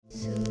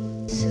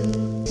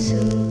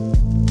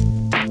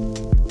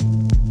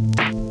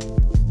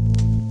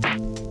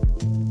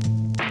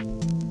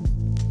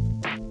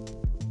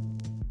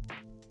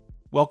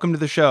Welcome to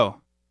the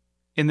show.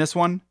 In this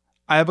one,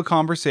 I have a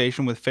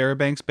conversation with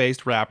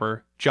Fairbanks-based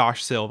rapper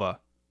Josh Silva,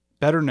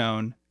 better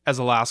known as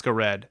Alaska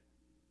Red.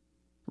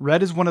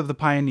 Red is one of the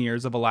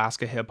pioneers of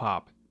Alaska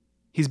hip-hop.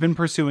 He's been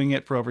pursuing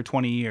it for over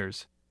 20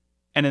 years,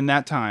 and in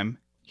that time,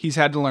 he's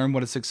had to learn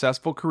what a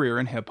successful career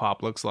in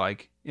hip-hop looks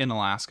like in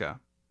Alaska.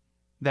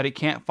 That it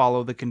can't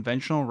follow the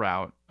conventional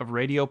route of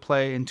radio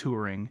play and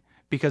touring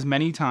because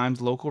many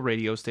times local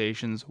radio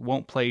stations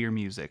won't play your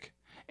music,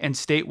 and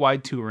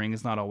statewide touring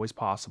is not always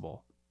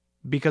possible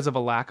because of a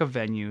lack of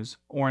venues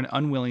or an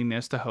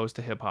unwillingness to host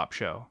a hip-hop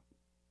show.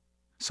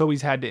 So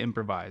he's had to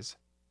improvise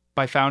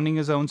by founding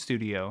his own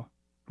studio,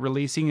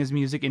 releasing his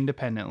music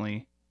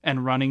independently,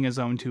 and running his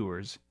own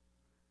tours.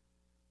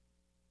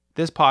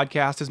 This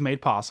podcast is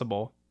made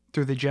possible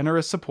through the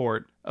generous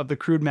support of the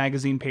Crude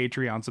Magazine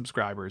Patreon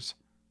subscribers.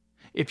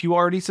 If you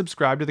already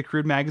subscribe to the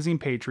Crude Magazine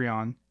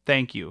Patreon,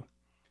 thank you.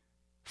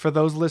 For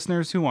those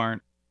listeners who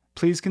aren't,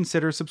 please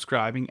consider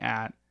subscribing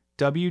at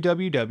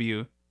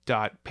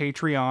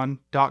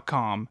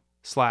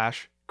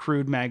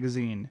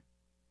www.patreon.com/crudemagazine.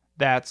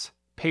 That's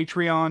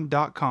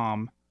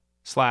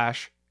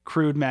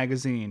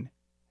patreon.com/crudemagazine,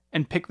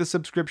 and pick the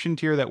subscription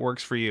tier that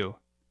works for you.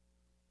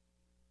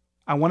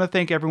 I want to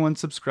thank everyone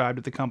subscribed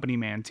to the Company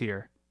Man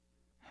tier.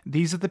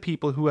 These are the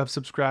people who have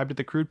subscribed to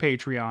the Crude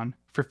Patreon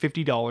for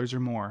 $50 or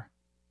more.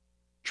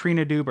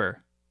 Trina Duber,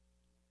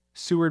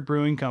 Seward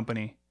Brewing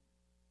Company,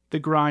 The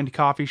Grind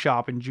Coffee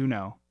Shop in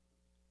Juneau,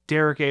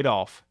 Derek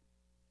Adolph,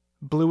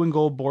 Blue and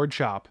Gold Board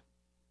Shop,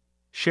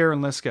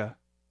 Sharon Liska,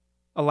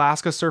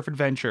 Alaska Surf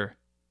Adventure,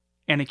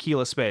 and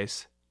Aquila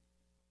Space.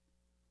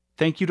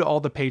 Thank you to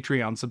all the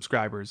Patreon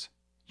subscribers.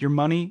 Your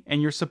money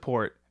and your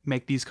support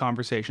make these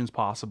conversations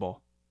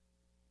possible.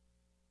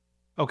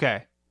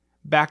 Okay,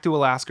 back to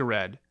Alaska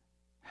Red.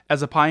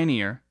 As a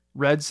pioneer,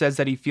 Red says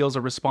that he feels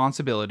a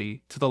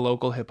responsibility to the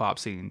local hip-hop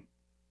scene.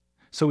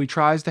 So he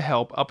tries to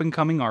help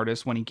up-and-coming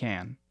artists when he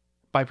can,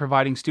 by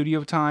providing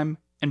studio time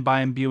and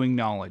by imbuing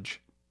knowledge.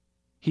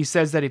 He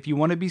says that if you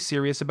want to be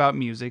serious about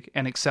music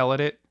and excel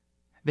at it,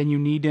 then you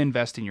need to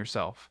invest in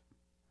yourself.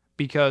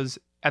 Because,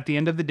 at the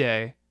end of the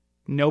day,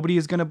 nobody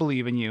is going to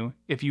believe in you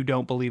if you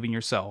don't believe in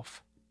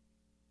yourself.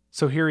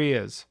 So here he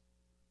is,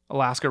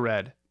 Alaska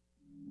Red.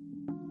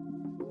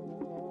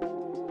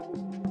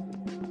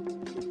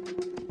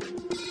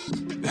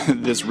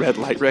 This red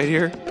light right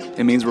here,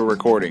 it means we're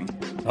recording.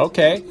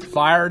 Okay,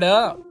 fired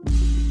up.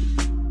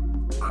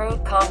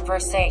 Crude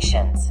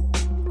Conversations.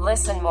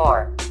 Listen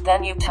more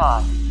than you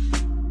talk.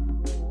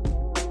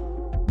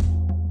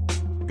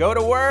 Go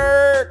to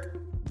work.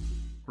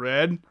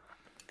 Red,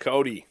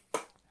 Cody,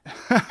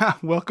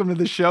 welcome to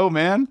the show,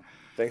 man.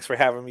 thanks for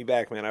having me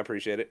back, man. I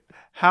appreciate it.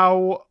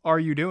 How are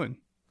you doing?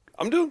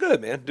 I'm doing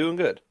good, man. Doing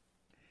good.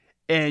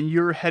 And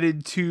you're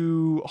headed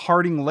to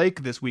Harding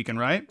Lake this weekend,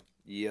 right?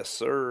 Yes,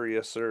 sir.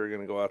 Yes, sir.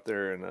 Gonna go out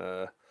there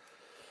and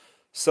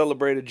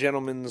celebrate a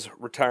gentleman's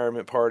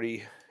retirement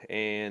party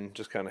and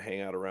just kind of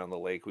hang out around the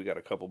lake. We got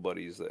a couple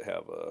buddies that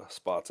have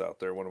spots out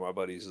there. One of my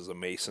buddies is a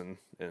Mason,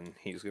 and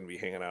he's gonna be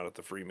hanging out at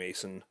the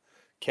Freemason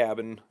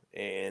cabin.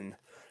 And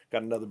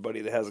got another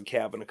buddy that has a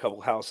cabin a couple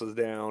houses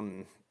down.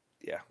 And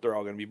yeah, they're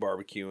all gonna be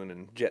barbecuing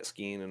and jet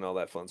skiing and all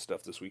that fun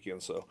stuff this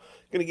weekend. So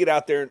gonna get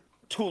out there and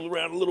tool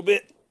around a little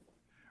bit.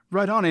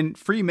 Right on. And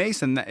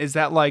Freemason, is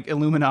that like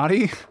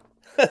Illuminati?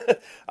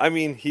 I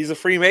mean, he's a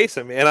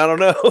Freemason, man. I don't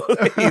know.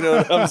 You know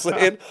what I'm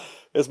saying?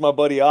 It's my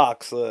buddy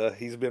Ox.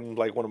 He's been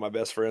like one of my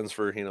best friends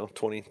for,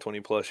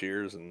 20 plus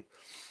years. And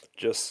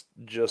just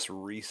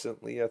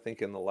recently, I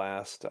think in the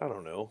last, I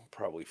don't know,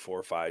 probably 4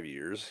 or 5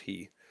 years,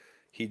 he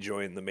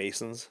joined the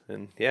Masons.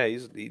 And yeah,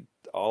 he's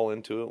all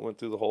into it, went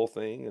through the whole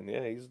thing. And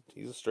yeah,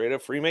 he's a straight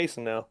up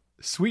Freemason now.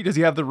 Sweet. Does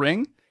he have the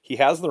ring? He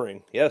has the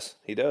ring. Yes,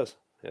 he does.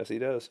 Yes, he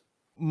does.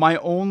 My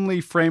only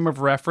frame of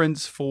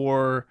reference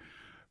for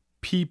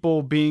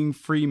people being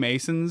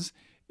Freemasons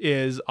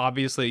is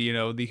obviously,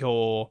 the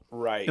whole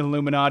right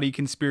Illuminati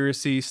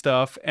conspiracy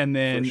stuff. And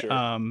then sure.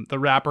 The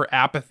rapper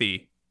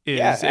Apathy is...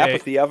 Yeah,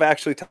 Apathy. I've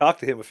actually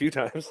talked to him a few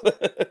times.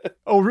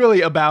 Oh,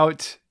 really?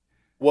 About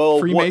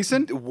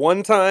Freemason?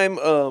 One time,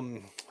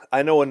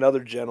 I know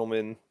another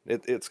gentleman.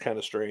 It's kind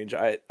of strange.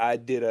 I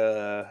did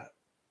a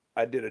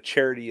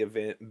charity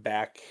event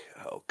back,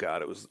 oh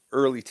God, it was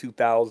early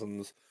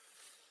 2000s,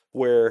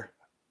 where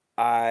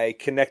I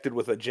connected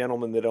with a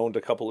gentleman that owned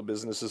a couple of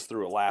businesses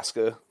through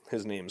Alaska.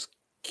 His name's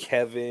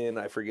Kevin.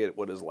 I forget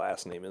what his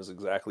last name is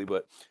exactly,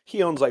 but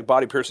he owns like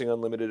Body Piercing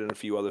Unlimited and a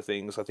few other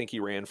things. I think he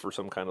ran for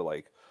some kind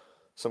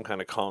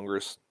of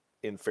Congress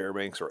in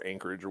Fairbanks or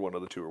Anchorage or one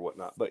of the two or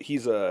whatnot. But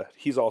he's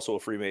also a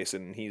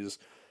Freemason, and he's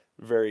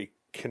very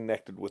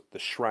connected with the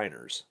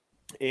Shriners.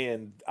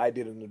 And I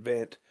did an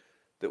event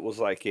that was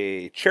like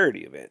a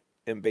charity event.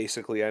 And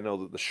basically, I know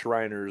that the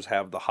Shriners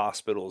have the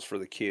hospitals for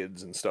the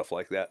kids and stuff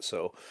like that.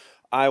 So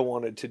I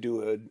wanted to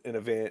do an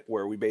event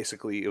where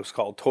it was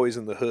called Toys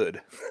in the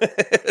Hood.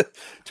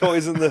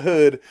 Toys in the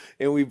Hood.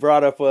 And we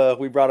brought up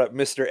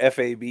Mr.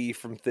 FAB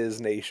from Thiz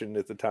Nation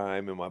at the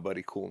time, and my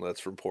buddy Cool Nuts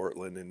from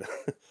Portland. And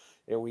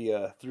and we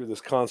threw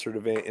this concert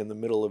event in the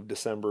middle of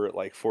December at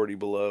like 40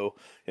 below.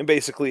 And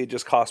basically it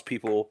just cost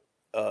people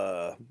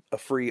a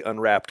free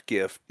unwrapped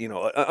gift, an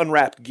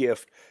unwrapped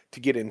gift to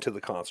get into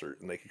the concert,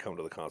 and they could come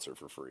to the concert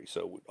for free.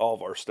 So all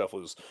of our stuff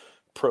was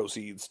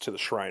proceeds to the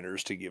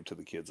Shriners to give to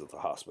the kids at the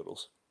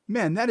hospitals.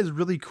 Man, that is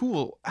really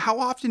cool. How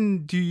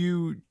often do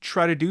you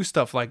try to do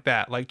stuff like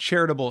that, like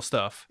charitable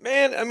stuff?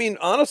 Man, I mean,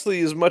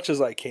 honestly, as much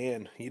as I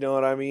can. You know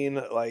what I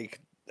mean?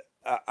 Like,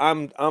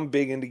 I'm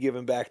big into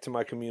giving back to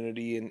my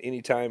community, and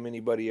anytime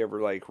anybody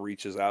ever like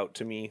reaches out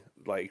to me,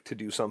 like to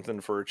do something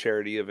for a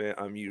charity event,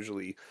 I'm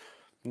usually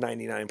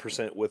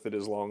 99% with it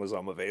as long as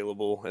I'm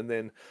available. And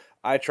then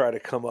I try to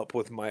come up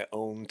with my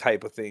own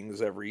type of things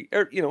every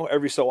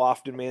so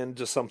often, man.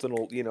 Just something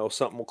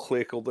will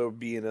click, or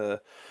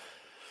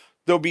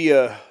there'll be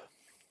a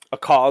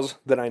cause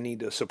that I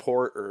need to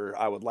support, or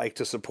I would like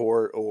to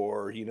support,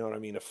 or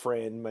a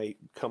friend might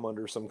come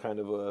under some kind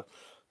of a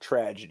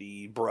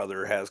tragedy,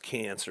 brother has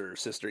cancer,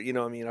 sister,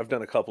 I've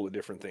done a couple of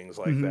different things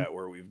like that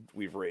where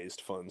we've raised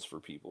funds for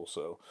people.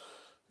 So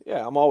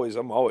yeah, I'm always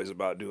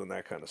about doing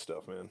that kind of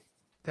stuff, man.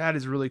 That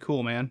is really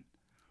cool, man.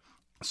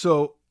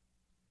 So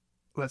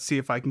let's see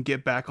if I can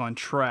get back on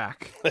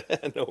track.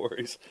 No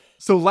worries.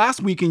 So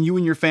last weekend, you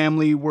and your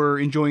family were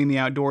enjoying the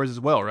outdoors as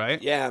well,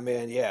 right? Yeah,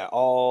 man. Yeah.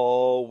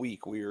 All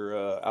week we were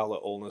out at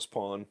Olness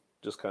Pond,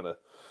 just kind of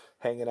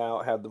hanging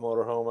out, had the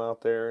motorhome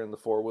out there and the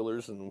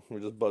four-wheelers, and we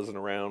were just buzzing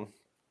around,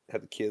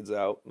 had the kids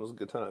out. It was a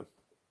good time.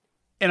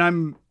 And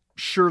I'm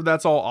sure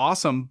that's all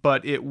awesome,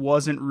 but it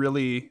wasn't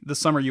really the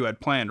summer you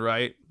had planned,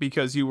 right?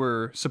 Because you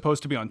were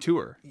supposed to be on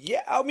tour.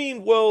 Yeah, I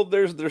mean, well,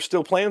 there's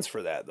still plans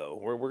for that though.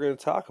 We're going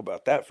to talk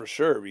about that for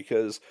sure,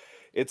 because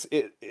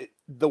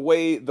the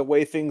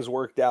way things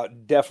worked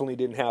out definitely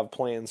didn't have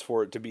plans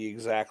for it to be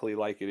exactly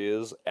like it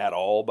is at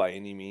all by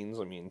any means.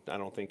 I mean, I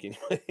don't think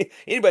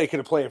anybody could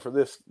have planned for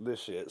this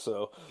shit.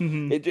 So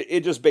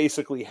it just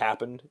basically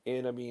happened.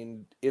 And I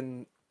mean,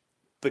 in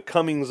the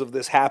comings of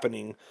this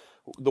happening,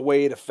 the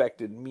way it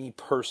affected me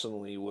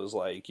personally was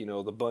like,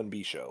 the Bun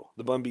B show.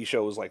 The Bun B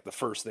show was like the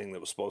first thing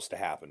that was supposed to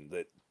happen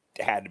that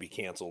had to be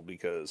canceled,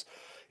 because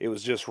it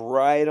was just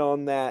right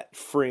on that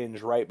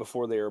fringe, right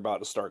before they were about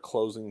to start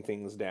closing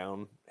things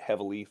down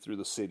heavily through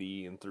the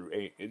city and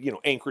through,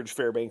 Anchorage,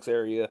 Fairbanks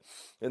area.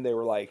 And they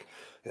were like,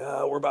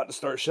 we're about to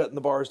start shutting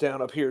the bars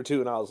down up here too.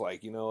 And I was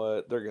like, you know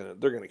what, they're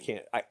going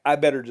to I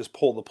better just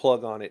pull the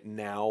plug on it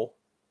now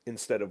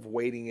instead of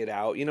waiting it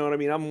out. You know what I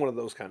mean? I'm one of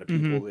those kind of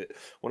people that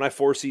when I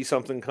foresee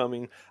something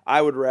coming,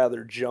 I would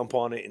rather jump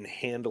on it and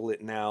handle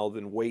it now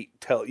than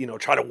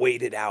try to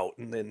wait it out.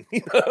 And then,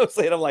 what I'm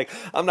saying? I'm like,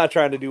 I'm not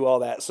trying to do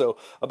all that. So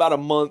about a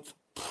month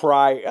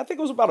prior, I think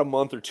it was about a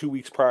month or 2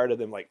 weeks prior to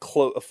them like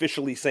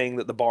officially saying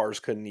that the bars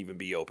couldn't even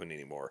be open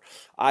anymore,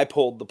 I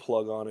pulled the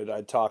plug on it.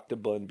 I talked to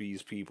Bun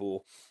B's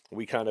people.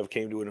 We kind of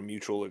came to a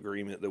mutual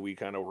agreement that we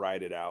kind of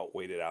wait it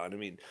out. And I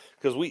mean,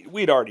 because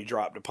we'd already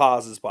dropped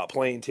deposits, bought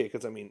plane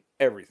tickets. I mean,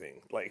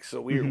 everything. Like, so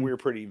we were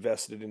pretty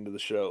vested into the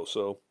show.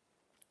 So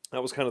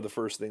that was kind of the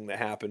first thing that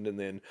happened. And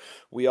then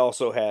we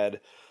also had,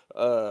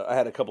 I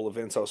had a couple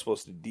events I was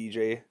supposed to be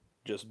a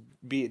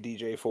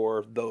DJ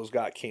for. Those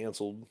got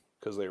canceled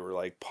because they were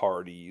like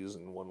parties,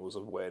 and one was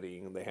a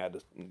wedding, and they had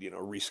to,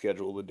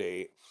 reschedule the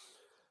date.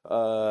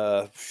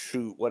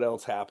 What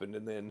else happened?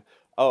 And then,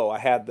 I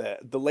had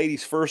the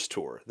Ladies First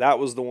tour. That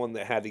was the one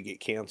that had to get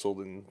canceled,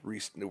 and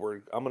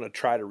I'm going to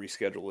try to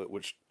reschedule it,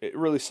 which it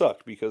really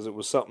sucked because it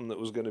was something that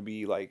was going to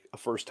be like a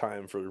first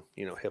time for,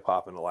 hip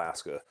hop in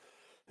Alaska.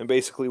 And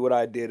basically what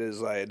I did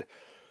is I'd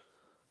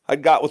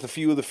got with a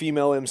few of the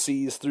female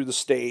MCs through the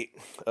state,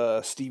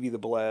 Stevie the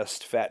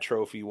Blessed, Fat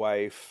Trophy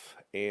Wife,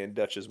 and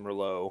Duchess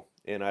Merlot.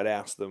 And I'd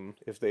ask them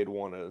if they'd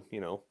want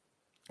to,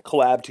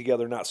 collab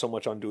together, not so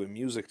much on doing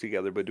music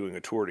together, but doing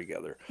a tour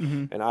together.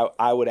 And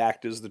I would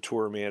act as the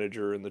tour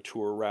manager and the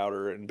tour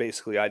router. And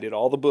basically I did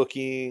all the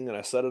booking, and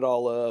I set it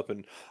all up,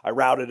 and I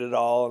routed it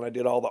all, and I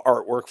did all the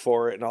artwork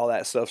for it and all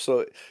that stuff.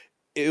 So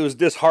it was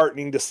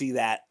disheartening to see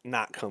that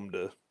not come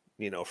to,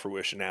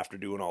 fruition after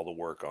doing all the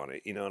work on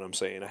it. You know what I'm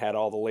saying? I had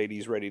all the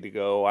ladies ready to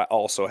go. I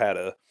also had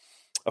a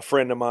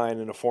friend of mine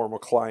and a former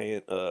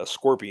client,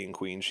 Scorpion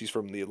Queen. She's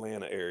from the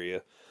Atlanta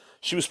area.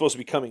 She was supposed to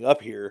be coming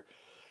up here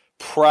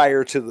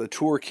prior to the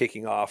tour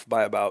kicking off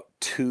by about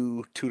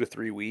 2 to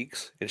 3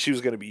 weeks. And she was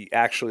going to be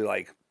actually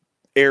like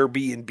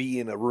Airbnb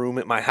in a room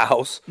at my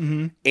house.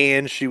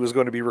 And she was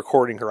going to be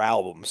recording her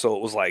album. So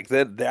it was like,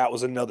 that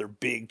was another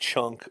big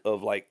chunk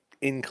of like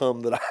income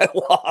that I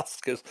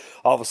lost, because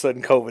all of a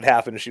sudden COVID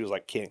happened and she was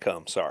like, can't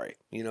come, sorry.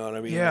 You know what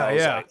I mean? Yeah, I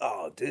was like,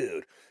 oh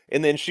dude.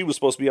 And then she was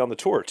supposed to be on the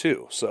tour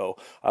too. So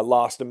I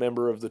lost a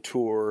member of the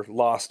tour,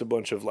 lost a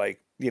bunch of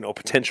like,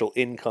 potential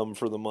income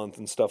for the month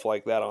and stuff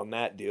like that on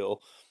that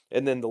deal.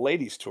 And then the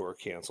ladies tour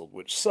canceled,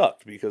 which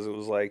sucked because it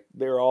was like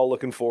they were all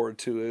looking forward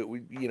to it.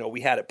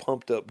 We had it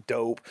pumped up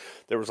dope.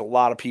 There was a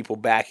lot of people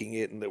backing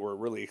it and that were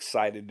really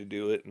excited to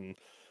do it. And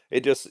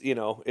it just,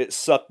 it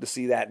sucked to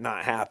see that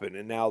not happen.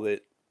 And now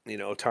that,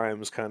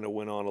 times kind of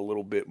went on a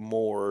little bit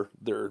more,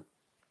 they're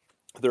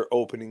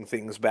opening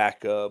things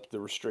back up. The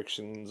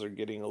restrictions are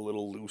getting a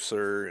little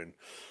looser,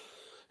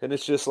 and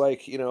it's just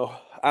like,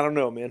 I don't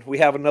know, man. We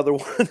have another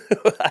one.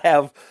 I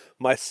have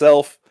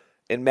myself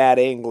and Matt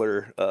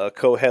Angler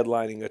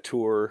co-headlining a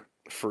tour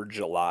for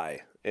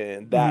July,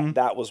 and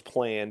that was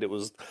planned. It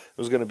was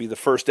going to be the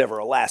first ever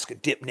Alaska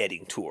dip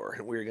netting tour,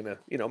 and we were going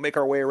to make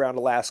our way around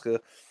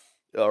Alaska,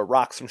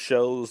 rock some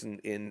shows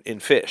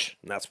and fish,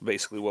 and that's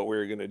basically what we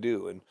were going to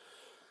do. And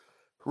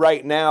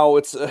right now,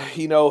 it's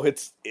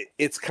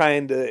it's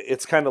kind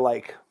of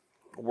like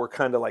we're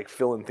kind of like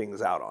filling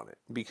things out on it,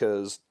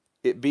 because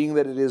it being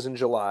that it is in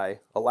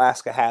July,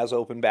 Alaska has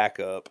opened back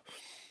up.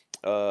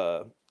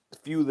 A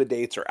few of the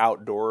dates are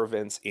outdoor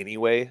events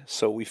anyway,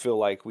 so we feel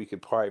like we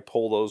could probably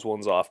pull those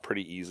ones off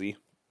pretty easy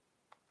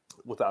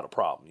without a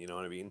problem. You know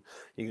what I mean?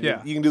 You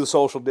can do the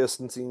social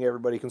distancing.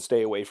 Everybody can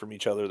stay away from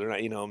each other. They're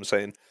not, what I'm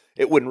saying,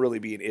 it wouldn't really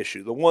be an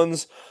issue. The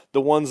ones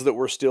that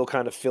we're still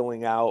kind of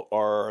filling out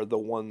are the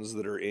ones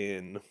that are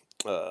in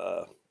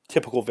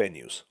typical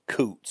venues,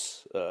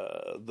 Coots,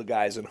 the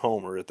guys in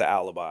Homer at the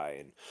Alibi,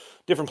 and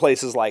different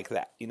places like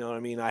that. You know what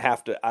I mean?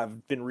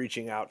 I've been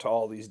reaching out to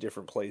all these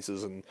different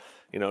places and,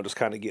 just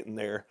kind of getting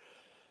their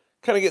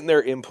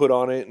input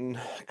on it. And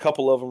a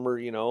couple of them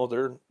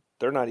are,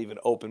 they're not even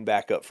open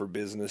back up for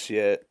business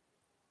yet,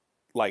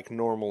 like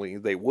normally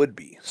they would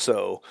be.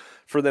 So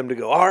for them to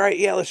go, all right,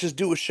 yeah, let's just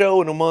do a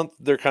show in a month,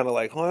 they're kind of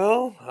like,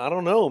 well, I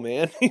don't know,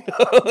 man.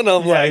 And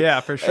I'm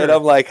yeah, for sure. And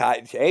I'm like,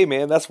 hey,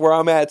 man, that's where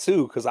I'm at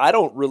too, because I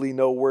don't really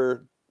know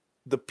where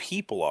the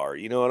people are.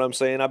 You know what I'm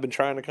saying? I've been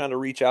trying to kind of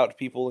reach out to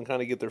people and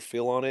kind of get their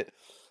feel on it.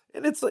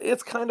 And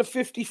it's kind of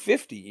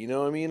 50-50, you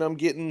know what I mean? I'm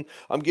getting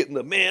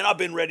the, man, I've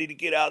been ready to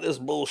get out of this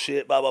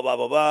bullshit, blah, blah, blah,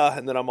 blah, blah.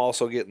 And then I'm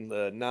also getting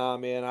the, nah,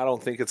 man, I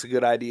don't think it's a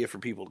good idea for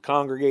people to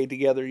congregate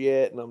together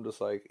yet. And I'm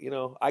just like,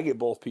 I get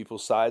both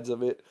people's sides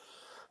of it.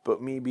 But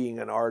me being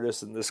an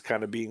artist and this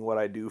kind of being what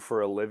I do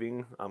for a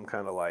living, I'm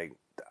kind of like,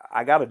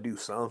 I got to do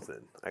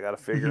something. I got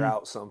to figure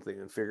out something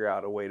and figure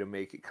out a way to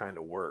make it kind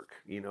of work.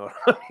 You know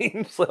what I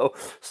mean?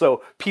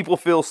 So people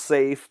feel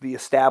safe. The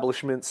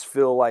establishments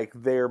feel like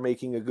they're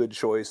making a good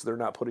choice. They're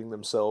not putting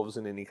themselves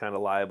in any kind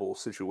of liable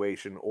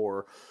situation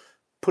or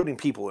putting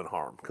people in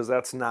harm, because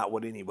that's not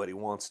what anybody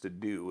wants to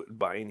do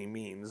by any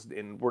means.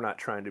 And we're not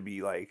trying to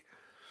be like,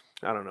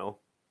 I don't know.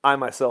 I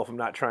myself am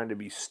not trying to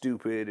be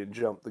stupid and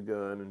jump the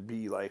gun and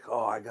be like,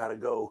 oh, I got to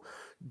go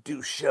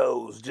do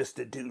shows just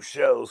to do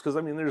shows. Because,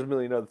 I mean, there's a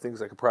million other things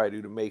I could probably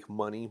do to make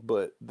money,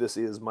 but this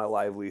is my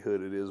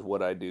livelihood. It is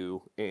what I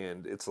do.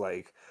 And it's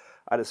like,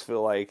 I just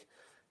feel like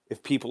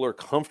if people are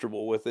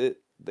comfortable with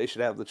it, they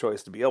should have the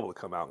choice to be able to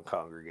come out and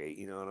congregate.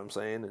 You know what I'm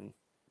saying? And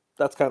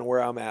that's kind of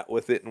where I'm at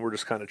with it. And we're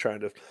just kind of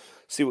trying to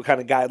see what kind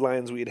of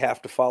guidelines we'd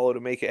have to follow to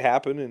make it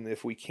happen. And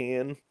if we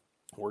can,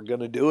 we're going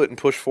to do it and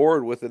push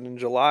forward with it in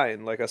July.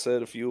 And like I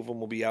said, a few of them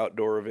will be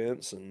outdoor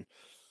events, and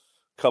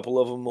a couple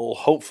of them will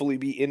hopefully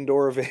be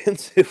indoor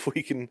events if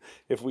we can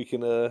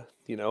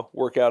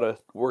work out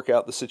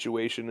the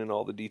situation and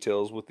all the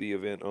details with the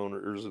event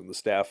owners and the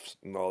staff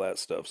and all that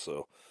stuff.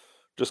 So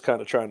just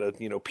kind of trying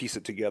to, piece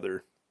it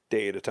together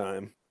day at a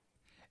time.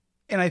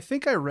 And I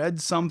think I read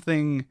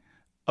something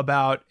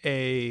about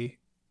a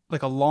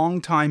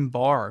longtime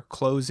bar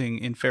closing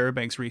in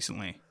Fairbanks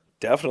recently.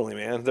 Definitely,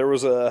 man.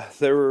 There's a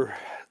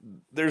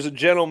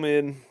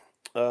gentleman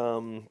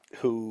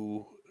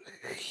who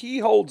he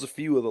holds a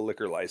few of the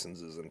liquor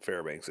licenses in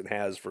Fairbanks and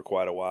has for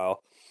quite a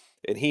while.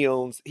 And he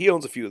owns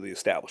a few of the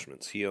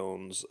establishments. He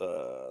owns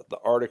the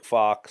Arctic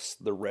Fox,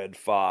 the Red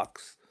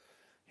Fox.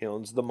 He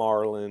owns the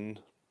Marlin,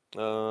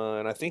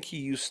 and I think he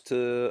used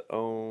to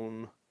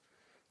own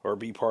or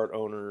be part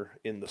owner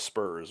in the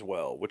Spur as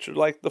well, which are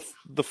like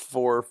the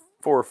four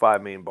or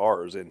five main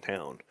bars in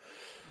town.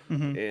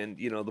 Mm-hmm. And,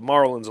 the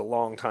Marlin's a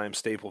long-time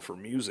staple for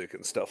music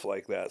and stuff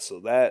like that. So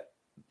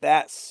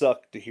that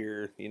sucked to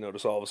hear,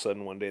 just all of a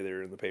sudden one day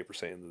they're in the paper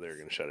saying that they're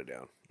going to shut it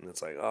down. And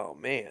it's like, oh,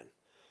 man,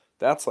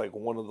 that's like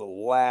one of the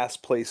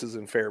last places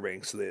in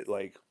Fairbanks that,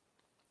 like,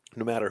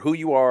 no matter who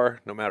you are,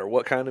 no matter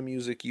what kind of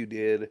music you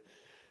did,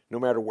 no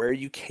matter where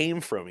you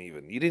came from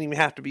even, you didn't even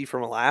have to be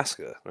from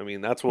Alaska. I mean,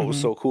 that's what was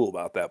so cool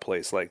about that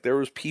place. Like, there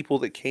was people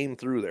that came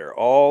through there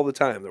all the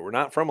time that were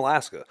not from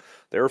Alaska.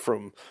 They were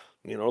from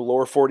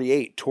lower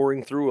 48,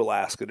 touring through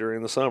Alaska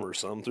during the summer,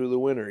 some through the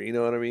winter. You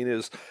know what I mean?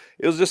 It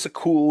was just a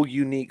cool,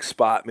 unique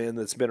spot, man,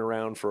 that's been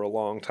around for a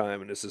long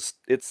time, and it's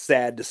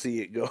sad to see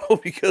it go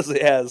because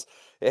it has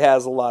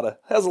a lot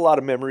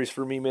of memories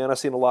for me, man. I've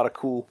seen a lot of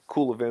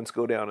cool events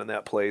go down in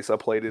that place. I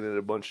played in it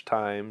a bunch of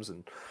times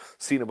and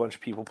seen a bunch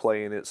of people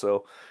play in it.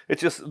 So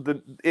it's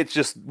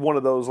just one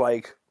of those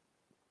like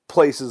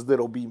places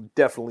that'll be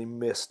definitely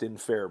missed in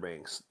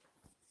Fairbanks.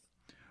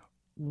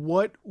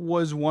 What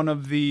was one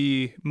of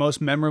the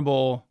most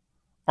memorable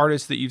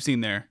artists that you've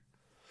seen there?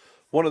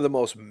 one of the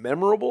most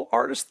memorable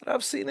artists that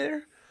I've seen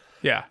there,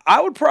 Yeah.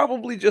 I would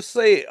probably just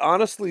say,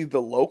 honestly,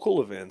 the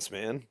local events,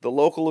 man. The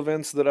local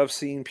events that I've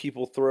seen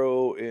people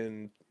throw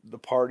in the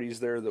parties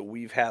there that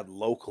we've had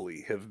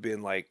locally have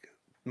been like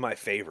my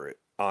favorite,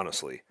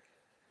 honestly.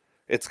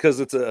 It's because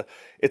it's a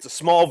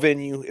small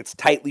venue, it's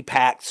tightly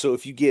packed, so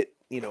if you get,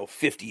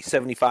 50,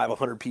 75,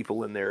 100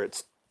 people in there,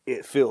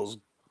 it feels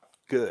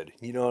good.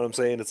 You know what I'm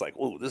saying? It's like,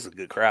 whoa, this is a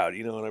good crowd.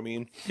 You know what I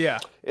mean? Yeah.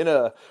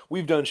 And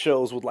we've done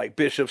shows with like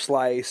Bishop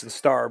Slice and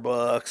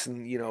Starbucks,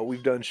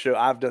 and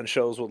I've done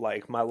shows with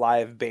like my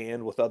live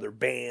band with other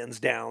bands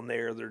down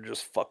there. They're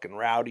just fucking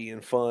rowdy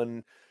and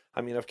fun.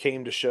 I mean, I've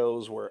came to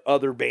shows where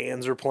other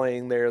bands are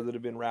playing there that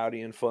have been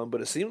rowdy and fun,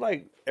 but it seemed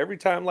like every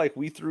time like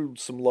we threw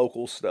some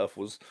local stuff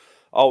was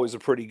always a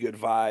pretty good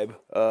vibe.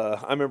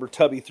 I remember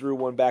Tubby threw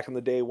one back in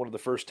the day. One of the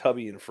first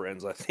Tubby and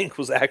Friends, I think,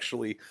 was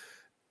actually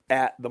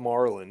at the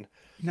Marlin.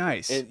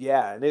 Nice. And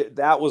yeah, and it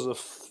was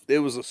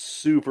a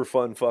super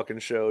fun fucking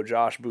show.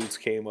 Josh Boots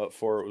came up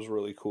for it. It was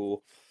really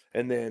cool.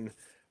 And then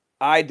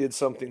I did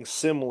something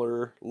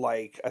similar,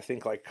 like I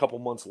think like a couple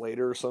months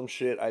later or some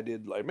shit. I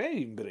did like maybe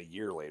even been a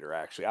year later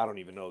actually. I don't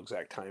even know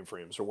exact time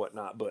frames or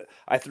whatnot. But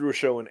I threw a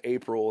show in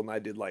April and I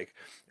did like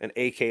an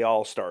AK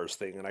All Stars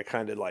thing, and I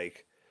kind of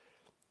like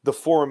the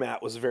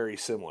format was very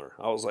similar.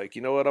 I was like,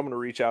 you know what, I'm gonna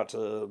reach out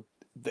to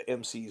the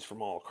MCs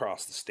from all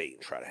across the state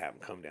and try to have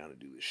them come down and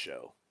do this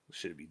show.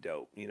 Should be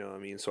dope, you know what I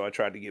mean? So I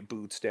tried to get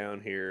Boots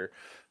down here.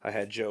 I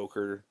had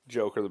Joker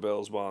the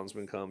Bells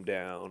Bondsman come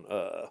down.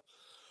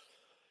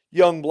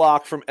 Young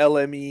Block from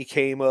LME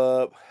came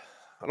up.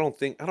 I don't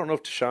know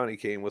if Tashani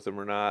came with him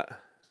or not.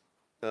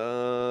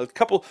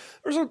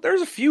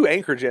 There's a few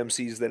Anchorage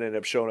MCs that ended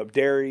up showing up.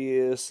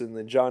 Darius, and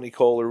then Johnny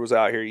Kohler was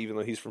out here, even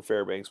though he's from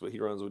Fairbanks, but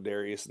he runs with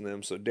Darius and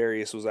them. So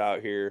Darius was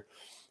out here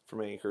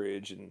from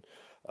Anchorage, and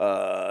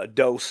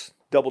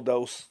Double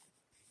Dose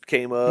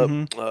came up.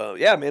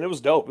 Yeah, man, it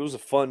was dope. It was a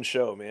fun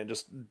show, man.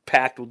 Just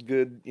packed with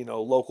good,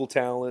 local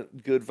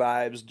talent, good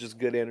vibes, just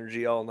good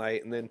energy all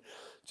night. And then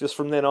just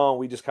from then on,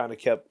 we just kind of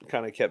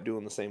kept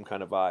doing the same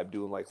kind of vibe,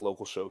 doing like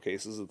local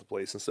showcases at the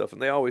place and stuff.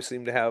 And they always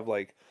seemed to have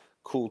like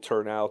cool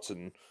turnouts,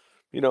 and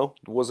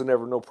wasn't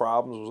ever no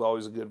problems. It was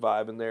always a good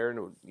vibe in there,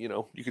 and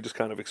you could just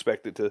kind of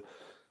expect it to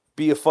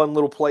be a fun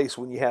little place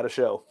when you had a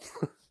show.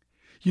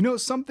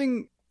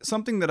 Something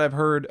that I've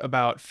heard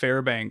about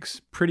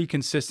Fairbanks pretty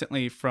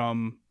consistently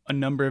from a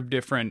number of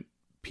different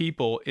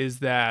people is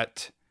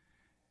that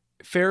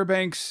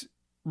Fairbanks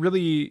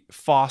really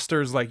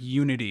fosters like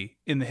unity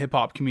in the hip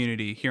hop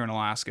community here in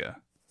Alaska.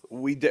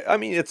 I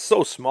mean, it's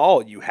so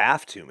small, you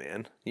have to,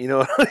 man. You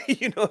know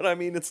what I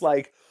mean? It's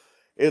like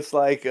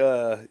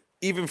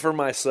even for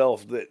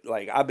myself that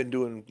like I've been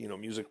doing,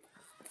 music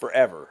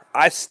forever.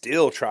 I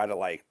still try to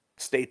like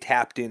stay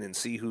tapped in and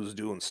see who's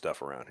doing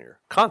stuff around here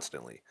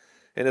constantly.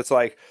 And it's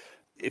like,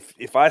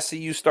 if I see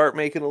you start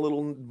making a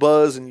little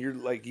buzz and you're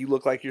like, you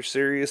look like you're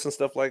serious and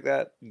stuff like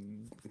that,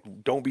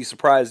 don't be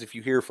surprised if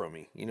you hear from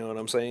me. You know what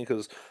I'm saying?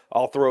 Because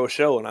I'll throw a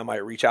show and I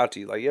might reach out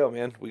to you like, yo,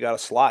 man, we got a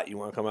slot. You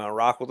want to come out and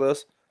rock with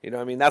us? You know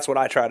what I mean? That's what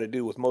I try to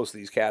do with most of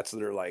these cats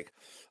that are like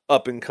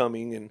up and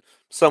coming. And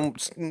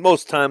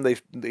most time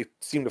they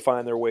seem to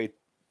find their way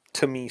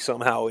to me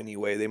somehow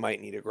anyway. They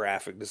might need a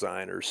graphic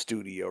design or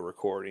studio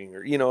recording,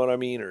 or you know what I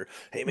mean, or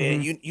hey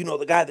man, you know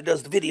the guy that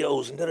does the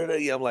videos and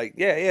da-da-da. I'm like,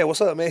 yeah,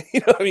 what's up, man?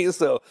 You know what I mean?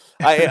 So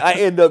I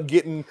end up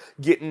getting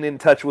in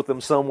touch with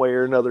them some way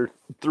or another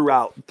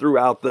throughout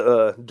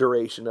the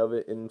duration of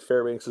it. And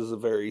Fairbanks is a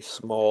very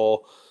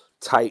small,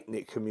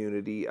 tight-knit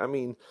community. I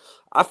mean,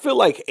 I feel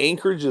like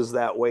Anchorage is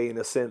that way in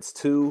a sense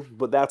too,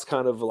 but that's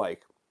kind of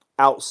like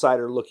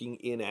outsider looking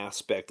in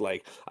aspect.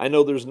 Like I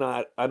know there's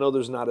not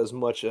as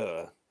much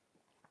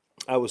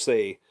I would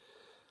say,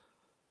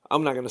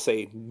 I'm not going to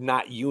say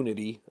not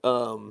unity.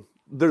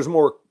 There's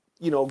more,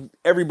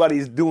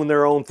 everybody's doing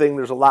their own thing.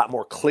 There's a lot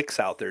more cliques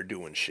out there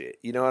doing shit.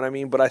 You know what I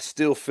mean? But I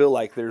still feel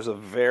like there's a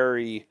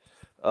very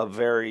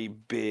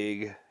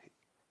big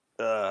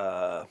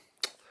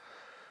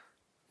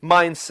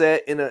mindset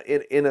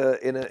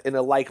in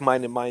a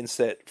like-minded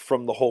mindset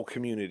from the whole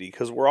community,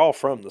 because we're all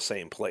from the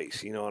same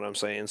place. You know what I'm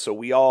saying? So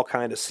we all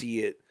kind of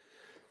see it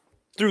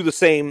through the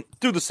same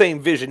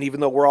vision,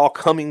 even though we're all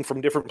coming from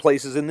different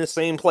places in this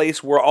same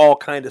place. We're all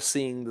kind of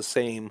seeing the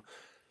same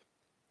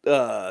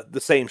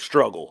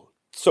struggle,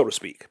 so to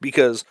speak,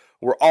 because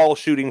we're all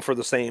shooting for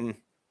the same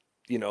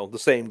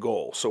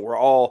goal. So we're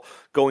all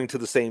going to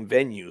the same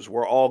venues.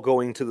 We're all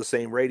going to the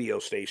same radio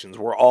stations.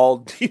 We're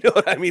all, you know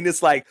what I mean?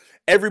 It's like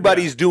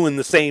everybody's doing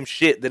the same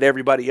shit that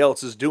everybody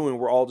else is doing.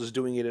 We're all just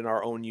doing it in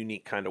our own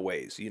unique kind of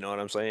ways. You know what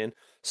I'm saying?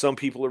 Some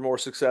people are more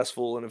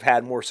successful and have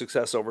had more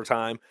success over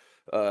time.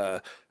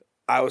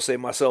 I would say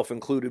myself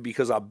included,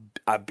 because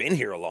I've been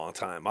here a long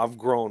time. I've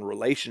grown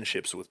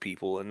relationships with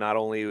people, and not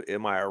only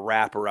am I a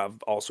rapper,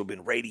 I've also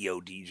been radio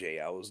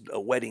DJ. I was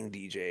a wedding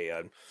DJ.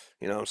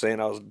 You know what I'm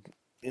saying? I was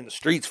in the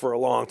streets for a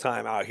long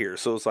time out here.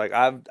 So it's like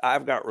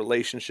I've got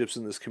relationships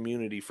in this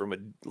community from a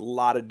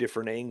lot of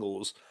different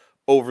angles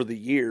over the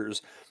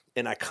years,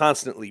 and I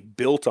constantly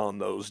built on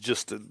those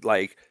just to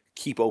like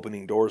keep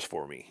opening doors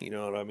for me. You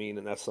know what I mean?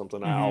 And that's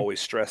something I Mm-hmm. always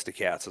stress to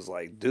cats is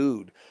like,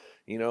 dude,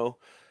 you know,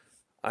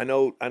 I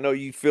know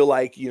you feel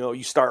like, you know,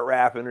 you start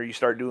rapping or you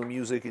start doing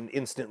music and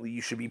instantly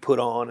you should be put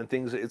on and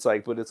things. It's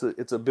like, but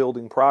it's a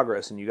building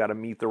progress, and you got to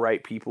meet the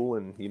right people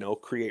and, you know,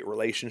 create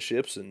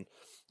relationships and,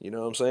 you know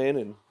what I'm saying?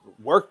 And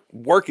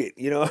work it,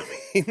 you know what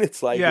I mean?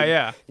 It's like,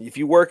 Yeah. if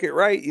you work it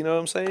right, you know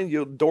what I'm saying?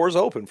 Your doors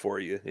open for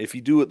you. If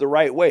you do it the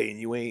right way and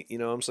you ain't, you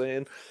know what I'm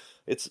saying?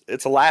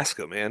 It's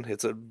Alaska, man.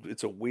 It's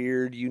a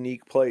weird,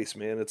 unique place,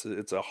 man.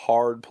 It's a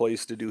hard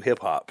place to do hip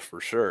hop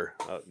for sure.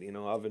 You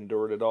know, I've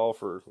endured it all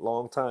for a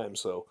long time,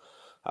 so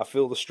I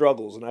feel the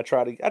struggles, and I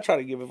try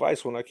to give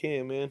advice when I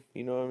can, man.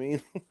 You know what I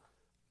mean?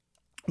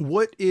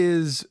 What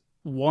is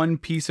one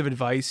piece of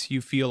advice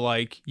you feel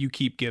like you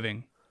keep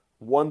giving?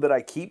 One that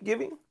I keep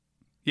giving.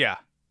 Yeah.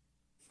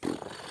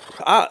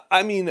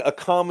 I mean, a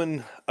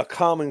common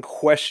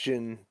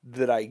question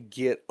that I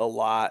get a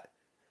lot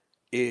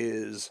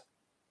is,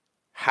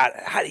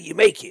 how do you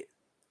make it?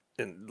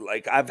 And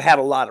like, I've had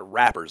a lot of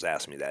rappers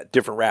ask me that,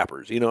 different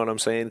rappers, you know what I'm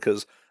saying?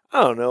 Because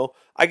I don't know,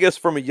 I guess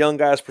from a young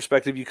guy's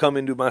perspective, you come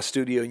into my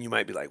studio and you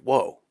might be like,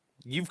 whoa,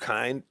 you've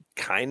kind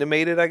of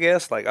made it, I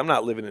guess. Like, I'm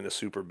not living in a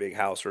super big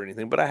house or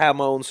anything, but I have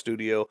my own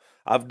studio.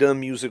 I've done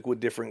music with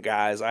different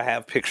guys. I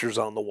have pictures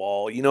on the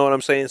wall, you know what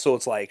I'm saying? So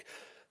it's like,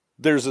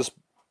 there's this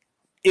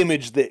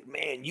image that,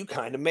 man, you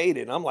kind of made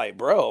it. And I'm like,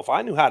 bro, if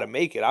I knew how to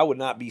make it, I would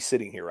not be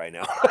sitting here right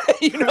now.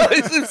 You know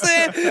what I'm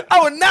saying?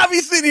 I would not be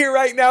sitting here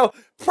right now.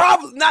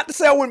 Probably not to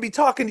say I wouldn't be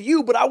talking to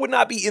you, but I would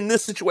not be in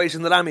this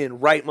situation that I'm in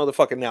right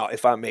motherfucking now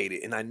if I made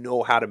it and I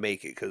know how to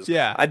make it. Because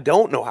I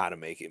don't know how to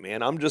make it,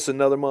 man. I'm just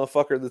another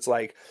motherfucker that's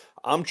like,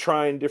 I'm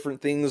trying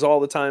different things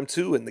all the time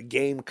too, and the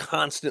game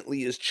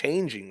constantly is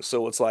changing.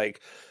 So it's like,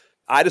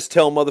 I just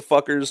tell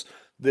motherfuckers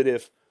that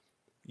if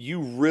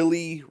you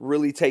really,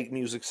 really take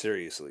music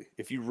seriously,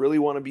 if you really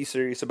want to be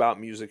serious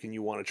about music and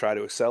you want to try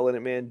to excel in it,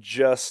 man,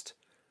 just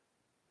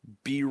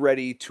be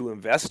ready to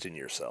invest in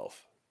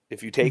yourself.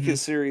 If you take it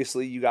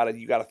seriously, you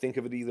gotta think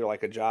of it either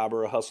like a job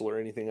or a hustle or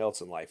anything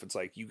else in life. It's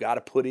like, you gotta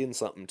put in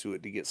something to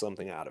it to get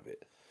something out of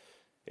it.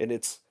 And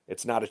it's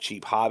not a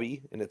cheap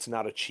hobby, and it's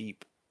not a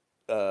cheap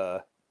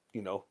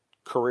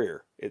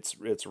career.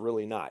 It's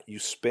really not. You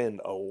spend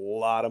a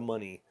lot of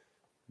money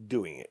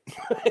doing it.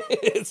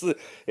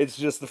 It's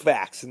just the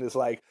facts. And it's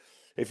like,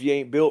 if you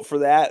ain't built for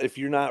that, if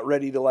you're not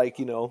ready to, like,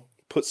 you know,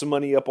 put some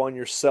money up on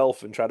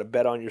yourself and try to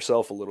bet on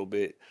yourself a little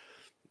bit,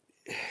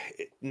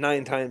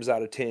 9 times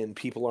out of 10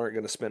 people aren't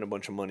going to spend a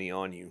bunch of money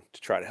on you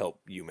to try to help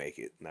you make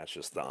it. And that's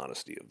just the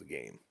honesty of the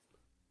game.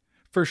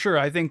 For sure.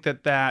 I think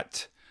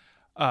that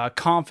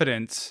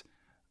confidence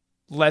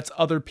lets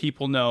other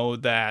people know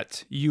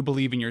that you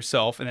believe in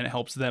yourself, and then it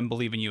helps them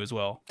believe in you as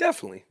well.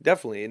 Definitely.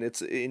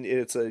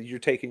 And you're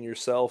taking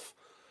yourself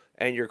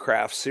and your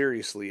craft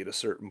seriously at a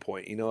certain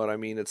point. You know what I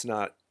mean? It's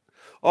not,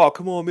 oh,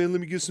 come on, man, let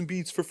me get some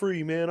beats for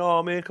free, man.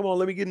 Oh, man, come on,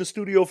 let me get in the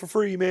studio for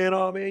free, man.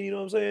 Oh, man, you know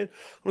what I'm saying?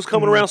 I'm just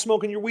coming around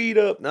smoking your weed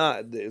up.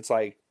 Nah, it's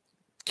like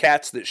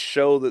cats that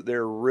show that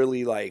they're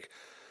really, like,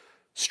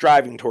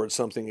 striving towards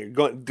something.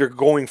 They're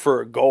going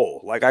for a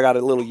goal. Like, I got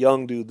a little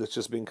young dude that's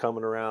just been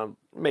coming around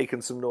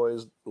making some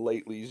noise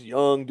lately. He's a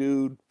young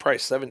dude, probably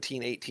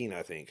 17, 18,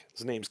 I think.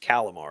 His name's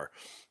Calamar.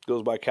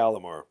 Goes by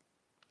Calamar.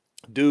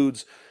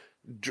 Dude's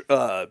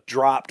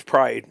dropped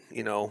probably,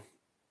 you know,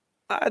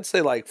 I'd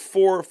say like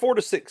four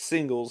to six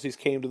singles. He's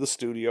came to the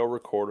studio,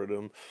 recorded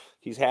them.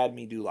 He's had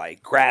me do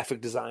like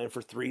graphic design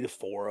for 3 to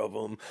 4 of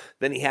them.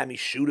 Then he had me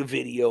shoot a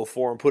video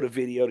for him, put a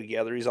video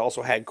together. He's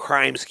also had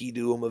Crimeski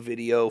do him a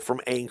video from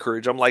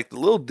Anchorage. I'm like, the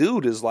little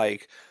dude is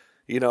like,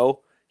 you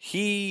know,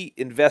 he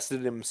invested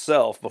in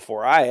himself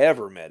before I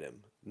ever met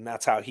him. And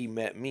that's how he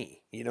met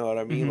me. You know what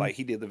I mean? Like,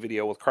 he did the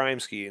video with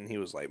Crimeski, and he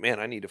was like, man,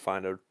 I need to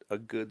find a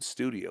good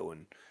studio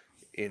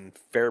in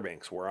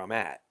Fairbanks where I'm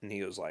at. And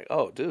he was like,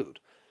 oh, dude,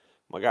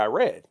 my guy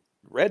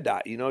Red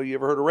Dot, you know, you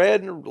ever heard of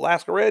Red and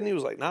Alaska Red? And he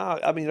was like, nah,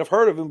 I mean, I've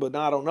heard of him, but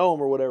nah, I don't know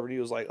him or whatever. And he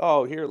was like,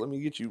 oh, here, let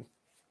me get you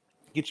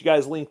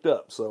guys linked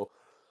up. So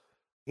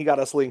he got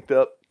us linked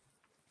up.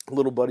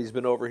 Little buddy's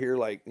been over here,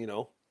 like, you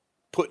know,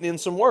 putting in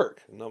some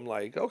work. And I'm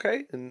like,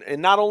 okay.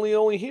 And not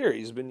only here,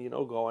 he's been, you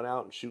know, going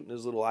out and shooting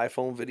his little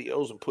iPhone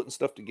videos and putting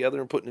stuff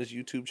together and putting his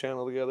YouTube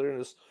channel together.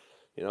 And it's,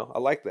 you know, I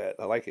like that.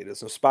 I like it.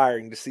 It's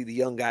inspiring to see the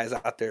young guys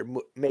out there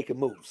making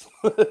moves.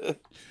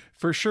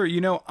 For sure. You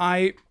know,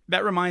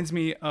 that reminds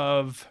me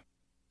of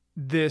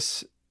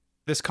this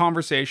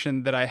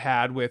conversation that I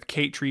had with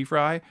Kate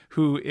Treefry,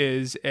 who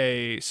is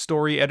a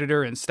story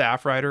editor and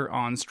staff writer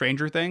on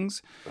Stranger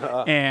Things.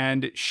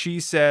 And she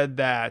said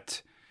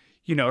that,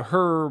 you know,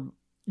 her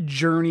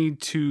journey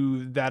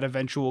to that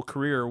eventual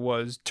career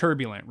was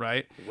turbulent,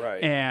 right?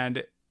 Right.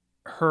 And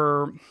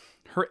her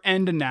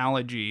end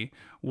analogy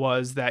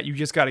was that you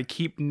just got to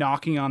keep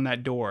knocking on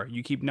that door.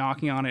 You keep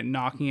knocking on it,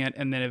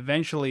 and then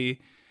eventually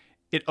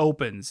it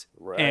opens.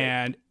 Right.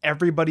 And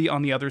everybody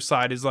on the other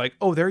side is like,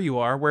 oh, there you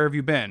are. Where have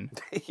you been?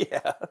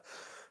 Yeah,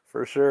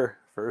 for sure.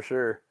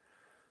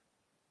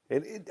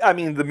 And I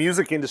mean, the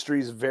music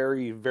industry is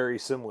very, very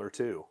similar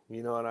too.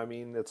 You know what I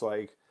mean? It's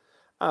like,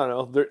 I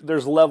don't know.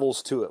 There's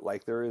levels to it,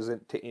 like there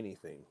isn't to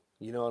anything.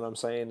 You know what I'm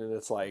saying? And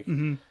it's like,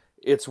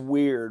 it's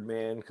weird,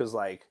 man, because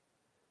like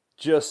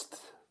just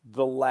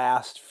the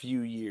last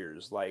few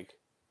years, like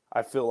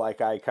I feel like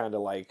I kind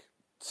of like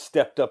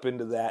stepped up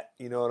into that.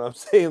 You know what I'm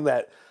saying?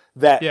 That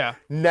Yeah.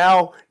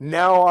 now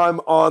I'm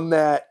on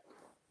that.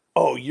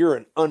 Oh, you're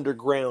an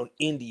underground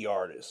indie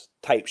artist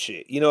type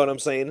shit. You know what I'm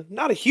saying?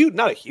 Not a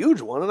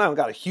huge one, and I haven't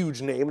got a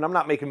huge name, and I'm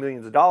not making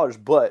millions of dollars,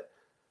 but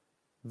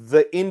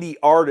the indie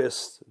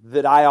artists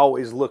that I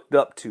always looked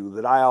up to,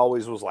 that I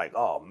always was like,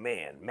 oh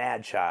man,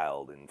 Mad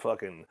Child and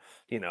fucking,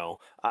 you know,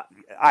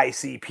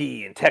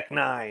 ICP and Tech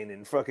Nine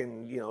and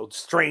fucking, you know,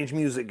 Strange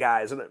Music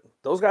guys, and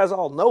those guys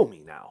all know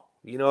me now.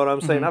 You know what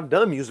I'm saying? I've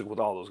done music with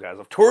all those guys.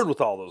 I've toured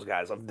with all those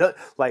guys. I've done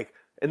like,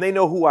 and they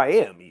know who I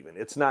am. Even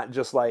it's not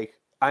just like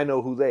I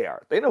know who they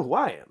are. They know who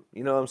I am.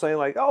 You know what I'm saying?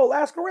 Like, oh,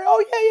 Alaska Ray. Oh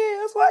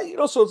yeah, that's right. You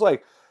know, so it's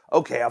like,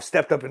 okay, I've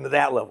stepped up into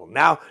that level.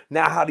 Now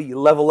how do you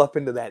level up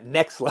into that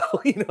next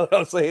level? You know what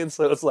I'm saying?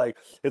 So it's like,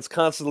 it's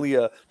constantly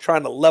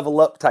trying to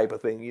level up type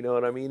of thing. You know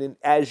what I mean? And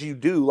as you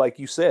do, like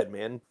you said,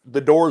 man,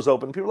 the doors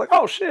open. People are like,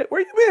 oh shit, where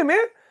you been,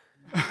 man?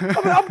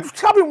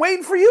 I've been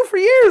waiting for you for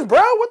years, bro.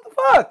 What the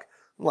fuck?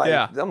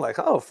 I'm like,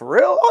 oh, for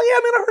real? Oh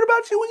yeah, man, I heard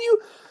about you when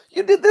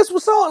you did this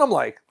with so, and I'm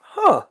like,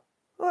 huh,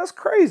 well, that's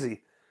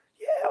crazy.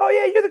 Yeah, oh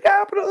yeah, you're the guy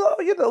up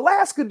in you're the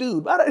Alaska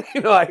dude.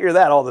 You know, I hear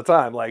that all the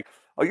time. Like,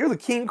 oh, you're the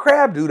king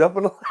crab dude up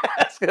in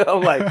Alaska.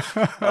 I'm like,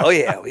 oh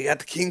yeah, we got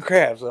the king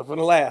crabs up in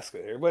Alaska.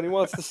 Everybody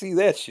wants to see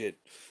that shit.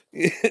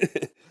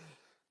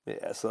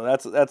 Yeah, so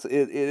that's it.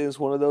 It is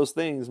one of those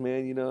things,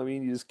 man. You know what I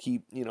mean? You just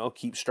keep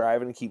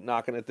striving and keep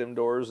knocking at them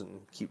doors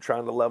and keep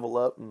trying to level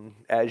up. And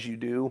as you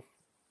do,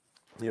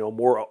 you know,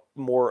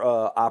 more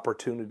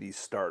opportunities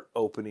start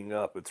opening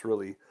up. It's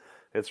really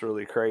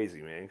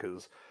crazy, man,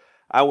 because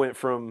I went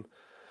from,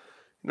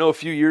 you know, a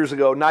few years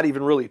ago, not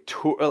even really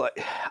tour.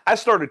 Like, I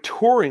started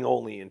touring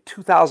only in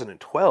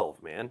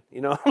 2012, man.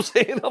 You know what I'm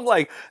saying? I'm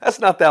like, that's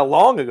not that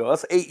long ago.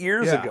 That's 8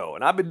 years ago.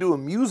 And I've been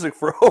doing music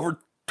for over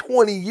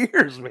 20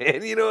 years,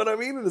 man. You know what I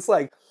mean? And it's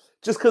like,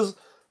 just because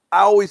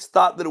I always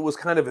thought that it was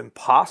kind of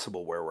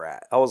impossible where we're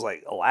at. I was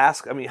like,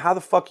 Alaska? I mean, how the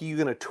fuck are you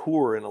going to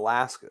tour in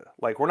Alaska?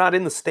 Like, we're not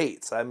in the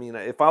States. I mean,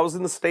 if I was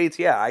in the States,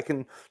 yeah, I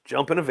can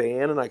jump in a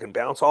van and I can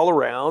bounce all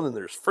around and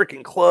there's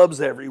freaking clubs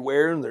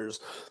everywhere and there's,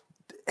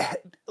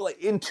 like,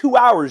 in 2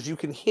 hours you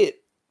can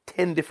hit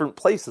 10 different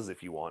places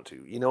if you want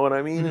to. You know what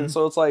I mean? And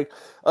so it's like,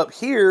 up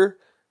here,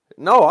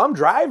 no, I'm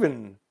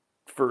driving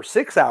for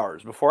 6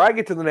 hours before I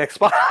get to the next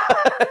spot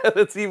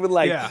that's even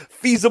like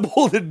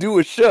feasible to do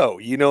a show,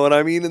 you know what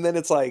I mean? And then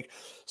it's like,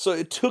 so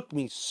it took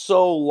me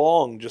so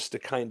long just to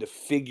kind of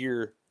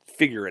figure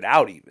it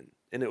out even.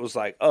 And it was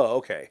like, oh,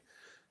 okay.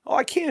 Oh,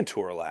 I can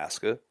tour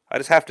Alaska. I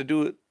just have to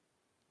do it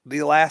the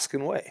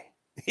Alaskan way.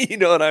 You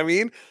know what I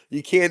mean?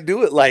 You can't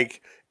do it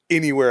like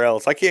anywhere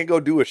else. I can't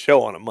go do a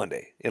show on a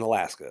Monday in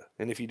Alaska.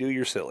 And if you do,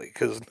 you're silly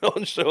because no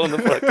one's showing the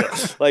fuck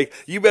up. Like,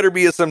 you better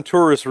be at some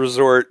tourist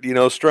resort, you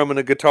know, strumming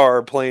a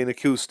guitar, playing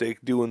acoustic,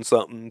 doing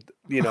something,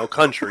 you know,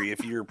 country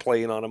if you're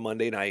playing on a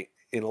Monday night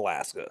in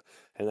Alaska.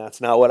 And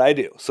that's not what I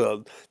do.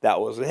 So that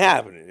wasn't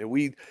happening.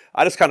 And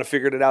I just kind of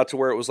figured it out to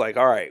where it was like,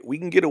 all right, we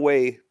can get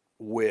away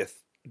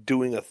with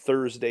doing a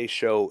Thursday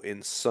show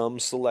in some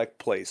select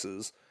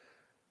places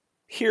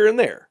here and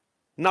there.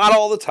 Not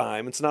all the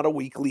time. It's not a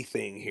weekly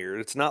thing here.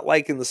 It's not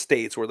like in the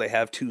States where they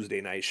have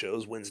Tuesday night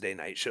shows, Wednesday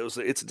night shows.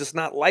 It's just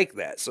not like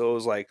that. So it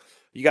was like,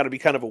 you got to be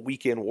kind of a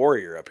weekend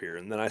warrior up here.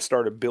 And then I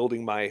started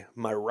building my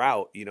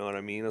route. You know what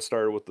I mean? I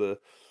started with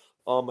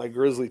on my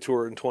Grizzly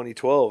tour in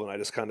 2012, and I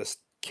just kind of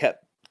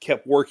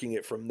kept working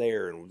it from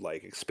there and would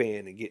like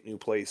expand and get new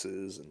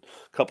places, and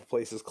a couple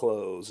places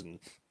close, and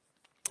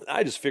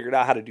I just figured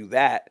out how to do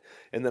that,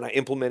 and then I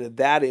implemented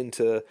that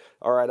into,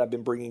 all right, I've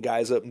been bringing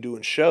guys up and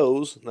doing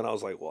shows, and then I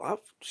was like, well,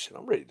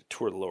 I'm ready to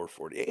tour the lower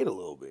 48 a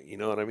little bit, you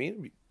know what I mean?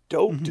 It'd be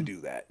dope to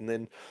do that, and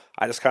then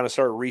I just kind of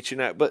started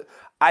reaching out, but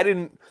I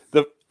didn't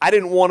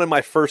want to,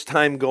 my first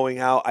time going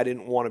out, I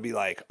didn't want to be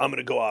like, I'm going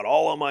to go out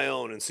all on my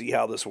own and see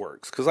how this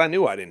works, because I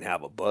knew I didn't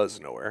have a buzz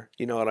nowhere,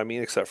 you know what I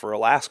mean, except for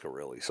Alaska,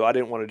 really, so I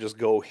didn't want to just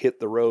go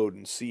hit the road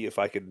and see if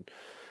I could,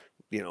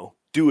 you know,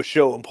 do a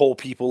show and pull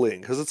people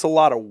in, because it's a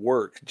lot of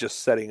work just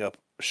setting up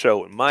a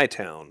show in my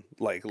town,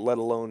 like, let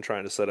alone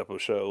trying to set up a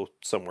show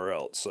somewhere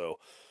else. So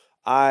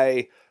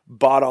I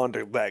bought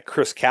onto that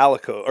Chris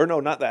Calico, or no,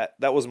 not that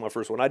wasn't my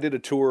first one. I did a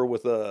tour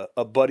with a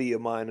buddy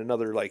of mine,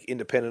 another like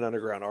independent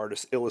underground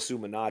artist,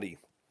 Illuminati.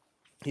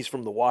 He's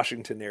from the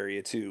Washington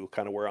area too,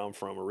 kind of where I'm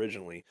from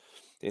originally.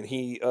 And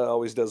he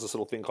always does this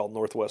little thing called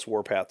Northwest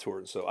Warpath Tour.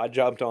 And so I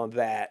jumped on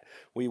that.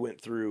 We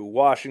went through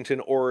Washington,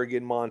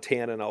 Oregon,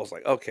 Montana, and I was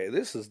like, okay,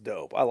 this is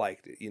dope. I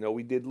liked it. You know,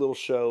 we did little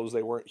shows.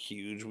 They weren't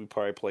huge. We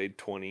probably played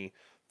 20,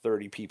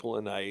 30 people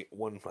a night.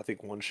 I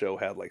think one show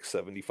had like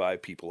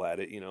 75 people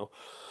at it, you know.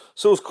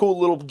 So it was cool,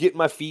 little getting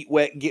my feet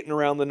wet, getting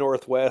around the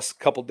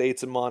Northwest, couple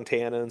dates in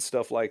Montana and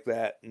stuff like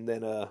that. And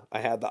then I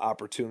had the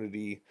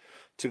opportunity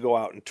to go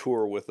out and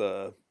tour with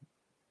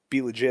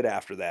Be Legit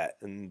after that.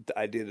 And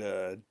I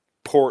did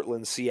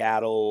Portland,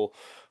 Seattle.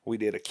 We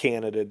did a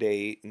Canada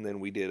date, and then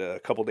we did a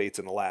couple dates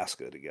in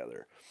Alaska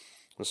together.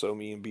 And so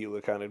me and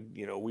Bila kind of,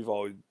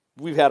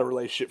 we've had a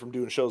relationship from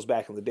doing shows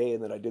back in the day,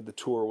 and then I did the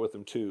tour with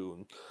him too.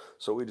 And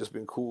so we've just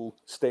been cool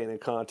staying in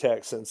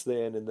contact since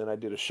then. And then I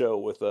did a show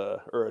with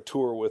a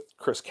tour with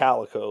Chris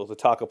Calico, the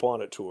Talk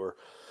Upon It tour.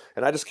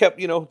 And I just kept,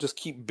 just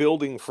keep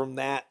building from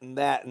that,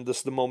 and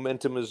just the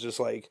momentum is just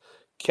like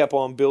kept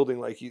on building.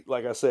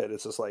 Like I said,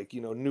 it's just like,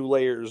 new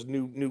layers,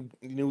 new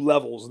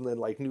levels, and then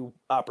like new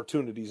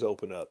opportunities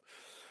open up.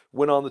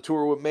 Went on the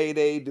tour with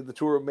Mayday, did the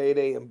tour with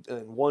Mayday,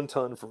 and One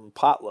Ton from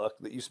Potluck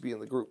that used to be in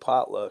the group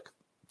Potluck.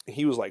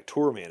 He was like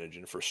tour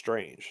managing for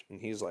Strange, and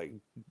he's like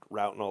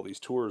routing all these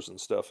tours and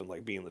stuff, and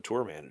like being the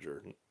tour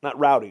manager, not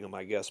routing them,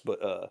 I guess,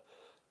 but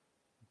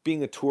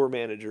being a tour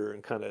manager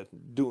and kind of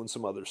doing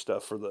some other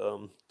stuff for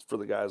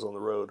the guys on the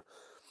road.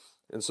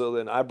 And so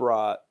then I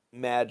brought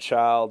Mad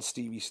Child,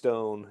 Stevie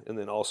Stone, and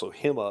then also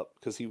him up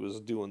because he was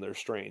doing their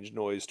Strange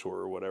Noise tour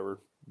or whatever,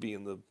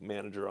 being the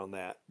manager on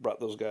that. Brought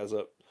those guys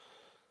up.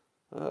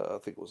 I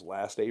think it was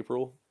last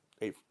April,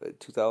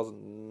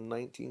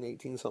 2019,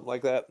 18, something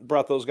like that.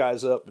 Brought those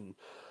guys up, and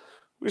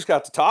we just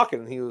got to talking,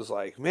 and he was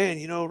like, man,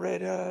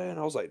 Red Eye, and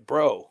I was like,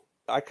 bro,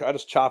 I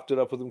just chopped it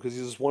up with him because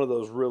he's just one of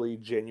those really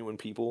genuine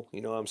people,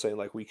 you know what I'm saying?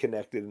 Like, we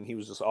connected, and he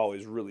was just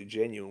always really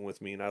genuine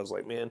with me, and I was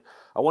like, man,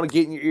 I want to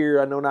get in your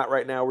ear. I know not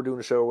right now, we're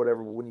doing a show or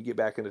whatever, but when you get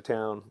back into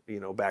town,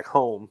 back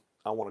home,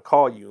 I want to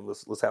call you, and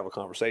let's have a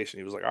conversation.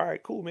 He was like, all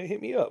right, cool, man,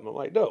 hit me up. And I'm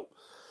like, dope.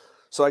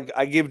 So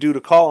I give dude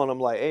a call, and I'm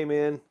like, hey,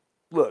 man,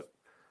 look,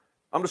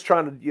 I'm just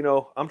trying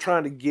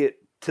to get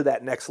to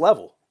that next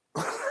level.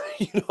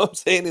 You know what I'm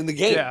saying, in the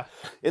game. Yeah.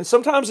 And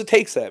sometimes it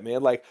takes that,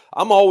 man. Like,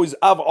 I've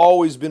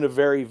always been a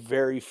very,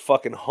 very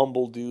fucking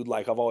humble dude.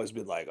 Like, I've always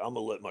been like, I'm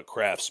going to let my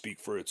craft speak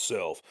for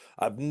itself.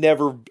 I've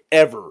never,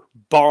 ever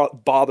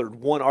bothered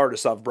one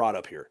artist I've brought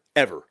up here.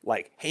 Ever.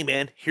 Like, hey,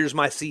 man, here's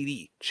my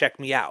CD. Check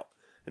me out.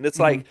 And it's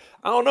like,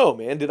 I don't know,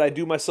 man. Did I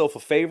do myself a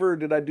favor or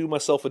did I do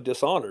myself a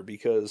dishonor?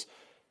 Because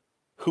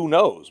who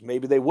knows?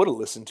 Maybe they would have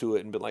listened to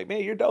it and been like,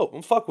 man, you're dope.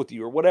 I'm fuck with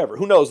you or whatever.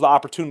 Who knows the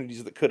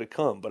opportunities that could have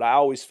come. But I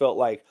always felt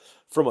like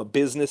from a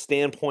business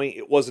standpoint,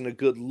 it wasn't a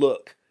good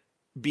look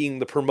being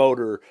the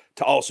promoter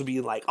to also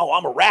be like, oh,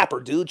 I'm a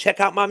rapper, dude. Check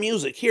out my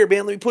music. Here,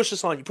 man, let me push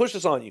this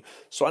on you.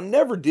 So I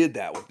never did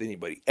that with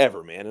anybody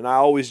ever, man. And I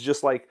always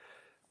just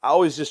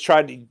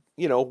tried to,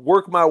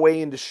 work my way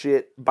into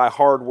shit by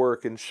hard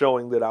work and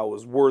showing that I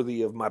was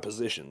worthy of my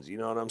positions. You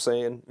know what I'm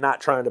saying?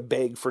 Not trying to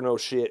beg for no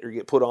shit or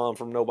get put on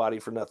from nobody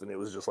for nothing. It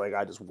was just like,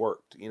 I just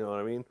worked. You know what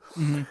I mean?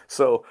 Mm-hmm.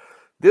 So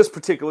this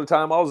particular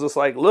time, I was just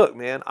like, look,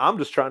 man, I'm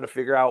just trying to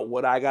figure out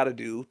what I got to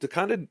do to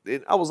kind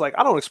of, I was like,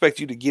 I don't expect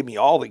you to give me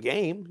all the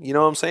game, you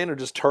know what I'm saying? Or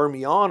just turn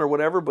me on or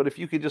whatever. But if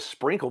you could just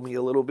sprinkle me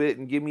a little bit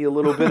and give me a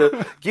little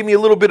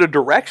bit of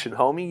direction,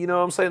 homie, you know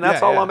what I'm saying?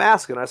 That's all I'm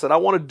asking. I said, I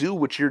want to do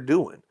what you're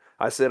doing.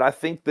 I said, I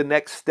think the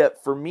next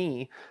step for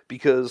me,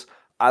 because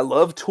I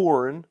love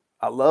touring,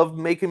 I love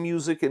making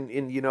music and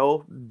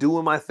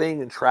doing my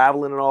thing and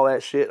traveling and all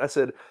that shit. I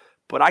said,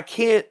 but I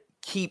can't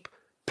keep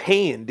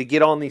paying to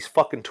get on these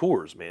fucking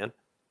tours, man.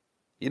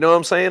 You know what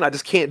I'm saying? I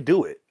just can't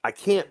do it. I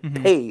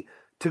can't pay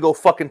to go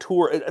fucking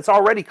tour. It's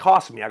already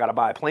costing me. I got to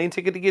buy a plane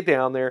ticket to get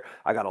down there.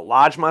 I got to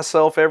lodge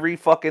myself every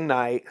fucking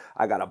night.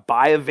 I got to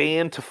buy a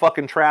van to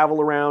fucking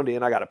travel around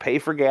in. I got to pay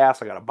for gas.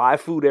 I got to buy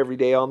food every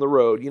day on the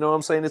road. You know what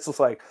I'm saying? It's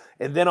just like,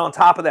 and then on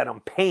top of that,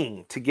 I'm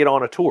paying to get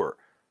on a tour.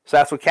 So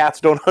that's what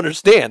cats don't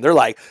understand. They're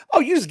like, oh,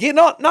 you just getting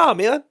on? Nah,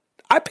 man,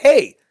 I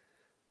pay.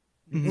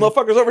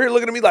 Motherfuckers over here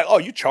looking at me like, oh,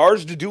 you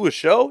charge to do a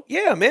show?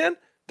 Yeah, man.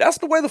 That's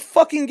the way the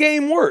fucking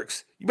game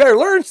works. You better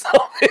learn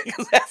something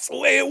because that's the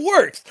way it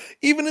works.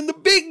 Even in the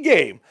big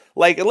game.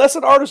 Like, unless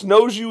an artist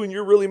knows you and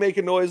you're really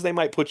making noise, they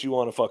might put you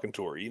on a fucking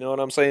tour. You know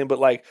what I'm saying? But,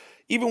 like,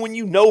 even when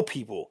you know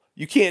people,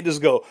 you can't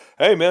just go,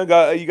 hey, man,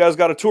 you guys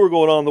got a tour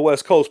going on the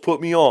West Coast.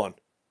 Put me on.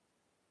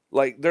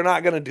 Like, they're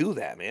not going to do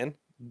that, man.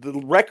 The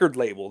record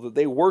label that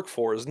they work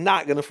for is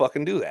not going to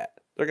fucking do that.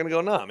 They're going to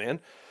go, nah, man.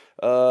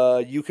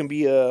 You can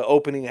be a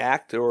opening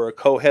act or a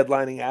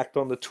co-headlining act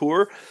on the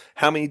tour.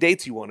 How many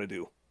dates you want to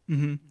do?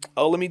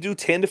 Oh, let me do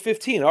 10 to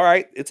 15. All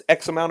right, it's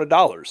X amount of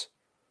dollars.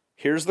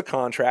 Here's the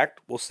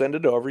contract. We'll send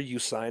it over. You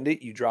signed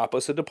it. You drop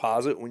us a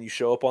deposit. When you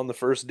show up on the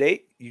first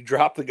date, you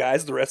drop the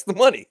guys the rest of the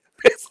money.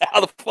 That's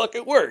how the fuck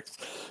it works.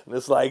 And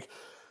it's like,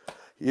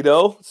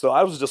 so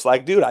I was just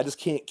like, dude, I just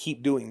can't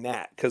keep doing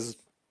that because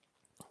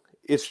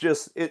it's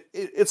just,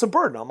 it's a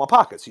burden on my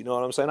pockets. You know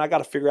what I'm saying? I got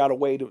to figure out a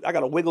way I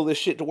got to wiggle this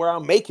shit to where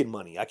I'm making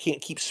money. I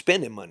can't keep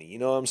spending money. You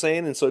know what I'm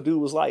saying? And so dude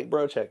was like,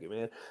 bro, check it,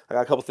 man. I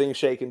got a couple things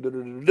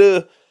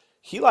shaking.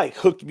 He like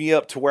hooked me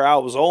up to where I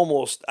was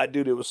almost,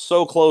 dude, it was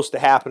so close to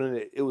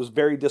happening. It was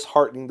very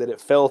disheartening that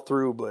it fell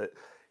through, but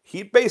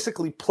he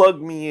basically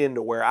plugged me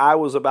into where I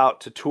was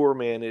about to tour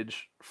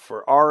manage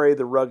for R.A.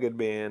 the Rugged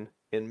Man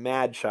and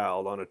Mad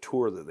Child on a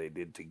tour that they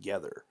did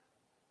together.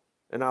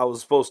 And I was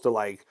supposed to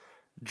like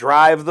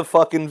drive the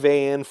fucking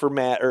van for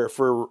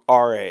for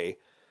R.A.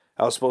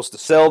 I was supposed to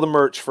sell the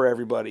merch for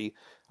everybody.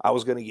 I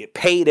was going to get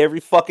paid every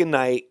fucking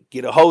night,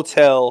 get a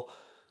hotel,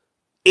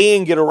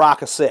 and get a rock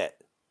cassette.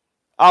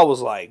 I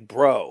was like,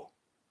 bro,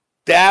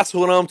 that's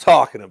what I'm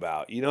talking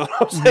about. You know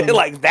what I'm saying? Mhm.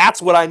 Like,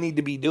 that's what I need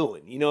to be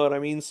doing. You know what I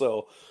mean?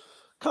 So,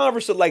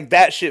 like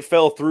that shit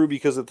fell through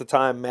because at the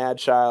time, Mad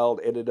Child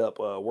ended up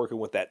working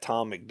with that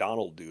Tom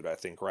McDonald dude, I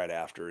think, right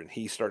after. And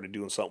he started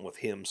doing something with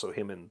him. So,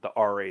 him and the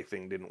RA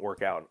thing didn't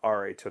work out. And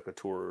RA took a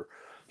tour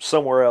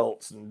somewhere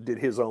else and did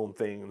his own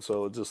thing. And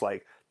so, it's just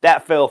like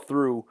that fell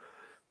through.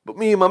 But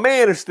me and my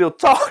man are still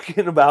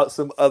talking about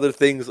some other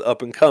things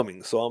up and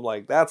coming. So, I'm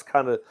like, that's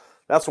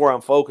where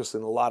I'm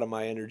focusing a lot of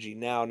my energy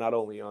now, not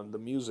only on the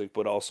music,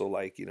 but also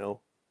like, you know,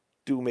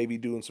 maybe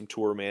doing some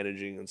tour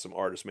managing and some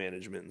artist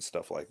management and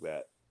stuff like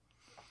that.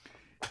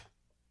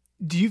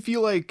 Do you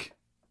feel like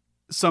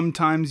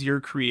sometimes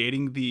you're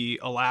creating the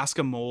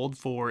Alaska mold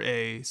for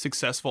a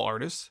successful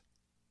artist?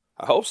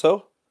 I hope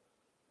so.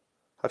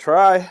 I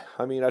try.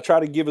 I mean, I try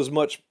to give as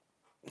much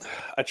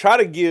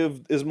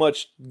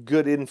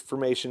good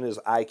information as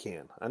I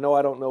can. I know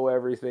I don't know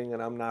everything,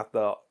 and I'm not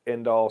the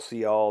end all,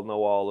 see all,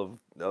 know all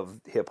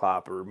of hip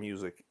hop or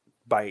music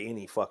by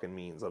any fucking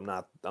means. I'm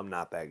not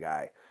that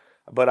guy.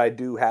 But I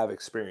do have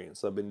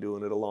experience. I've been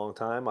doing it a long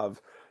time. I've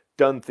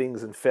done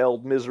things and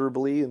failed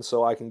miserably, and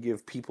so I can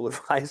give people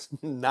advice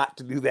not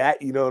to do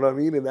that. You know what I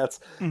mean? And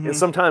and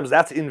sometimes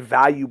that's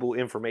invaluable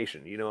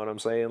information. You know what I'm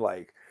saying?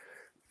 Like,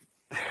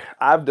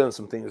 I've done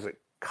some things that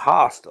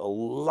cost a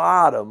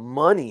lot of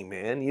money,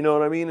 man. You know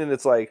what I mean? And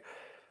it's like,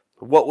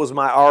 what was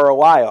my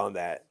ROI on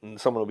that? And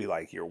someone will be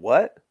like, your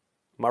what?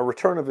 My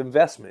return of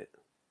investment.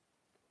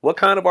 What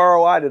kind of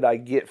ROI did I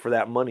get for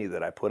that money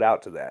that I put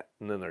out to that?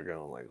 And then they're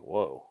going like,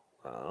 whoa,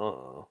 I don't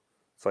know.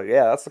 It's like,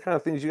 yeah, that's the kind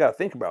of things you got to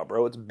think about,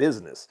 bro. It's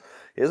business.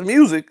 It's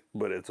music,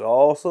 but it's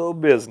also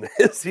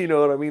business. You know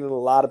what I mean? And a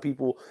lot of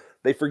people,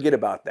 they forget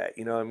about that.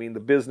 You know what I mean? The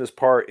business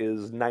part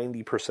is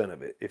 90%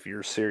 of it if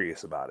you're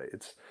serious about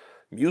it.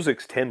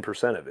 Music's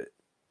 10% of it.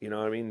 You know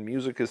what I mean?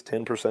 Music is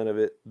 10% of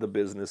it. The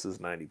business is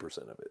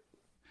 90% of it.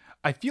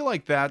 I feel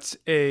like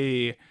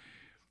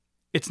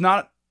it's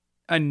not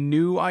a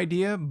new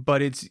idea,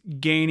 but it's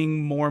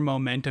gaining more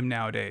momentum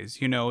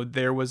nowadays. You know,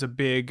 there was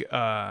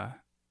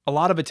a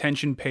lot of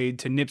attention paid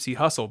to Nipsey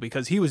Hussle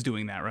because he was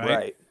doing that, right?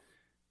 Right.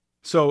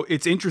 So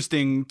it's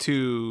interesting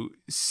to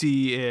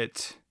see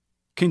it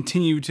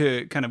continue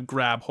to kind of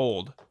grab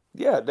hold.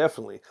 Yeah,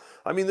 definitely.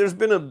 I mean, there's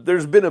been a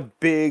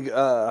big,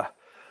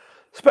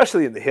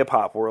 especially in the hip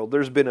hop world,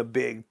 there's been a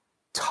big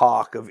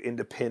talk of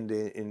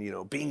independent and, you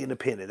know, being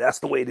independent. That's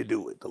the way to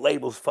do it. The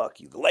labels fuck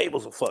you. The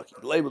labels will fuck you.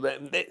 The label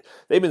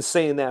they've been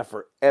saying that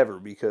forever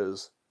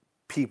because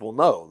people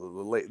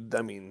know.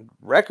 I mean,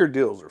 record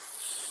deals are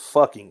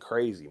fucking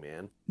crazy,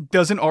 man.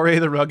 Doesn't R.A.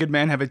 the Rugged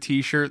Man have a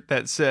t-shirt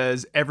that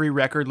says every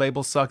record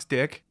label sucks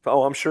dick?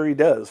 Oh, I'm sure he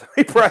does.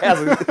 He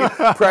probably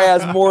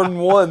has more than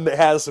one that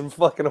has some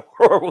fucking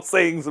horrible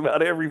sayings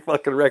about every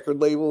fucking record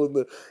label in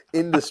the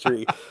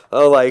industry.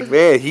 Oh, like,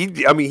 man,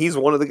 he's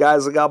one of the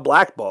guys that got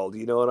blackballed,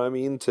 you know what I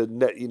mean?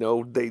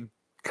 They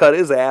cut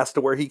his ass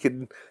to where he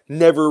could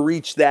never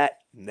reach that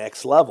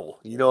next level.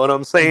 You know what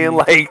I'm saying?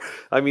 Like,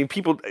 I mean,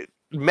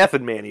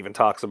 Method Man even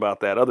talks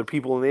about that. Other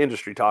people in the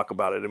industry talk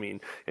about it. I mean,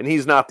 and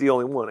he's not the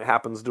only one. It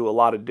happens to a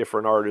lot of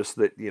different artists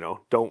that, you know,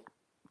 don't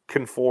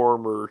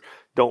conform or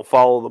don't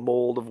follow the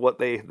mold of what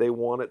they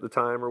want at the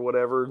time or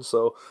whatever. And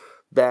so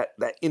that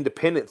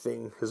independent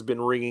thing has been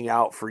ringing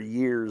out for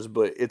years,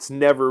 but it's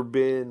never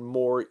been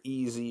more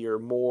easy or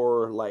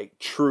more like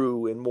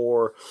true and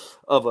more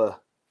of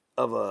a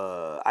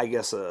I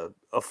guess a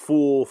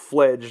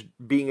full-fledged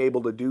being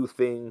able to do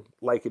thing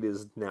like it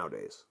is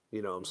nowadays.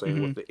 You know what I'm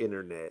saying? With the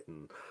internet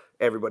and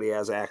everybody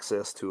has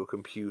access to a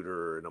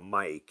computer and a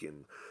mic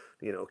and,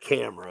 you know,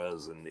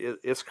 cameras, and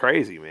it's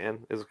crazy,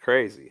 man. It's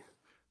crazy.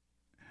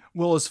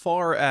 Well, as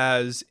far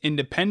as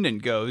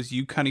independent goes,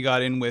 you kind of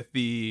got in with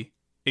the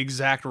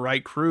exact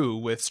right crew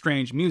with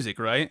Strange Music,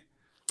 right?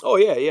 Oh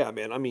yeah,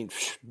 man. I mean,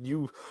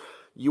 you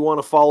want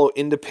to follow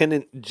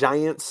independent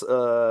giants?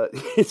 I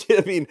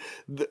mean,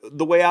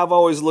 the way I've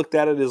always looked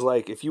at it is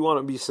like, if you want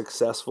to be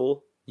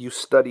successful, you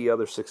study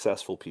other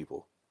successful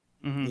people.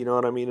 You know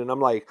what I mean? And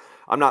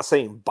I'm not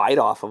saying bite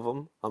off of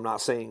them. I'm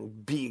not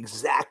saying be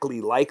exactly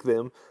like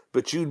them,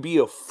 but you'd be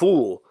a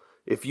fool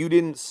if you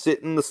didn't sit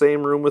in the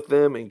same room with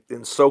them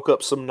and soak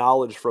up some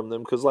knowledge from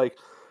them. Because, like,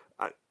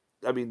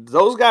 I mean,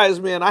 those guys,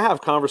 man, I have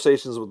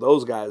conversations with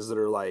those guys that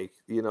are like,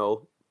 you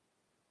know,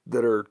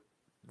 that are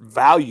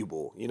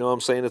valuable. You know what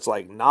I'm saying? It's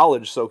like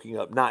knowledge soaking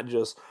up, not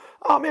just,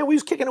 oh man, we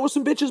was kicking it with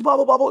some bitches, blah,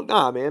 blah, blah, blah.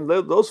 Nah, man,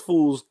 those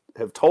fools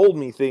have told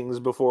me things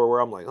before where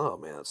I'm like, oh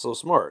man, it's so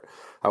smart.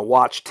 I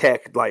watch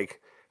Tech, like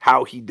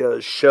how he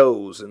does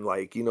shows, and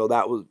like, you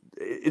know,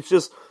 it's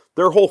just,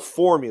 their whole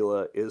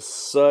formula is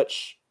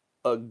such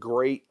a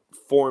great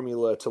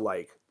formula to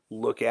like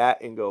look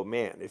at and go,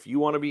 man, if you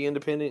want to be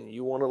independent and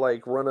you want to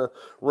like run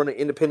an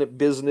independent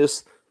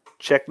business,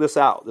 check this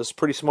out. This is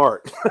pretty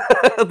smart.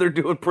 They're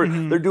doing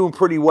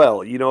pretty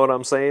well. You know what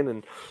I'm saying?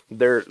 And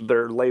their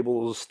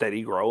label is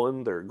steady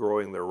growing. They're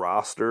growing their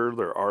roster.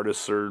 Their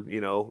artists are,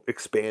 you know,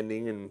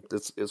 expanding, and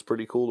it's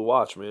pretty cool to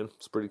watch, man.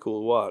 It's pretty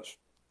cool to watch.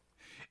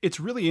 It's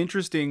really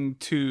interesting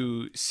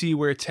to see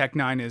where Tech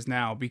Nine is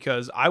now,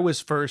 because I was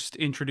first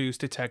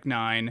introduced to Tech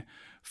Nine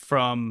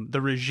from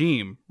The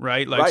Regime,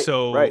 right? Like, Right,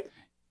 so right.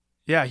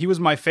 yeah, he was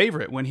my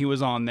favorite when he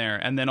was on there.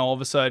 And then all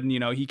of a sudden,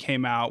 he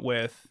came out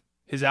with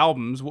his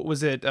albums. What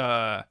was it?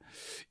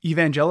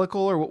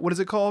 Evangelical, or what is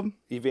it called?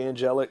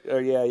 Evangelic. Oh,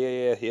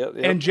 yep.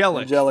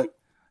 Angelic. Angelic.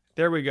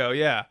 There we go.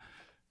 Yeah.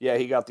 Yeah,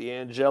 he got the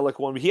Angelic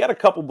one. He had a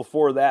couple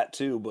before that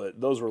too, but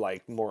those were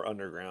like more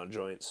underground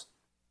joints.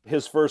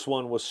 His first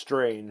one was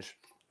Strange,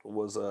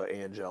 was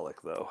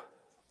Angelic though.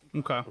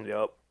 Okay.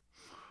 Yep.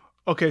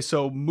 Okay,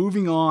 so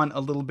moving on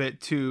a little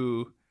bit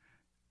to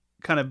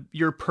kind of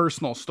your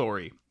personal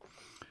story.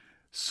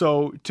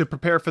 So to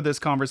prepare for this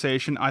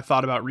conversation, I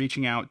thought about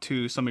reaching out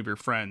to some of your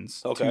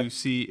friends to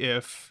see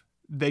if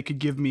they could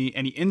give me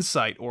any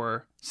insight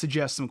or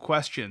suggest some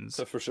questions.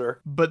 For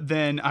sure. But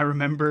then I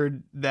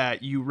remembered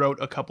that you wrote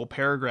a couple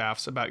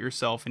paragraphs about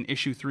yourself in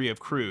issue 3 of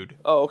Crude.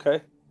 Oh,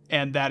 okay.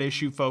 And that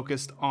issue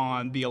focused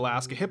on the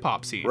Alaska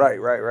hip-hop scene.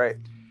 Right.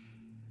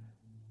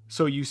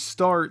 So you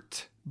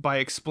start by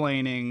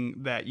explaining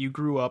that you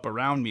grew up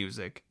around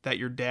music, that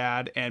your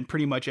dad and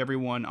pretty much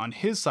everyone on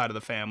his side of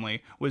the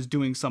family was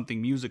doing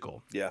something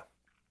musical. Yeah.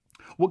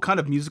 What kind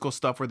of musical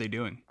stuff were they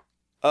doing?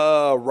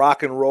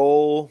 Rock and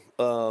roll.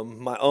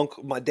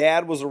 My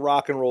dad was a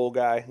rock and roll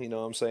guy, you know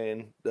what I'm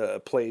saying?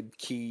 Played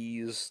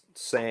keys,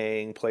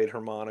 sang, played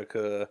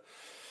harmonica.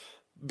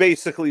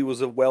 Basically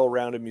was a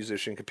well-rounded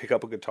musician, could pick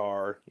up a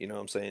guitar, you know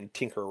what I'm saying,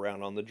 tinker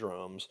around on the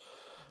drums.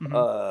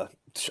 Mm-hmm.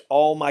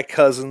 All my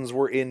cousins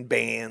were in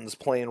bands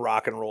playing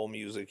rock and roll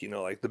music,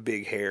 like the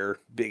big hair,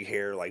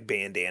 like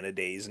bandana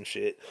days and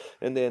shit.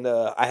 And then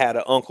I had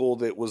an uncle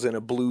that was in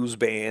a blues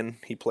band.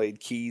 He played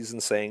keys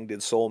and sang,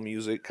 did soul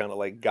music, kind of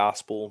like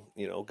gospel,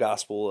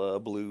 gospel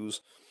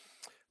blues.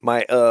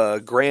 My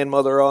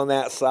grandmother on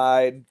that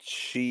side,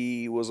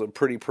 she was a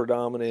pretty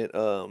predominant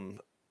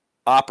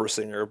opera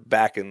singer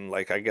back in,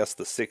 like, I guess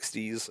the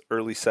 60s,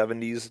 early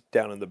 70s,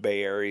 down in the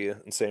Bay Area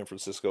in San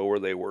Francisco, where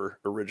they were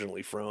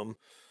originally from.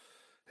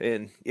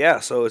 And yeah,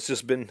 so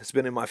it's been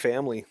in my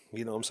family,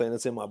 you know what I'm saying?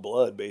 It's in my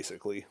blood,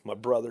 basically. My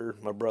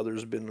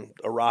brother's been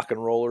a rock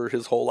and roller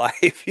his whole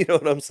life, you know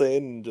what I'm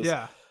saying?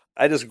 And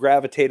I just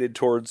gravitated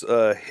towards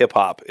hip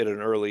hop at an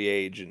early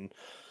age. And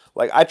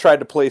like, I tried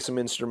to play some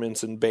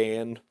instruments in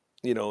band,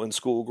 in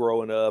school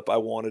growing up. I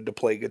wanted to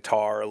play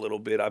guitar a little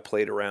bit. I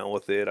played around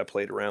with it. I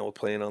played around with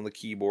playing on the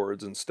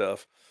keyboards and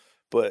stuff.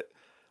 But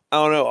I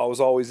don't know, I was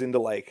always into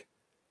like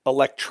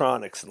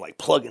electronics and like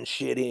plugging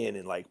shit in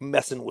and like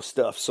messing with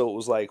stuff. So it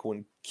was like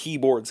when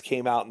keyboards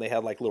came out and they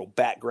had like little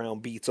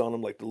background beats on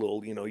them, like the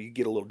little, you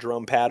get a little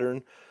drum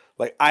pattern.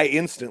 Like I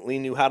instantly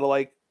knew how to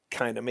like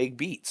kind of make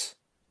beats.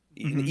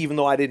 Mm-hmm. Even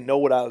though I didn't know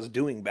what I was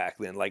doing back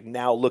then. Like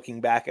now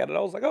looking back at it, I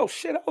was like, oh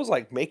shit, I was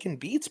like making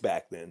beats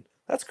back then.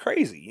 That's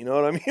crazy. You know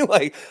what I mean?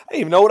 Like, I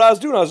didn't even know what I was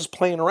doing. I was just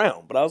playing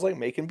around, but I was like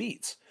making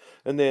beats.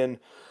 And then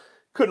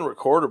couldn't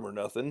record them or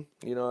nothing.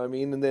 You know what I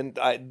mean? And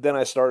then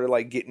I started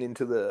like getting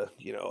into the,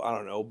 I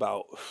don't know,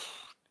 about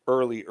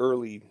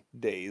early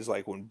days,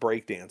 like when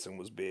breakdancing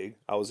was big.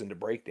 I was into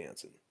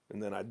breakdancing.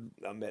 And then I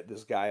met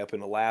this guy up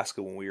in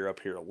Alaska when we were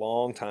up here a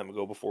long time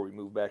ago before we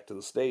moved back to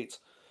the States.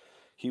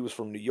 He was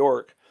from New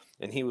York.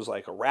 And he was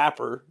like a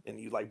rapper, and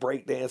he like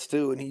breakdance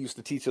too, and he used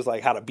to teach us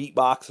like how to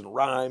beatbox and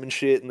rhyme and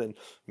shit. And then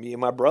me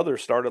and my brother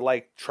started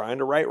like trying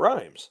to write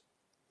rhymes.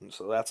 And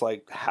so that's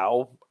like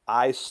how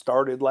I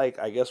started, like,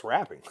 I guess,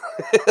 rapping.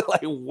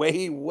 Like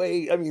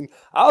way, I mean,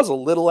 I was a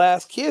little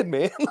ass kid,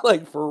 man,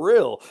 like for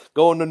real,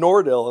 going to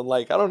Nordell, and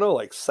like, I don't know,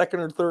 like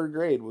second or third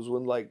grade was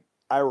when like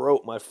I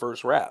wrote my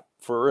first rap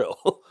for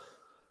real.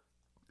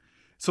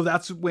 So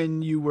that's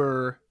when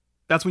you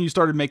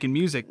started making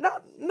music.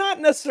 Not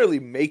necessarily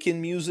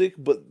making music,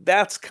 but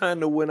that's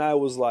kind of when I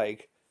was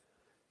like,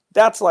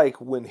 that's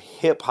like when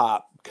hip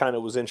hop kind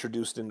of was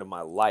introduced into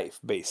my life,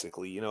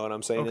 basically, you know what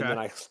I'm saying? Okay. And then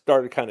I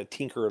started kind of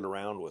tinkering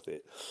around with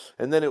it.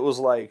 And then it was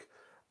like,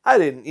 I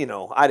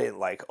didn't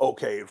like,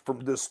 okay,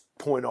 from this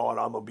point on,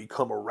 I'm going to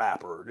become a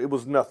rapper. It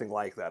was nothing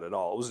like that at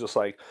all. It was just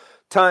like,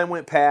 time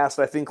went past.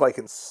 I think like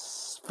in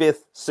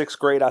 5th, 6th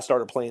grade, I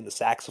started playing the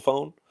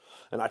saxophone.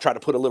 And I tried to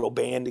put a little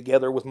band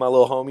together with my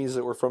little homies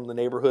that were from the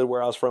neighborhood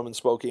where I was from in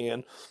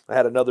Spokane. I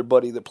had another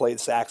buddy that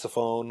played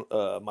saxophone.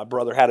 My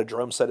brother had a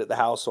drum set at the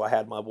house, so I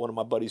had one of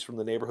my buddies from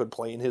the neighborhood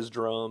playing his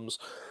drums.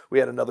 We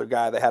had another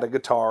guy that had a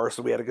guitar,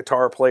 so we had a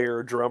guitar player,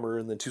 a drummer,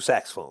 and then 2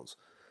 saxophones.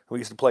 We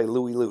used to play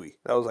Louie Louie.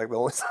 That was like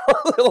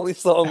the only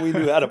song we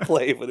knew how to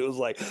play, but it was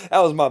like, that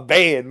was my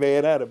band,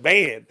 man. I had a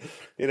band,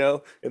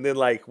 And then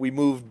like we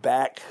moved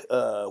back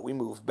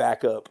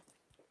up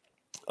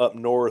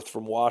north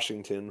from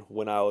Washington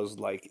when I was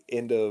like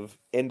end of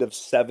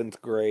 7th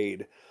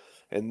grade.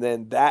 And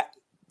then that,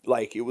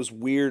 like, it was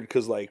weird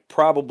because like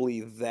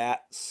probably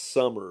that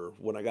summer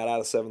when I got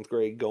out of 7th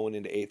grade going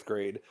into 8th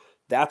grade,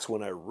 that's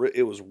when I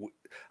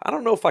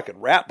don't know if I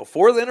could rap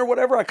before then or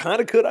whatever. I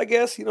kind of could, I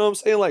guess, you know what I'm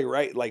saying? Like,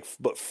 right, like,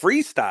 but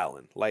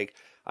freestyling, like,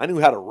 I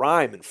knew how to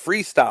rhyme and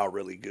freestyle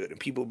really good. And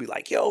people would be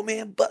like, yo,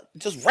 man, but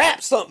just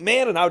rap something,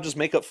 man. And I would just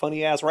make up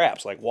funny ass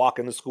raps, like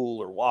walking to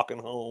school or walking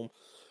home.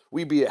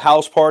 we'd be at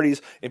house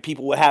parties and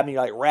people would have me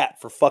like rap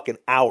for fucking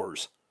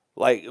hours.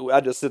 Like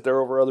I'd just sit there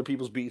over other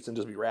people's beats and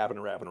just be rapping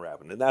and rapping and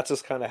rapping. And that's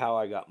just kind of how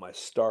I got my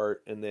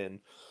start. And then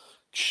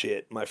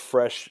my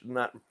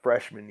not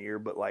freshman year,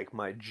 but like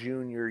my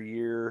junior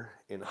year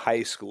in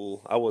high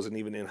school, I wasn't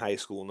even in high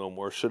school no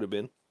more. Should have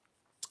been.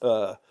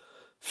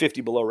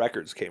 50 Below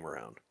Records came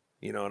around.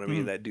 You know what I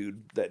mean? That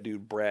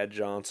dude, Brad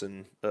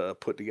Johnson,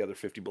 put together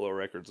 50 Below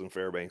Records in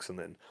Fairbanks, and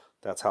then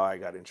that's how I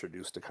got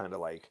introduced to kind of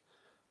like,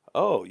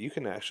 oh, you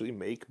can actually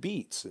make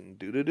beats and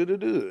do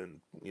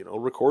and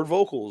record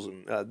vocals,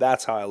 and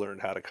that's how I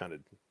learned how to kind of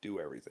do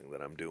everything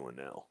that I'm doing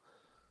now.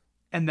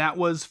 And that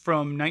was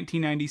from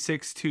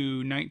 1996 to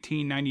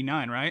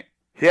 1999, right?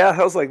 Yeah,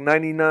 that was like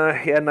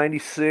 99,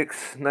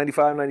 96,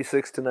 95,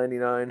 96 to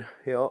 99,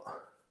 yeah.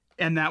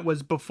 And that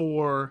was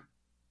before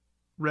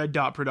Red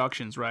Dot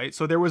Productions, right?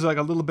 So there was like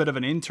a little bit of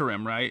an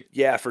interim, right?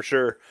 Yeah, for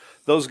sure.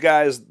 Those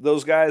guys,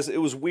 it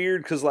was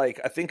weird because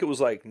like I think it was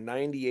like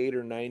 98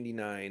 or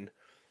 99.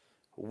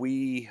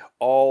 We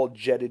all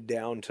jetted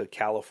down to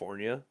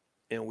California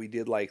and we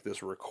did like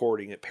this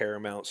recording at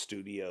Paramount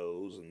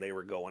Studios, and they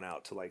were going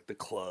out to like the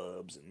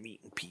clubs and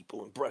meeting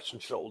people and brushing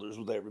shoulders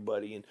with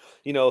everybody. And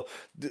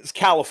it's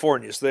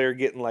California, so they're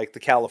getting like the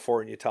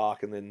California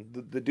talk. And then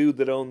the dude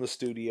that owned the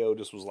studio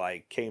just was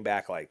like, came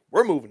back like,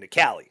 we're moving to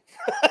Cali.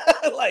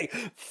 Like,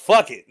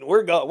 fuck it,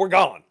 we're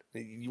gone.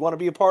 You want to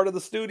be a part of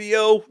the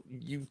studio,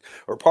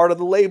 or part of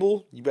the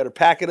label, you better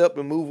pack it up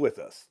and move with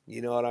us.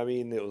 You know what I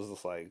mean? It was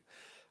just like,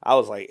 I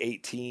was like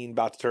 18,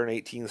 about to turn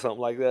 18, something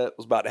like that. I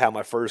was about to have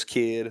my first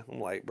kid. I'm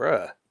like,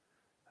 bruh.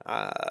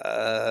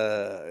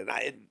 At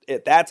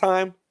that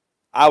time,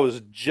 I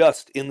was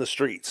just in the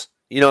streets.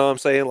 You know what I'm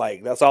saying?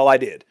 Like, that's all I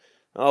did.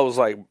 I was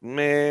like,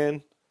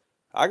 man,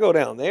 I go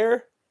down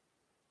there,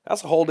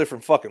 that's a whole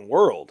different fucking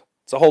world.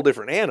 It's a whole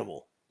different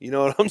animal. You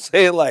know what I'm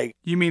saying? Like,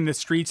 you mean the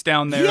streets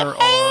down there?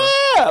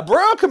 Yeah,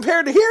 bro,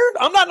 compared to here,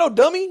 I'm not no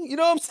dummy. You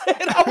know what I'm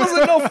saying? I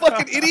wasn't no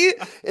fucking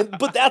idiot.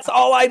 But that's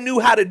all I knew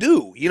how to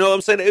do. You know what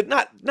I'm saying?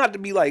 Not to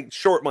be like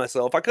short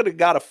myself. I could have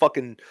got a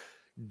fucking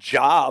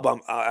job,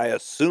 I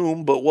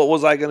assume, but what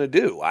was I going to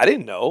do? I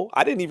didn't know.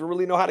 I didn't even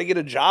really know how to get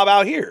a job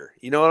out here.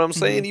 You know what I'm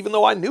saying? Even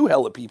though I knew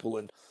hella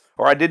people,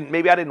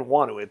 maybe I didn't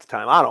want to at the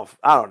time.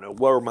 I don't know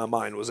where my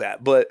mind was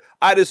at, but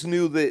I just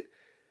knew that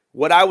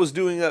what I was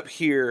doing up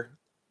here,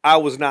 I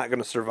was not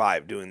going to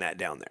survive doing that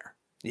down there.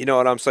 You know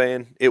what I'm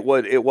saying? It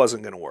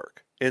wasn't going to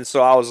work. And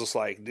so I was just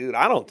like, dude,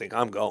 I don't think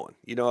I'm going.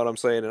 You know what I'm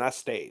saying? And I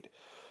stayed.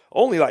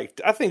 I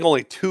think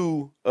only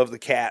 2 of the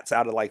cats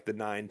out of like the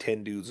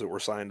 9-10 dudes that were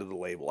signed to the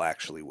label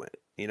actually went.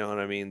 You know what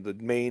I mean? The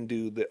main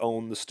dude that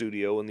owned the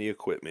studio and the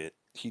equipment,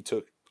 he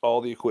took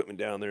all the equipment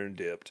down there and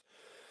dipped.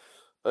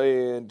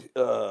 And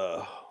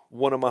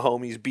one of my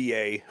homies,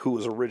 BA, who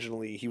was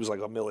he was like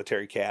a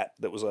military cat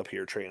that was up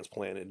here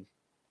transplanted.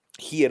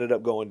 He ended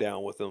up going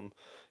down with them.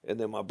 And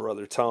then my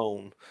brother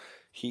Tone,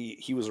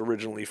 he was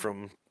originally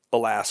from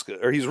Alaska,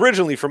 or he's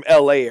originally from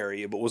LA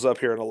area, but was up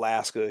here in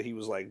Alaska. He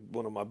was like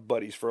one of my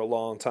buddies for a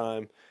long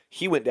time.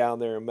 He went down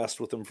there and messed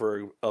with them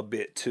for a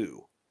bit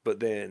too. But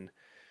then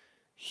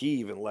he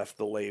even left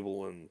the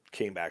label and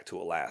came back to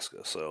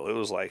Alaska. So it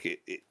was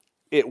like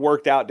it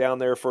worked out down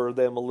there for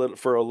them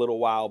for a little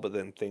while, but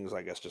then things,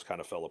 I guess, just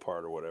kind of fell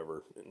apart or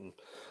whatever. And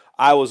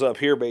I was up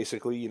here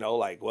basically,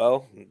 like,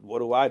 well, what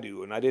do I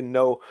do? And I didn't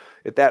know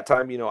at that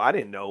time, I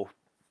didn't know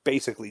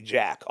basically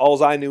jack.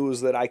 All I knew was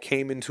that I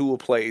came into a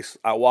place,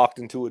 I walked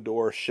into a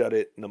door, shut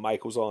it, and the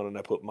mic was on, and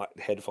I put my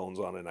headphones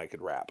on and I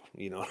could rap.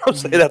 You know what I'm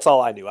saying? That's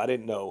all I knew. I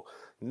didn't know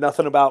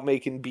nothing about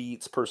making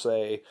beats per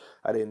se.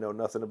 I didn't know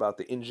nothing about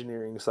the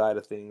engineering side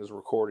of things,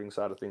 recording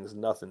side of things,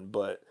 nothing.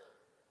 But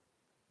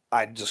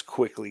I just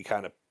quickly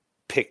kind of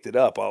picked it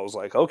up. I was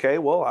like, okay,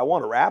 well, I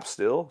want to rap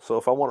still. So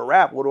if I want to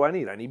rap, what do I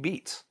need? I need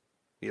beats.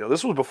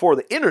 This was before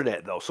the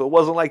internet, though, so it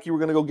wasn't like you were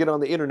going to go get on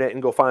the internet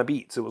and go find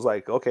beats. It was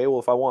like, okay, well,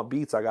 if I want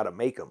beats, I got to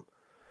make them.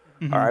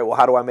 Mm-hmm. All right, well,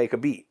 how do I make a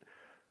beat?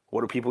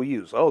 What do people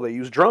use? Oh, they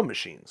use drum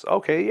machines.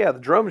 Okay, yeah, the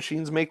drum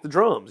machines make the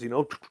drums,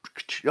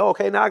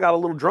 Okay, now I got a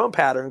little drum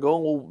pattern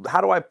going. Well,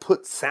 how do I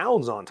put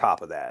sounds on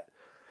top of that?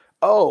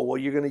 Oh,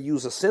 well, you're going to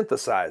use a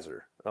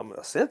synthesizer. A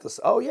synthesizer.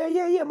 Oh,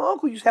 yeah. My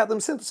uncle used to have them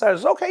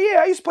synthesizers. Okay,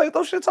 yeah, I used to play with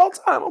those shits all the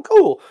time. Oh,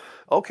 cool.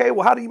 Okay,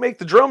 well, how do you make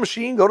the drum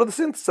machine go to the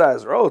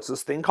synthesizer? Oh, it's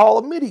this thing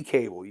called a MIDI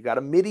cable. You got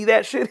to MIDI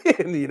that shit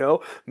in,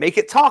 make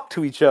it talk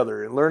to each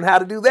other and learn how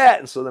to do that.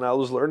 And so then I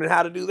was learning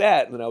how to do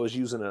that. And then I was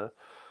using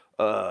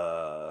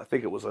I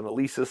think it was an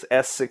Alesis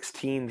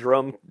S16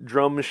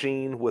 drum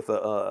machine with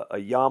a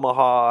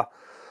Yamaha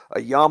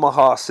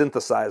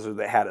synthesizer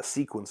that had a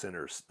sequence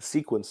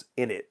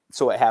in it.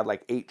 So it had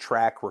like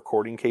 8-track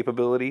recording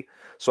capability.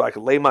 So I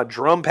could lay my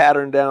drum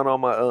pattern down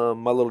on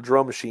my little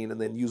drum machine and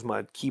then use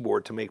my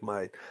keyboard to make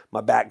my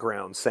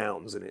background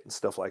sounds in it and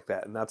stuff like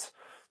that. And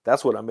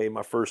that's what I made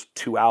my first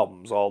 2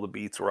 albums. All the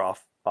beats were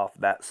off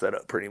that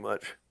setup pretty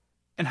much.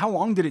 And how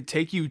long did it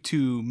take you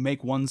to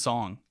make one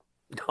song?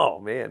 Oh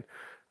man,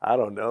 I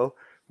don't know.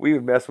 We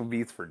would mess with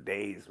beats for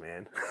days,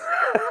 man.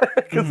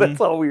 Because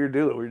that's all we were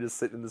doing. We were just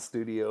sitting in the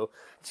studio,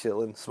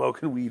 chilling,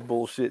 smoking weed,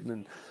 bullshitting,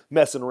 and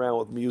messing around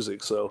with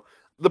music. So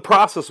the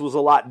process was a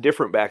lot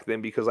different back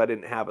then because I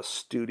didn't have a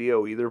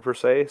studio either, per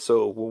se.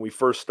 So when we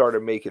first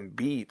started making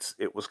beats,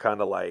 it was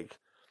kind of like,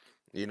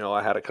 you know,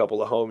 I had a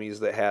couple of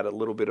homies that had a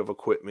little bit of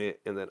equipment,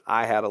 and then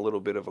I had a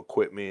little bit of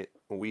equipment,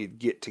 and we'd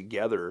get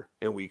together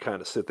and we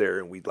kind of sit there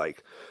and we'd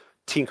like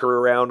tinker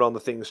around on the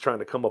things, trying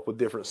to come up with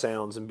different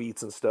sounds and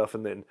beats and stuff.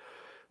 And then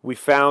we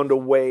found a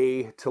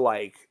way to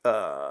like,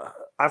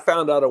 I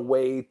found out a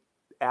way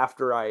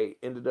after I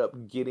ended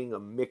up getting a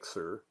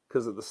mixer,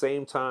 because at the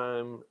same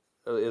time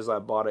as I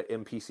bought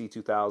an MPC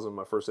 2000,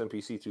 my first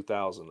MPC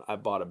 2000, I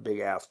bought a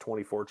big ass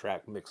 24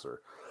 track mixer.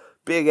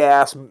 Big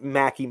ass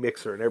Mackie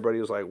mixer, and everybody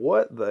was like,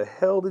 "What the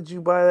hell did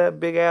you buy that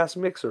big ass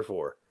mixer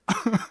for?"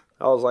 I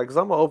was like, "'Cause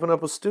I'm gonna open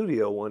up a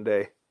studio one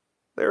day."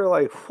 They were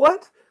like,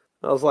 "What?"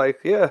 I was like,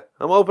 "Yeah,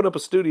 I'm gonna open up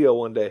a studio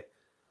one day."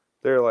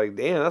 They're like,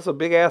 "Damn, that's a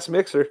big ass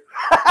mixer."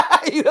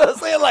 You know what I'm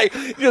saying?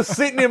 Like, just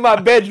sitting in my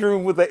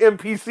bedroom with an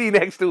MPC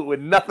next to it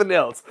with nothing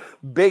else,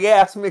 big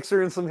ass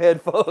mixer and some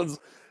headphones.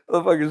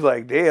 Motherfucker's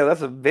like, "Damn,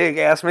 that's a big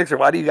ass mixer.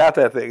 Why do you got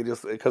that thing?"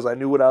 Just because I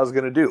knew what I was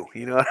gonna do.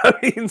 You know what I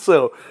mean?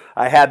 So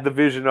I had the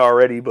vision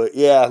already. But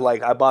yeah,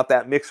 like I bought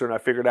that mixer and I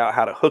figured out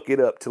how to hook it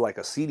up to like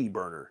a CD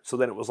burner. So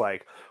then it was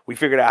like we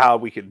figured out how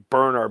we could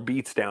burn our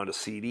beats down to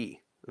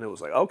CD, and it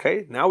was like,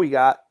 okay, now we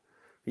got,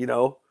 you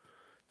know,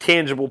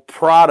 tangible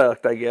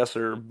product, I guess,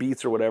 or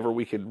beats or whatever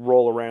we could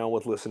roll around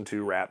with, listen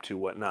to, rap to,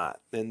 whatnot.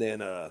 And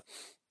then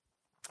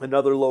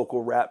another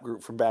local rap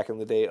group from back in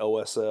the day,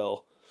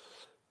 OSL,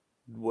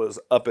 was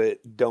up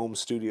at Dome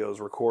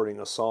Studios recording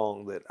a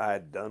song that I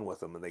had done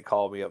with them, and they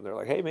called me up and they're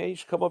like, "Hey man, you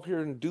should come up here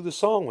and do the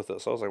song with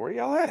us." I was like, "Where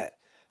y'all at?"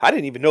 I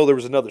didn't even know there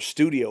was another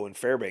studio in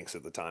Fairbanks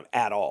at the time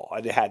at all.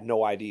 I had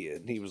no idea.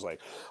 And he was like,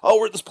 "Oh,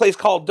 we're at this place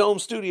called Dome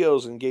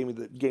Studios," and gave me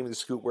the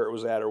scoop where it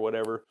was at or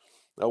whatever.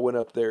 I went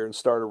up there and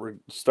started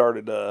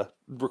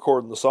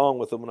recording the song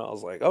with them, and I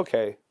was like,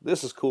 "Okay,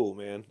 this is cool,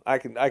 man. I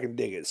can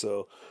dig it."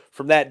 So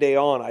from that day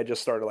on, I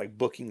just started like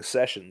booking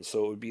sessions.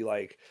 So it would be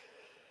like,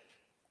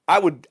 I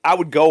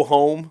would go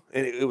home,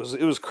 and it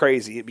was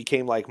crazy. It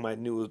became like my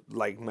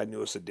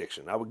newest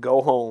addiction. I would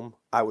go home,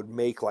 I would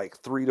make like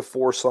 3 to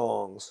 4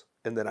 songs,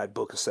 and then I'd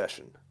book a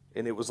session.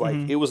 And it was like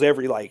it was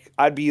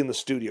I'd be in the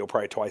studio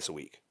probably twice a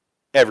week,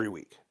 every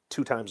week,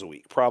 2 times a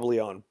week, probably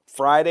on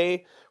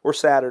Friday or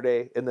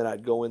Saturday, and then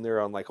I'd go in there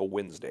on like a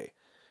Wednesday.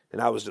 And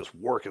I was just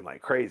working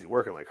like crazy,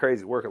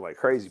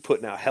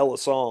 putting out hella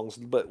songs,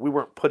 but we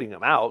weren't putting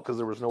them out because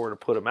there was nowhere to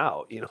put them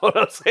out. You know what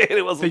I'm saying?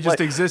 It wasn't They just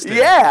existed.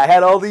 Yeah, I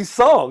had all these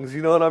songs,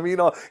 you know what I mean?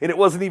 And it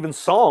wasn't even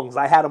songs.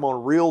 I had them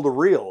on reel to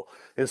reel.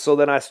 And so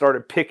then I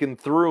started picking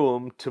through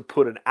them to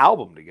put an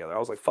album together. I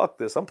was like, fuck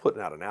this. I'm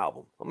putting out an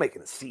album. I'm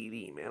making a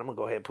CD, man. I'm going to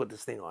go ahead and put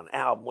this thing on an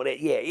album.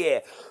 Yeah.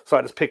 So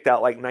I just picked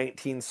out like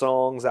 19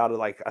 songs out of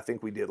like, I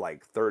think we did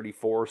like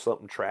 34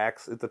 something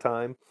tracks at the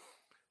time.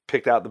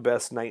 Picked out the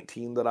best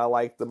 19 that I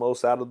liked the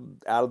most out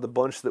of the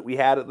bunch that we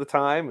had at the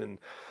time, and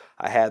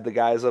I had the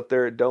guys up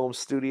there at Dome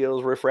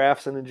Studios, Riff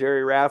Raffson and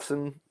Jerry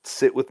Raffson,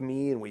 sit with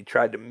me, and we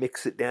tried to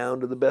mix it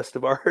down to the best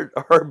of our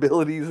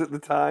abilities at the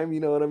time, you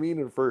know what I mean,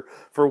 and for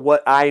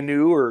what I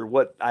knew or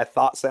what I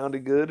thought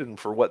sounded good, and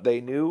for what they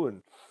knew,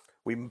 and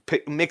we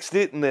mixed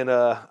it, and then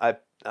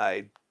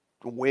I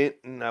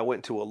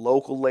went to a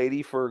local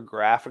lady for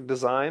graphic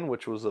design,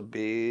 which was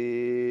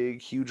a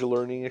huge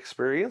learning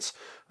experience.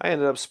 I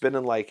ended up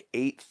spending like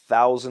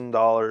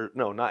 $8,000.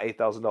 No, not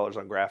 $8,000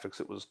 on graphics.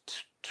 It was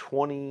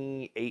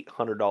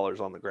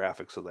 $2,800 on the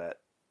graphics of that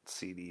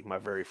CD, my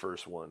very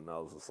first one. And I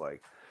was just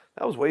like,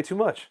 that was way too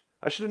much.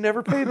 I should have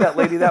never paid that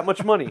lady that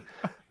much money.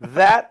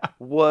 That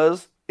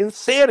was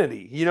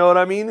insanity, you know what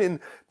I mean?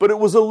 But it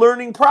was a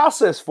learning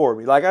process for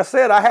me. Like I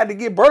said, I had to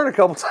get burned a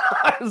couple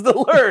times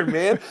to learn,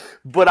 man.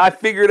 But I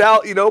figured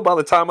out, you know, by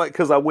the time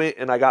because I went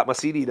and I got my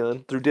CD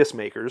done through Disc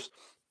Makers,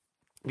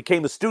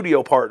 became a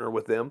studio partner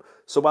with them.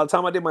 So by the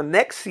time I did my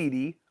next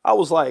CD, I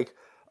was like,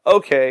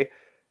 okay,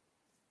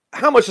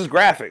 how much is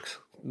graphics?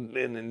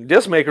 And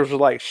Disc Makers was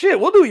like, shit,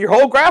 we'll do your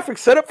whole graphics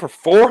setup for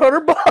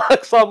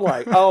 $400. I'm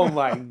like, oh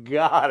my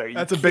God.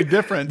 That's a big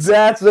difference.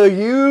 That's a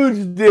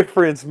huge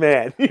difference,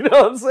 man. You know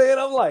what I'm saying?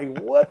 I'm like,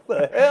 what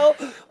the hell?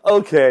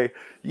 Okay.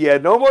 Yeah,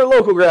 no more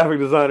local graphic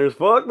designers.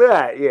 Fuck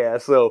that. Yeah,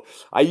 so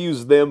I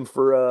used them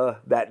for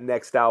that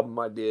next album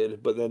I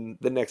did. But then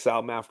the next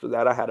album after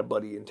that, I had a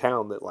buddy in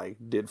town that like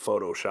did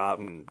Photoshop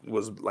and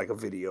was like a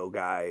video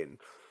guy and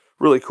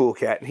really cool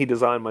cat, and he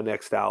designed my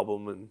next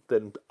album. And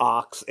then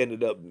Ox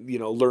ended up, you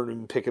know,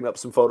 picking up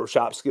some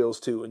Photoshop skills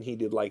too, and he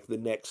did like the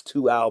next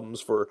 2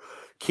 albums for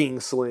King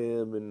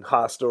Slim and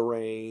Hostile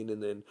Rain.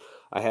 And then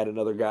I had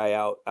another guy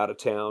out of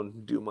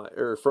town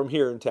from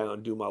here in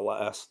town do my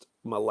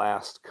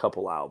last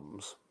couple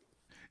albums.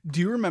 Do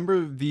you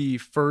remember the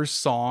first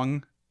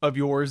song of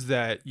yours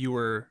that you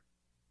were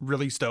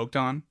really stoked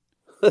on?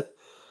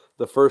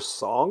 The first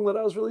song that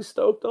I was really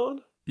stoked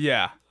on?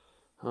 Yeah.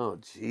 Oh,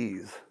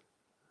 geez.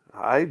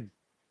 I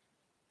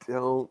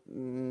don't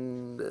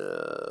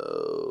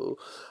know.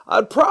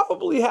 I'd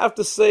probably have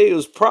to say it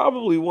was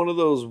probably one of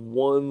those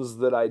ones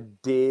that I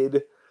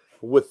did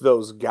with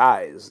those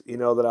guys,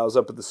 that I was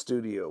up at the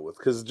studio with.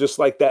 Because just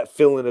like that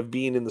feeling of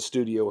being in the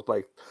studio with,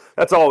 like,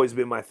 that's always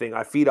been my thing.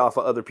 I feed off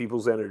of other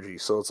people's energy.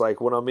 So it's like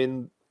when I'm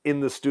in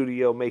the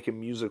studio making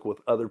music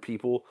with other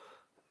people,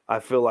 I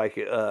feel like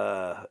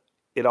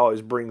it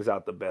always brings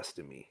out the best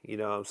in me. You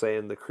know what I'm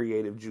saying? The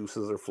creative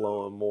juices are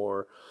flowing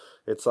more.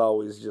 It's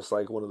always just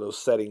like one of those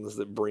settings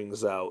that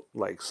brings out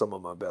like some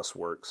of my best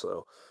work.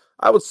 So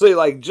I would say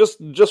like just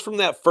from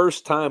that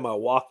first time I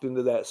walked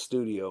into that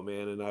studio,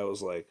 man, and I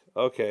was like,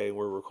 okay,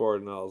 we're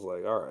recording. I was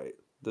like, all right,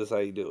 this is how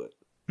you do it.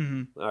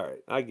 Mm-hmm. All right,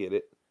 I get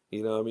it.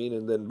 You know what I mean?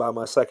 And then by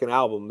my second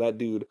album,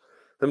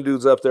 them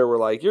dudes up there were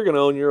like, you're going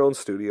to own your own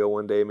studio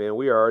one day, man.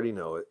 We already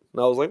know it.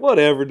 And I was like,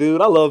 whatever,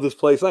 dude. I love this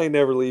place. I ain't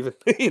never leaving.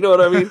 You know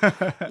what I mean?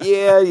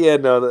 Yeah,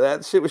 no,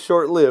 that shit was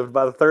short-lived.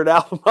 By the third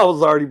album, I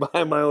was already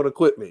buying my own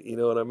equipment. You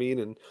know what I mean?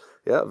 And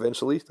yeah,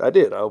 eventually I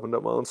did. I opened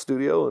up my own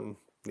studio and,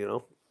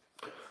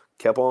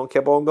 kept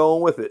on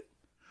going with it.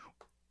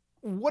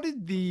 What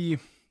did the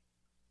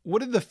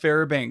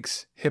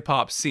Fairbanks hip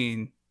hop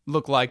scene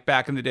look like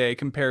back in the day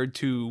compared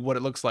to what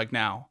it looks like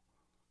now?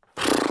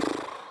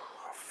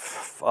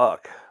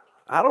 Fuck.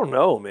 I don't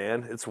know,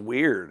 man. It's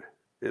weird.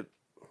 It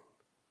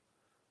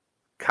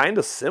kind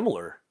of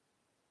similar.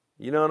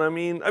 You know what I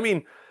mean? I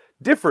mean,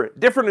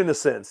 different in a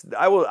sense.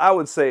 I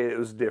would say it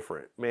was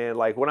different, man.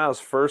 Like when I was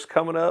first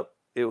coming up,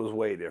 it was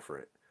way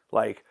different.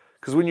 Like,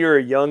 because when you're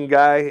a young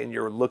guy and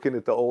you're looking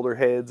at the older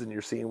heads and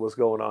you're seeing what's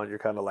going on, you're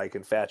kind of like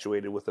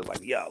infatuated with it.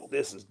 Like, yo,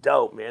 this is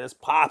dope, man. It's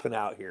popping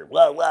out here.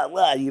 Blah, blah,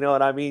 blah. You know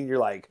what I mean? You're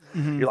like,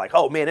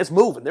 oh man, it's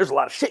moving. There's a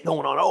lot of shit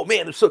going on. Oh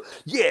man, so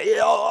yeah.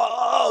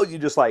 Oh. You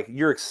just like,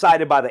 you're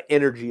excited by the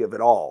energy of it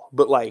all.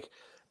 But like,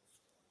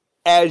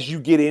 as you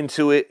get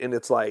into it and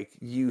it's like,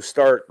 you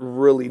start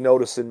really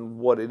noticing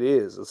what it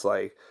is. It's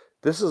like,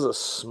 this is a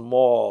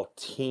small,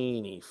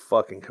 teeny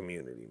fucking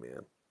community,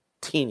 man.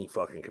 Teeny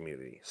fucking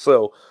community.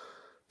 So,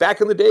 back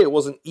in the day, it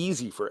wasn't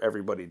easy for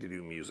everybody to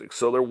do music,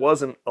 so there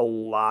wasn't a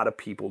lot of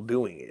people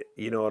doing it.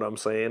 You know what I'm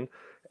saying?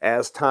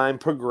 As time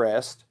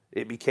progressed,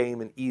 it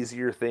became an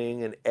easier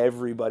thing, and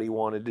everybody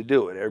wanted to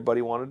do it.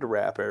 Everybody wanted to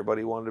rap,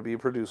 everybody wanted to be a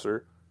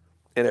producer,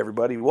 and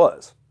everybody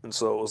was. And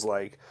so it was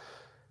like,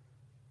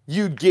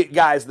 you'd get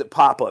guys that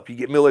pop up. You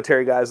get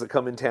military guys that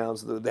come in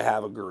towns that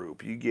have a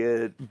group. You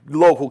get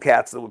local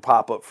cats that would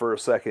pop up for a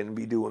second and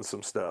be doing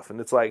some stuff. And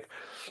it's like,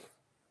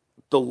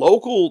 the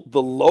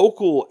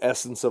local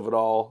essence of it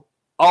all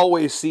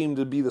always seemed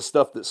to be the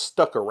stuff that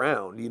stuck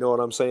around. You know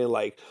what I'm saying?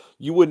 Like,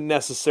 you wouldn't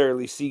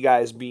necessarily see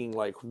guys being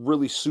like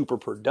really super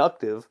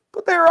productive,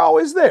 but they're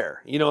always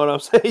there. You know what I'm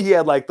saying? You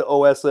had like the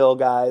OSL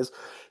guys,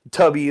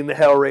 Tubby and the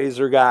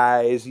Hellraiser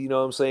guys, you know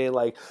what I'm saying?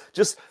 Like,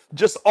 just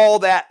all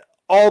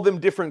them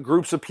different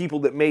groups of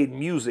people that made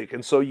music.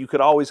 And so you could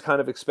always kind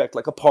of expect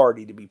like a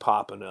party to be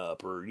popping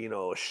up, or,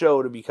 a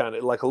show to be kind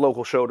of like a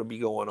local show to be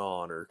going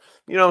on, or,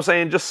 you know what I'm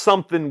saying? Just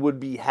something would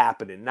be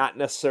happening. Not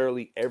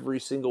necessarily every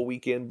single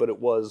weekend, but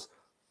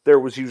there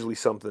was usually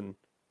something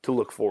to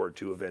look forward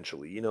to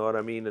eventually. You know what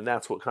I mean? And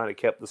that's what kind of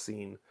kept the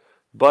scene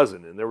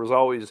buzzing. And there was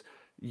always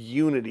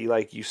unity,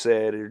 like you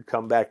said. It'd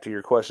come back to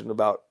your question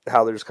about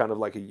how there's kind of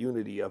like a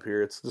unity up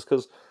here. It's just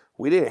because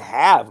we didn't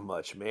have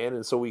much, man.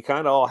 And so we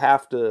kind of all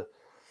have to,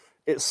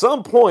 at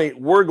some point,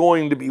 we're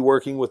going to be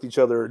working with each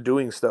other or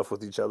doing stuff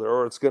with each other,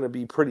 or it's going to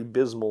be pretty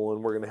abysmal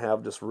and we're going to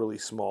have just really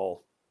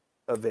small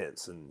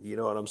events. And you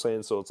know what I'm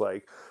saying? So it's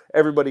like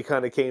everybody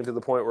kind of came to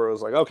the point where it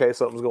was like, okay,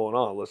 something's going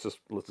on. Let's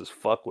just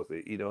fuck with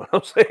it. You know what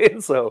I'm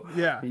saying? So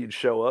yeah, you'd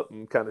show up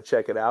and kind of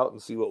check it out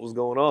and see what was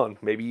going on.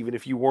 Maybe even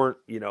if you weren't,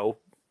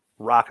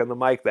 rocking the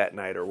mic that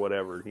night or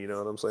whatever. You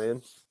know what I'm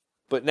saying?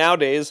 But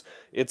nowadays,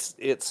 it's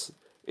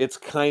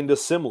kind of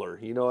similar.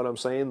 You know what I'm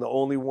saying? The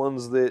only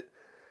ones that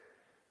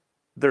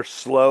they're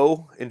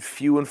slow and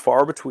few and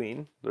far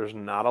between. There's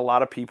not a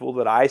lot of people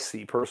that I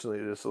see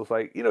personally. This is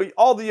like,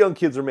 all the young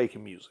kids are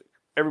making music.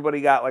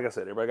 Everybody got, like I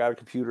said, everybody got a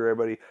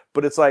computer,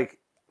 but it's like,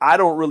 I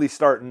don't really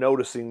start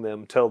noticing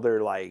them till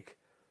they're like,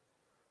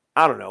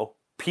 I don't know,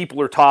 people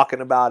are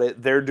talking about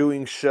it. They're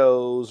doing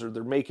shows or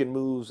they're making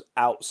moves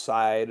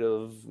outside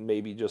of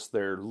maybe just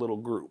their little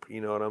group.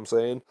 You know what I'm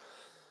saying?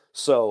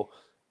 So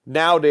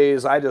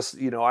nowadays, I just,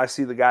 I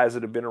see the guys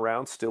that have been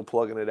around still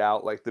plugging it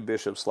out, like the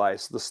Bishop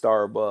Slice, the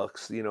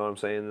Starbucks, you know what I'm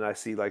saying? And I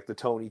see like the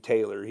Tony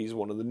Taylor, he's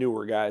one of the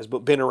newer guys, but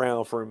been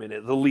around for a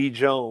minute. The Lee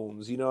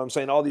Jones, you know what I'm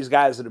saying? All these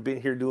guys that have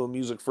been here doing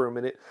music for a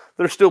minute,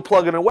 they're still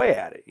plugging away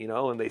at it,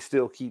 and they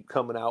still keep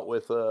coming out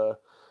with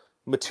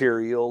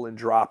material and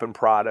dropping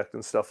product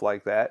and stuff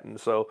like that. And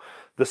so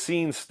the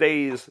scene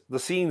stays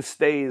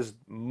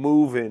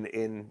moving,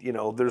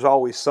 and, there's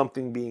always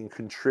something being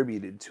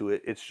contributed to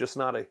it. It's just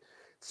not a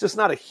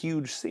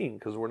huge scene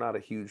because we're not a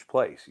huge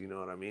place. You know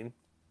what I mean?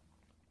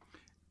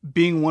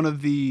 Being one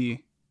of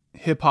the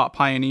hip hop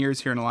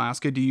pioneers here in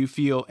Alaska, do you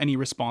feel any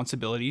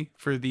responsibility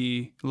for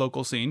the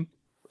local scene?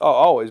 Oh,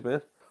 always,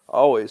 man.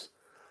 Always.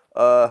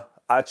 I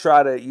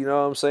try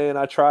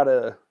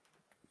to,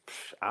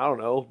 I don't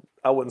know.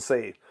 wouldn't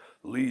say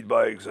lead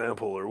by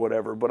example or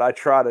whatever, but I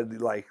try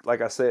to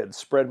like I said,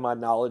 spread my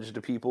knowledge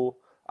to people.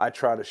 I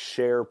try to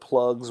share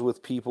plugs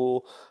with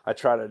people. I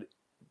try to,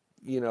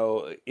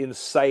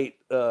 incite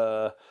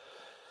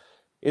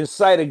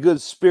a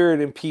good spirit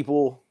in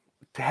people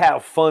to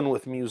have fun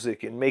with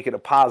music and make it a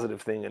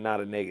positive thing and not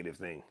a negative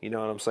thing. You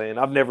know what I'm saying?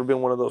 I've never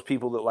been one of those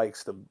people that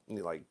likes to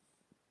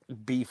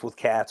beef with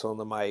cats on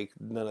the mic,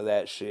 none of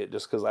that shit,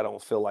 just because I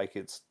don't feel like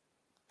it's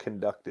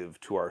conductive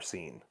to our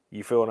scene.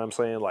 You feel what I'm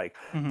saying? Like,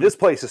 this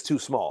place is too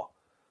small.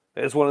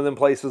 It's one of them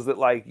places that,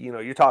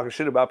 you're talking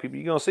shit about people,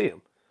 you're going to see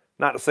them.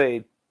 Not to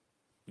say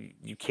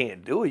you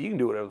can't do it. You can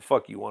do whatever the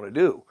fuck you want to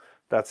do.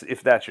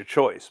 If that's your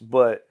choice.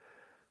 But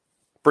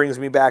brings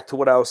me back to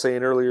what I was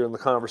saying earlier in the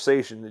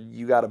conversation.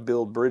 You got to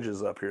build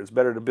bridges up here. It's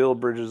better to build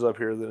bridges up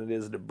here than it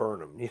is to burn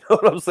them. You know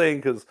what I'm saying?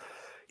 Because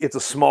it's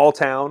a small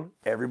town.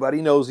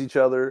 Everybody knows each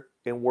other,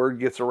 and word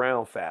gets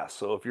around fast.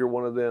 So if you're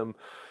one of them,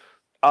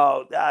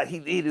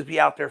 he just be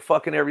out there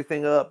fucking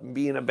everything up and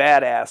being a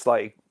badass,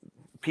 like,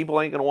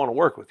 people ain't gonna want to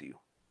work with you.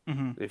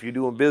 If you're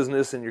doing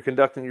business and you're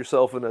conducting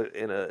yourself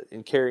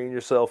in carrying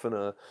yourself in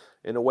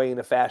a way, in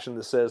a fashion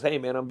that says, hey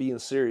man, I'm being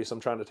serious.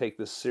 I'm trying to take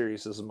this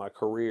serious. This is my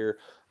career.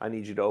 I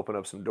need you to open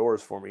up some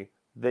doors for me.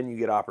 Then you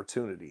get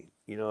opportunity.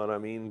 You know what I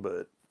mean?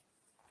 But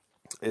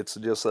it's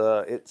just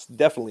it's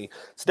definitely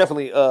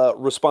a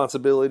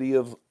responsibility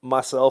of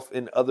myself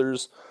and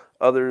others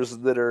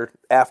that are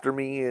after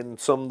me and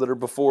some that are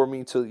before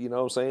me to, you know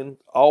what I'm saying,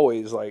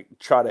 always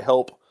try to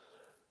help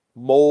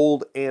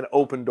mold and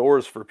open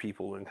doors for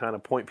people and kind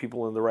of point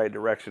people in the right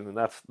direction.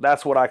 And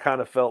that's what I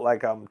kind of felt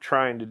like I'm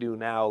trying to do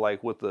now,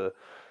 with the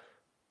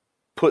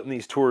putting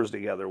these tours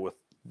together with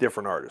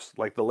different artists.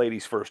 Like the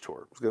Ladies First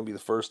tour, it's going to be the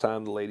first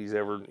time the ladies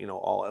ever,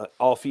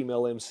 all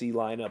female MC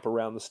lineup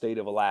around the state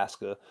of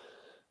Alaska.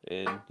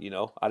 And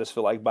I just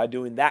feel like by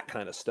doing that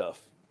kind of stuff,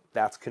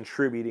 that's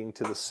contributing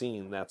to the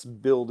scene. That's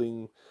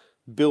building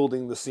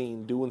the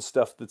scene, doing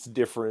stuff that's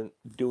different,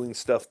 doing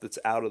stuff that's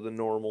out of the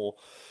normal.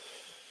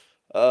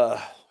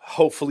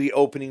 Hopefully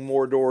opening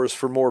more doors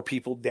for more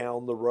people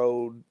down the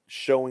road,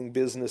 showing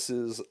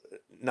businesses,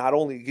 not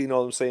only, what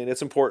I'm saying,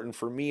 it's important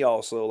for me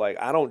also,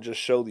 I don't just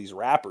show these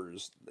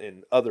rappers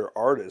and other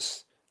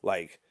artists,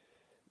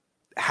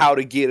 how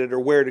to get it or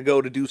where to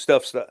go to do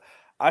stuff.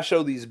 I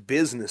show these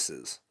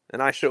businesses,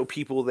 and I show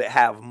people that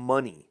have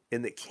money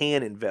and that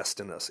can invest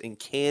in us and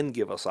can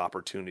give us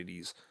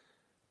opportunities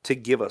to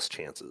give us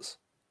chances.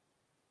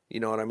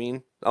 You know what I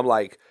mean? I'm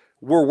like,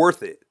 we're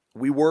worth it.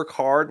 We work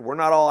hard. We're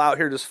not all out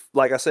here just,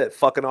 like I said,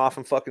 fucking off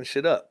and fucking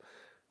shit up.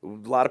 A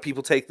lot of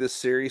people take this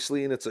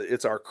seriously, and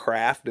it's our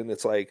craft, and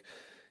it's like,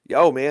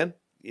 yo, man,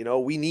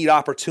 we need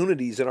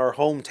opportunities in our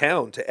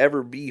hometown to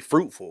ever be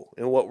fruitful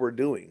in what we're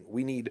doing.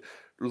 We need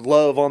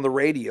love on the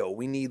radio.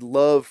 We need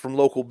love from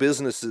local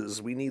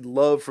businesses. We need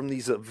love from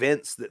these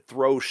events that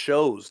throw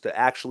shows to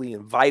actually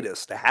invite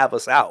us, to have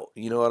us out.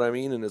 You know what I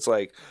mean? And it's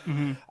like,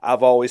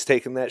 I've always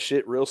taken that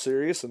shit real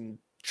serious and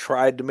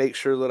tried to make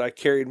sure that I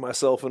carried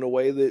myself in a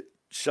way that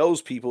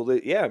shows people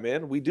that, yeah,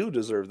 man, we do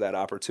deserve that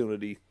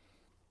opportunity.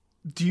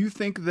 Do you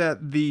think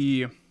that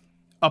the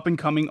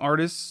up-and-coming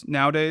artists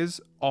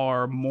nowadays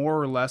are more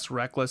or less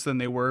reckless than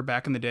they were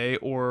back in the day,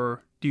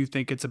 or do you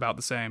think it's about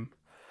the same?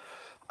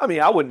 I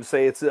mean, I wouldn't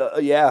say it's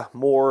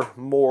more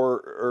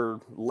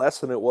or less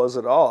than it was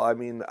at all. I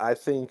mean, I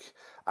think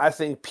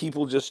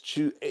people just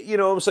choose. You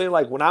know what I'm saying?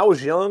 Like when I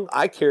was young,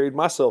 I carried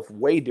myself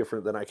way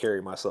different than I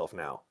carry myself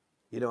now.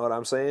 You know what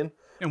I'm saying?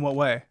 In what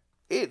way?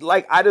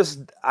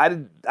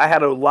 I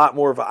had a lot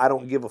more of a I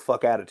don't give a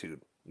fuck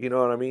attitude. You know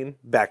what I mean?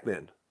 Back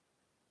then,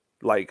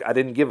 I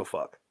didn't give a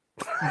fuck.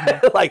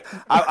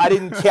 I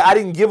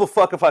didn't give a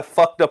fuck if I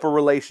fucked up a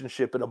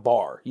relationship in a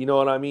bar. You know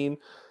what I mean?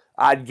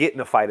 I'd get in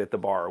a fight at the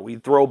bar.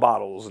 We'd throw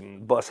bottles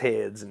and bust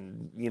heads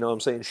and, you know what I'm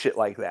saying, shit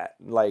like that.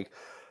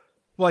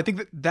 Well, I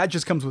think that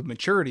just comes with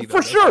maturity,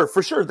 though.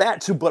 For sure,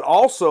 that too, but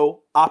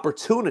also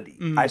opportunity.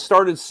 I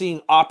started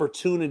seeing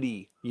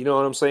opportunity, you know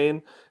what I'm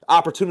saying?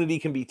 Opportunity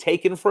can be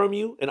taken from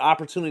you and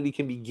opportunity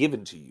can be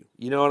given to you.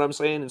 You know what I'm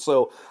saying? And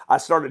so I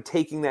started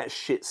taking that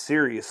shit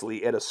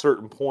seriously at a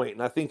certain point.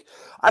 And I think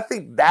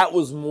that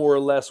was more or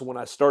less when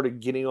I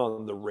started getting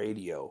on the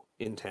radio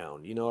in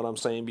town. You know what I'm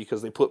saying?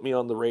 Because they put me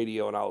on the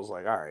radio and I was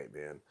like, all right,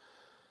 man,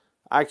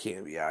 I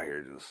can't be out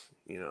here just,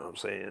 you know what I'm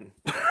saying?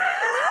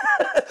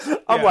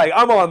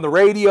 I'm on the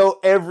radio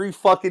every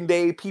fucking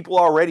day. People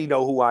already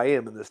know who I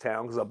am in this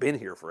town because I've been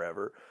here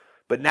forever.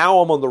 But now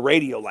I'm on the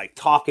radio,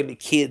 talking to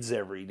kids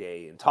every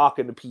day and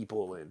talking to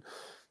people and,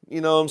 you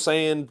know what I'm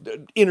saying,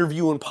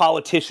 interviewing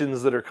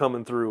politicians that are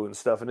coming through and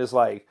stuff. And it's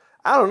like,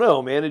 I don't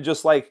know, man. It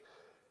just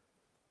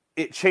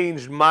it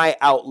changed my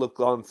outlook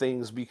on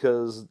things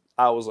because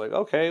I was like,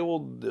 okay,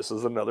 well, this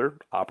is another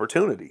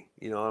opportunity.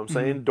 You know what I'm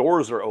saying?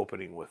 Doors are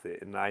opening with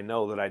it. And I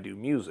know that I do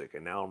music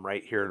and now I'm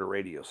right here at a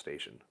radio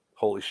station.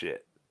 Holy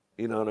shit.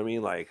 You know what I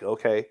mean?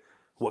 Okay.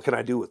 What can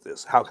I do with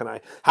this? How can I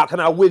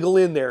wiggle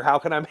in there? How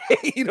can I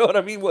make, you know what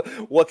I mean?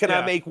 What can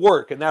I make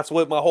work? And that's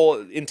what my whole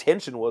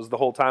intention was the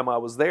whole time I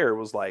was there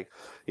was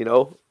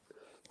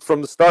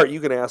from the start, you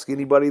can ask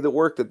anybody that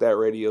worked at that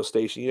radio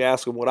station. You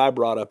ask them what I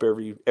brought up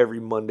every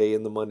Monday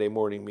in the Monday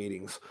morning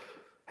meetings.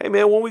 Hey,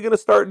 man, when are we going to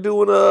start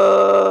doing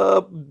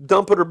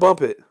Dump It or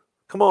Bump It?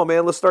 Come on,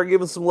 man, let's start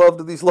giving some love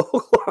to these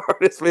local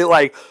artists. I mean,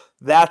 like,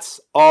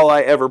 that's all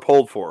I ever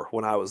pulled for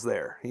when I was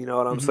there. You know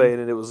what I'm saying?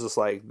 And it was just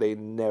like, they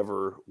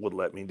never would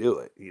let me do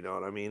it. You know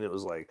what I mean? It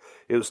was like,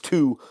 it was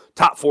too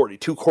top 40,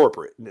 too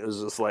corporate. And it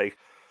was just like,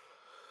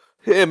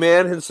 yeah,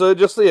 man. And so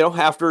just, you know,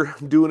 after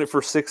doing it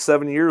for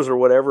 6-7 years or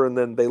whatever, and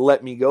then they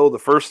let me go the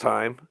first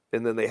time,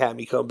 and then they had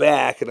me come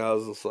back, and I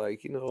was just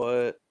like, you know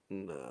what?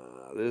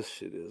 Nah, this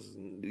shit is,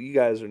 you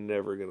guys are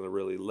never going to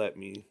really let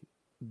me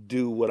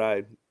do what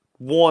I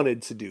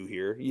wanted to do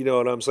here. You know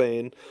what I'm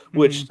saying?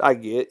 Which I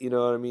get, you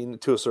know what I mean,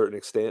 to a certain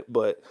extent.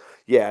 But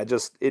yeah, it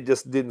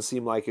just didn't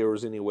seem like there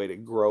was any way to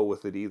grow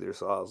with it either.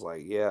 So I was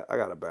like, yeah, I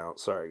got to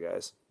bounce. Sorry,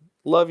 guys.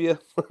 Love you.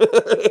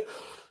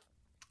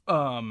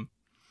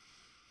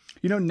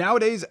 You know,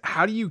 nowadays,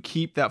 how do you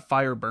keep that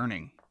fire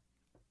burning?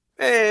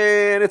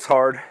 And it's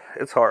hard.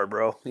 It's hard,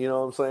 bro. You know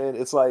what I'm saying?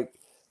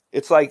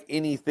 It's like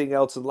anything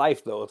else in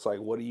life, though. It's like,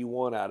 what do you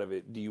want out of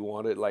it? Do you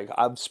want it? Like,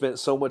 I've spent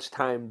so much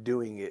time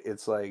doing it.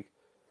 It's like,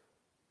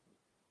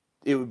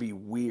 it would be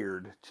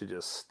weird to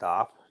just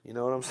stop. You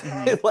know what I'm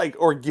saying? Like,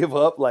 or give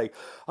up. Like,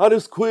 I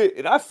just quit.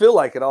 And I feel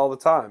like it all the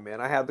time, man.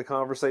 I had the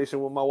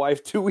conversation with my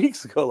wife 2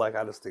 weeks ago. Like,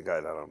 I just think,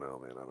 I don't know,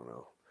 man. I don't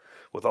know.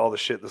 With all the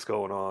shit that's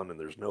going on, and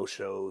there's no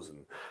shows, and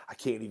I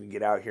can't even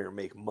get out here and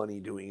make money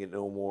doing it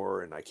no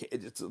more, and I can't,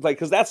 it's like,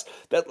 because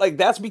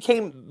that's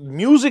became,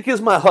 music is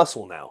my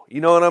hustle now,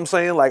 you know what I'm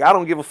saying? Like, I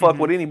don't give a fuck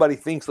what anybody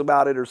thinks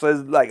about it or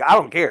says, like, I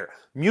don't care.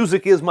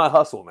 Music is my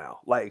hustle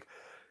now. Like,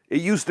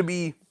 it used to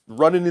be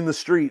running in the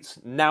streets,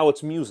 now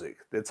it's music.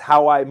 It's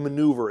how I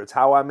maneuver, it's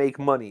how I make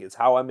money, it's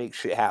how I make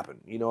shit happen,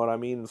 you know what I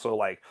mean? So,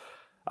 like,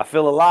 I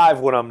feel alive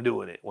when I'm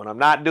doing it. When I'm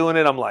not doing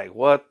it, I'm like,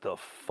 what the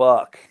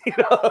fuck? You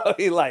know what I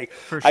mean? Like,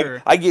 For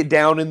sure. I get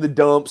down in the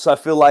dumps. I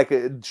feel like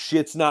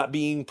shit's not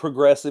being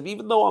progressive.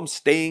 Even though I'm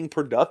staying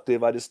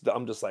productive,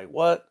 I'm just like,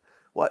 what?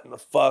 What in the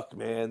fuck,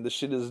 man? This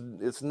shit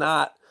it's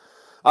not,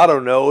 I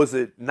don't know. Is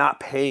it not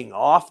paying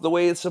off the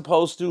way it's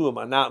supposed to? Am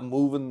I not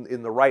moving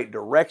in the right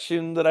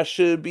direction that I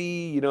should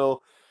be? You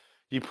know,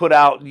 you put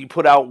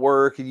out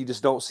work and you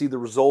just don't see the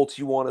results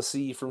you want to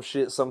see from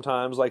shit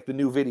sometimes, like the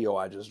new video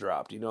I just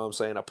dropped. You know what I'm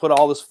saying? I put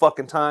all this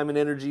fucking time and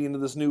energy into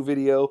this new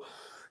video.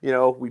 You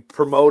know, we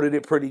promoted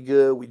it pretty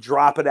good. We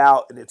drop it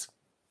out and it's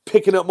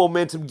picking up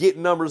momentum,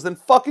 getting numbers. Then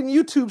fucking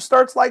YouTube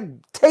starts like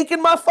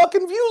taking my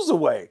fucking views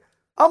away.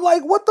 I'm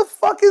like, what the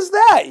fuck is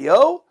that,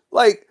 yo?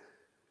 Like,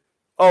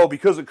 oh,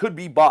 because it could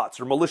be bots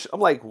or malicious.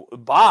 I'm like,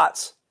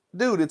 bots?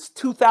 Dude, it's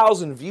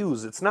 2,000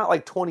 views. It's not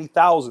like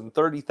 20,000,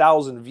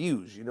 30,000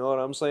 views. You know what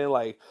I'm saying?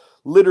 Like,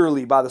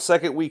 literally, by the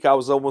second week, I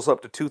was almost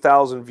up to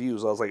 2,000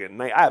 views. I was like, at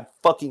night, I have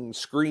fucking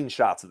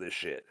screenshots of this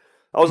shit.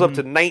 I was up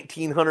to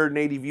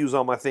 1,980 views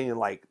on my thing in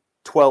like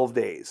 12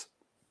 days.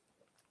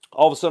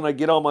 All of a sudden, I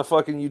get on my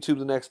fucking YouTube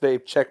the next day,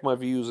 check my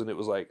views, and it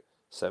was like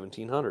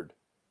 1,700.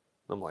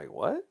 I'm like,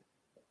 what?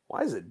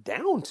 Why is it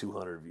down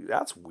 200 views?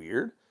 That's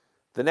weird.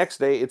 The next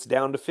day, it's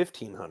down to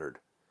 1,500.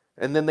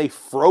 And then they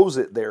froze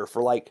it there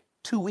for like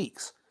 2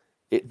 weeks.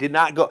 It did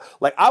not go.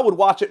 Like, I would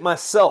watch it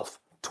myself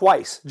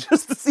twice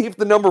just to see if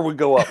the number would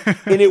go up.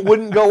 And it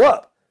wouldn't go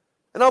up.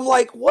 And I'm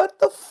like, what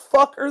the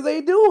fuck are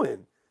they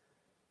doing?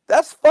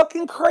 That's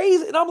fucking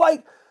crazy. And I'm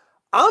like,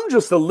 I'm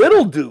just a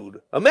little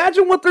dude.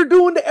 Imagine what they're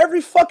doing to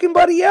every fucking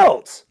buddy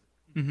else.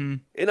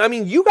 And I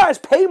mean, you guys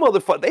pay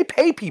motherfuckers. They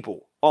pay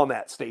people on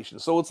that station.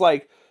 So it's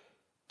like,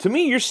 to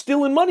me, you're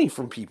stealing money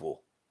from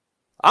people.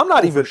 I'm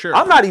not even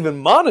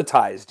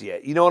monetized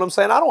yet. You know what I'm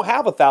saying? I don't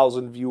have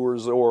 1,000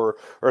 viewers or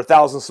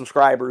 1,000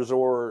 subscribers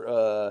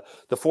or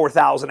the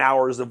 4,000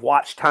 hours of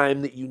watch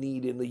time that you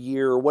need in the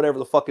year or whatever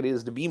the fuck it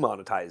is to be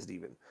monetized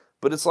even.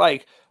 But it's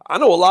like, I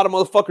know a lot of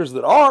motherfuckers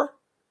that are.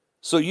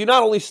 So you're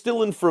not only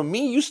stealing from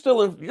me, you're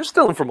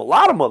stealing from a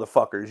lot of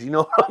motherfuckers. You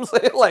know what I'm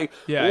saying? Like,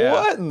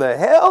 what in the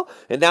hell?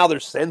 And now they're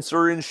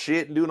censoring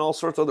shit and doing all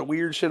sorts of other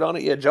weird shit on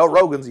it. Yeah, Joe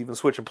Rogan's even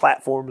switching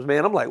platforms,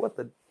 man. I'm like, what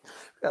the?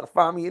 Gotta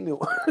find me a new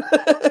one.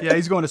 Yeah,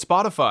 he's going to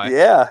Spotify.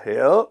 Yeah.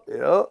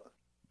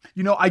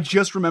 You know, I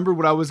just remembered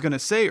what I was going to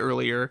say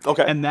earlier.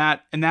 Okay. And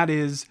that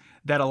is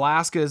that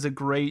Alaska is a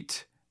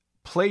great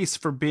place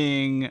for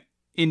being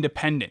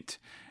independent.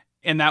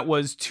 And that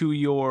was to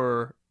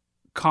your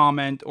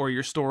comment or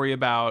your story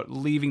about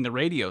leaving the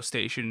radio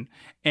station.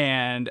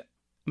 And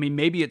I mean,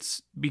 maybe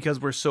it's because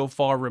we're so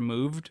far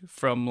removed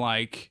from,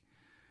 like,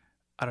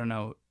 I don't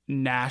know,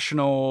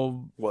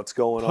 national what's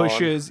going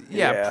pushes,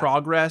 on.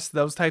 Progress,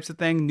 those types of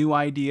things, new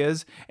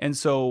ideas, and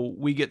so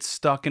we get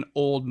stuck in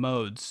old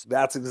modes.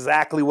 That's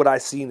exactly what I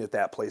seen at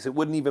that place. It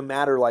wouldn't even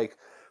matter like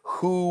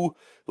who,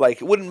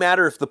 like, it wouldn't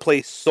matter if the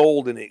place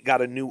sold and it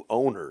got a new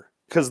owner,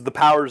 because the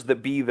powers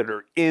that be that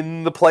are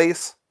in the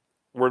place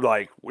were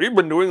like, we've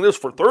been doing this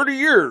for 30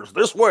 years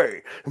this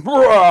way.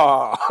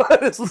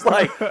 It's just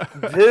like,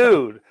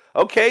 dude,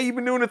 okay, you've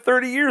been doing it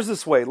 30 years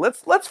this way.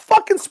 Let's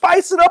fucking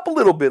spice it up a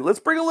little bit. Let's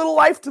bring a little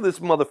life to this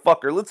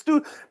motherfucker. Let's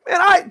do,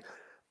 man,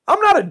 I'm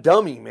not a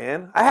dummy,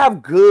 man. I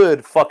have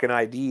good fucking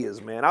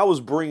ideas, man. I was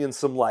bringing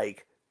some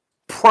like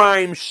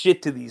prime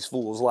shit to these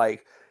fools,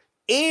 like,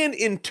 and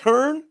in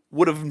turn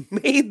would have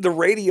made the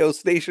radio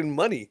station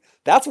money.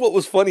 That's what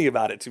was funny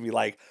about it to me.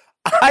 Like,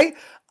 I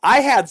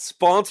had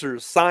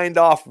sponsors signed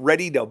off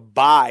ready to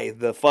buy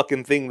the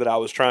fucking thing that I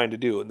was trying to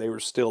do, and they were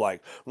still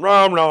like,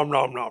 nom, nom,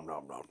 nom, nom,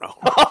 nom, nom, nom.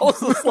 I was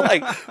just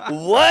like,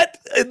 what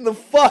in the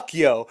fuck,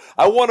 yo?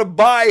 I want to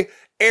buy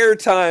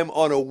airtime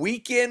on a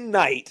weekend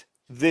night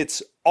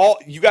that's all,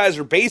 you guys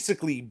are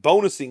basically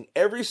bonusing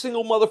every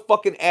single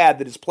motherfucking ad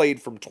that is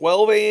played from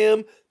 12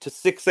 a.m. to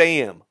 6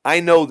 a.m. I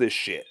know this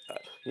shit.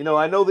 You know,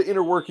 I know the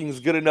inner workings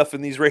good enough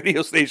in these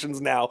radio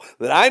stations now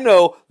that I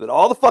know that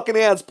all the fucking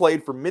ads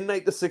played from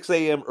midnight to 6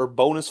 a.m. are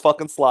bonus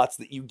fucking slots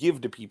that you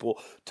give to people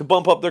to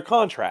bump up their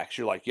contracts.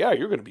 You're like, yeah,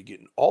 you're going to be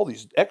getting all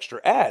these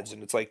extra ads.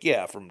 And it's like,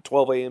 yeah, from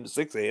 12 a.m. to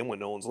 6 a.m. when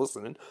no one's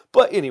listening.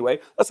 But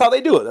anyway, that's how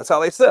they do it. That's how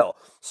they sell.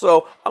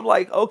 So I'm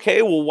like,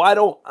 okay, well, why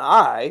don't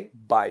I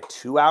buy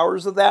 2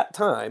 hours of that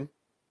time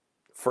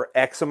for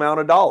X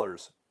amount of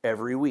dollars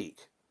every week?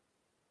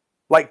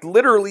 Like,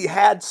 literally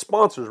had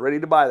sponsors ready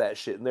to buy that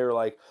shit. And they were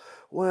like,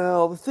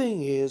 well, the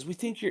thing is, we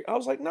think you're... I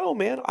was like, no,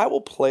 man, I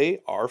will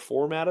play our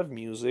format of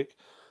music.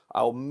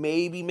 I'll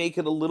maybe make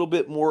it a little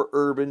bit more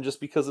urban just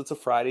because it's a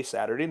Friday,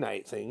 Saturday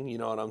night thing. You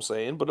know what I'm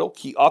saying? But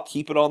I'll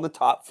keep it on the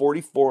top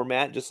 40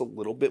 format, just a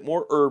little bit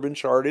more urban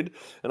charted.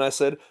 And I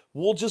said,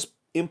 we'll just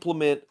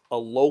implement a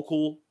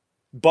local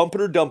bump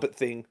it or dump it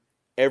thing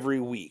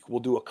every week. We'll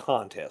do a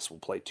contest. We'll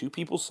play two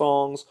people's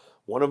songs.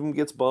 One of them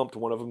gets bumped,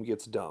 one of them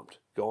gets dumped.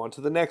 Go on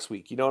to the next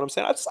week. You know what I'm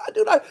saying?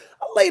 I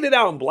laid it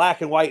out in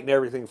black and white and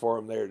everything for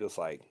them. They're just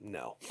like,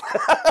 no.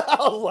 I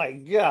was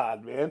like,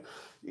 God, man,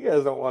 you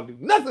guys don't want to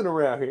do nothing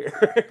around here.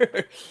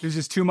 It was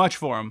just too much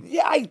for them.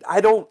 Yeah,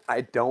 I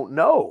don't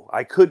know.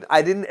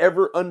 I didn't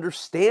ever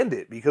understand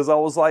it because I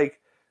was like,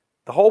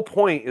 the whole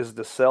point is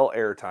to sell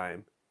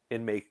airtime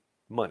and make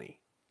money.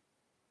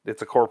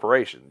 It's a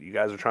corporation. You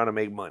guys are trying to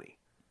make money.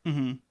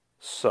 Mm-hmm.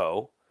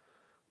 So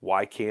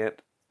why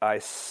can't I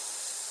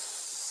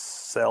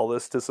sell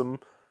this to some...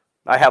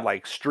 I had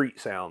like Street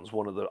Sounds,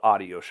 one of the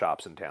audio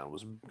shops in town,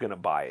 was going to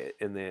buy it.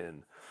 And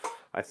then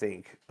I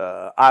think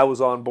I was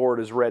on board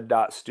as Red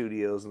Dot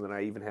Studios. And then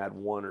I even had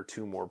one or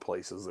two more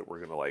places that were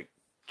going to like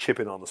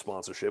chip in on the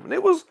sponsorship. And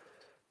it was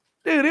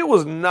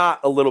not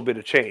a little bit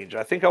of change.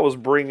 I think I was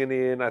bringing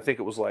in, it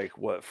was like,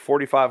 what,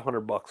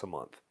 $4,500 a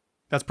month.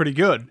 That's pretty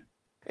good.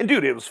 And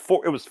dude, it was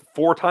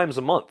 4 times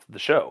a month, the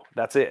show.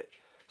 That's it.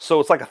 So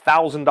it's like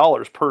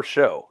 $1,000 per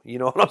show. You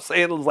know what I'm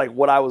saying? It was like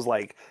what I was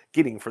like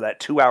getting for that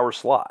 2-hour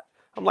slot.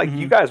 I'm like,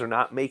 you guys are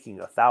not making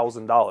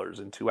 $1,000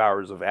 in 2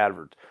 hours of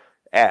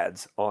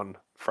ads on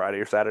Friday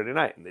or Saturday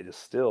night. And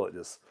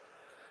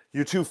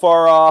you're too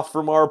far off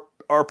from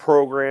our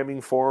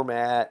programming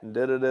format and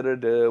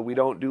da-da-da-da-da. We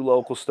don't do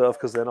local stuff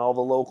because then all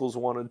the locals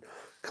want to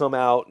come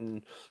out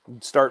and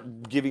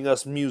start giving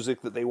us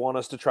music that they want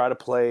us to try to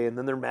play. And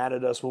then they're mad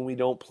at us when we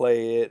don't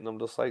play it. And I'm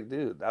just like,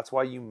 dude, that's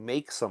why you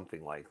make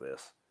something like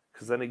this.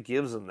 Because then it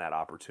gives them that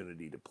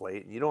opportunity to play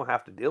it and you don't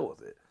have to deal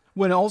with it.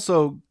 When it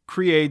also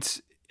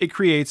creates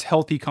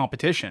healthy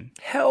competition.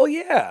 Hell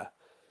yeah.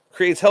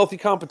 Creates healthy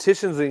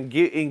competitions and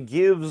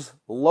gives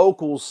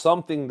locals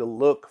something to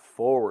look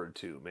forward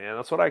to, man.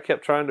 That's what I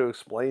kept trying to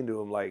explain to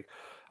them. Like,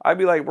 I'd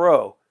be like,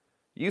 bro,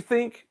 you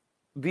think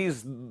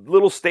these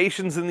little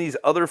stations in these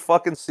other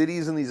fucking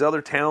cities and these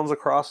other towns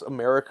across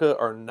America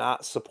are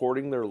not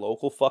supporting their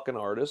local fucking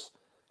artists?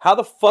 How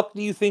the fuck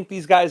do you think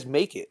these guys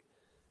make it?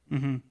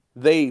 Mm-hmm.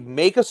 They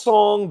make a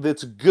song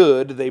that's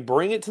good. They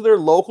bring it to their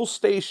local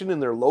station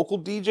and their local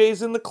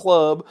DJs in the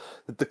club.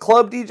 That the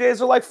club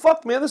DJs are like,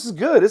 fuck, man, this is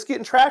good. It's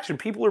getting traction.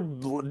 People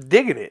are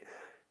digging it.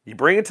 You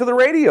bring it to the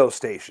radio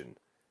station.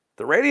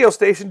 The radio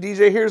station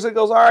DJ hears it,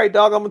 goes, all right,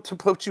 dog, I'm going to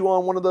put you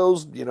on one of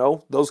those,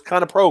 those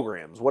kind of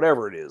programs,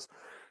 whatever it is.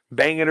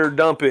 Bang it or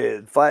dump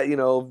it,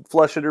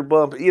 flush it or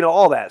bump it,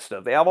 all that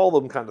stuff. They have all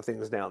them kind of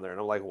things down there. And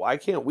I'm like, why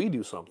can't we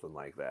do something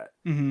like that?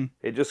 Mm-hmm.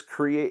 It just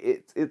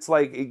it's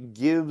like it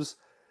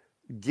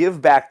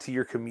give back to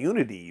your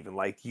community, even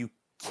like you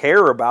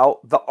care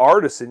about the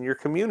artists in your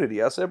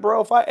community. I said, bro,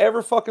 if I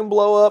ever fucking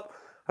blow up,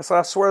 I said,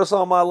 I swear this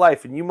on my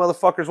life, and you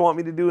motherfuckers want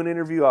me to do an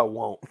interview, I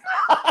won't.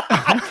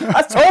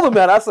 I told him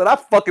that. I said, I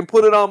fucking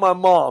put it on my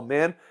mom,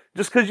 man.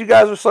 Just because you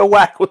guys are so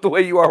whack with the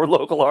way you are with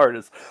local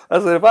artists. I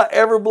said, if I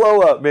ever blow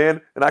up, man,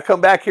 and I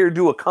come back here and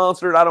do a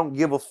concert, I don't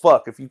give a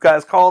fuck. If you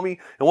guys call me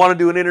and want to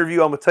do an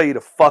interview, I'm going to tell you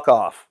to fuck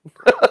off.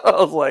 I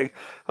was like,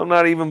 I'm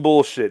not even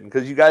bullshitting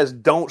because you guys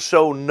don't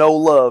show no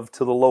love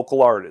to the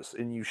local artists,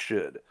 and you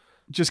should.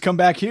 Just come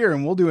back here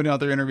and we'll do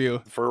another interview.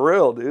 For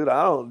real, dude.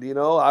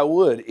 I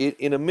would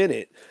in a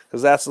minute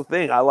because that's the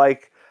thing.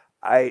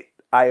 I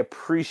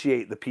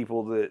appreciate the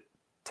people that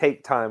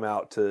take time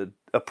out to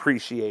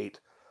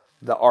appreciate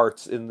the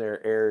arts in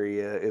their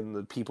area and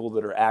the people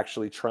that are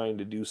actually trying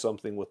to do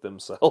something with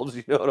themselves.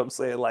 You know what I'm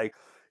saying? Like,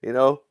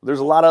 there's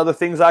a lot of other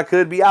things I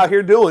could be out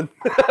here doing,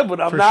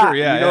 but I'm not. Sure,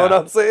 yeah, you know what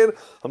I'm saying?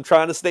 I'm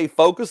trying to stay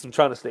focused. I'm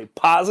trying to stay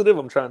positive.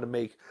 I'm trying to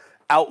make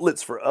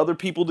outlets for other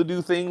people to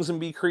do things and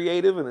be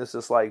creative. And it's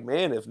just like,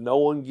 man, if no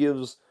one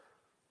gives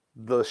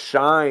the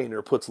shine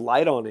or puts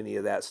light on any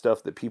of that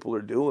stuff that people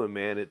are doing,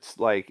 man, it's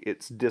like,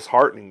 it's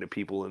disheartening to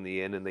people in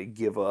the end, and they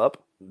give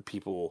up.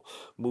 People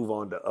move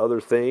on to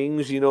other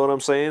things, you know what I'm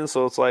saying?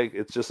 So it's like,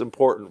 it's just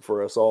important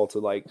for us all to,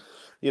 like,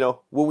 you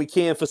know, when we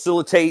can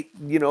facilitate,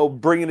 you know,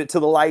 bringing it to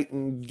the light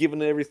and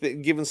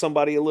giving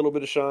somebody a little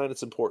bit of shine,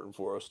 it's important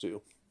for us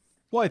too.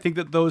 Well, I think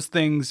that those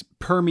things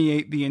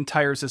permeate the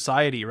entire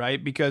society,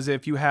 right? Because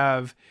if you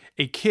have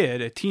a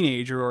kid, a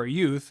teenager or a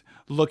youth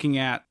looking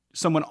at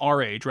someone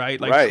our age,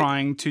 right? Like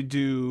trying to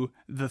do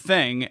the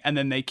thing, and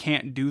then they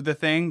can't do the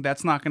thing,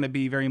 that's not going to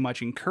be very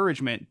much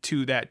encouragement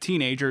to that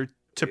teenager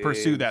to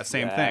pursue that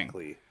same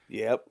thing.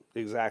 Yep,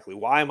 exactly.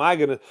 Why am I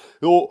going to,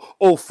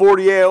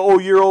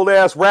 40-year-old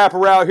ass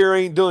rapper out here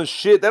ain't doing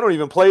shit. They don't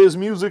even play his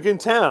music in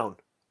town.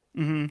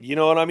 Mm-hmm. You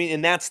know what I mean?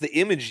 And that's the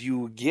image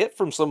you get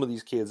from some of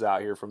these kids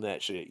out here from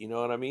that shit. You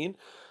know what I mean?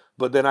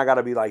 But then I got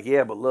to be like,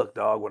 yeah, but look,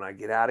 dog, when I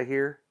get out of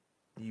here,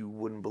 you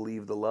wouldn't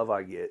believe the love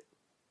I get.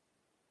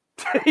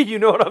 You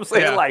know what I'm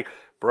saying? Yeah. Like,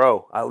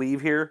 bro, I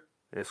leave here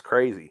and it's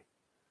crazy.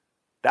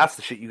 That's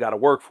the shit you got to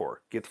work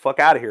for. Get the fuck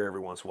out of here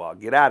every once in a while.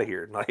 Get out of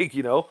here. Like,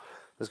 you know,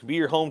 this could be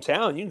your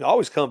hometown. You can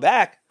always come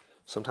back.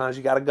 Sometimes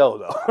you got to go,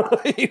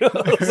 though. You know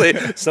what I'm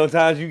saying?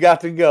 Sometimes you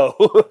got to go.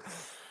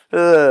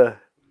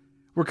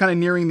 We're kind of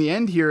nearing the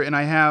end here, and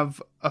I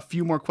have a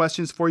few more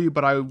questions for you,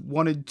 but I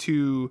wanted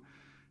to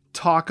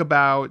talk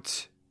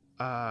about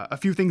a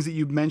few things that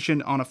you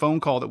mentioned on a phone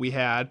call that we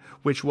had,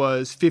 which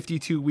was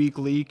 52-week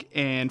leak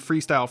and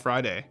Freestyle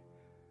Friday.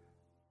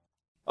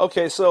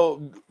 Okay,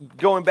 so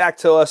going back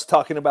to us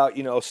talking about,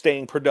 you know,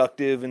 staying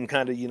productive and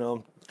kind of, you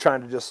know,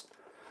 trying to just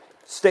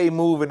stay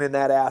moving in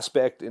that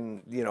aspect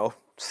and, you know,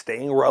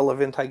 staying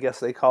relevant, I guess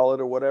they call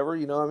it, or whatever,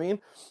 you know what I mean?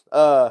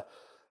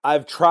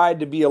 I've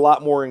tried to be a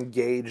lot more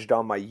engaged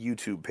on my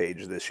YouTube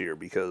page this year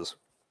because,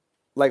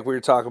 like we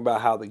were talking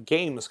about how the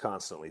game is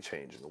constantly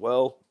changing.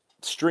 Well,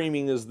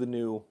 streaming is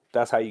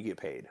that's how you get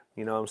paid.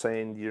 You know what I'm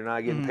saying? You're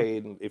not getting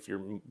paid if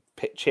your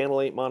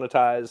channel ain't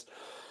monetized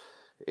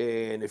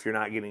and if you're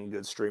not getting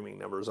good streaming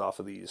numbers off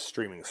of these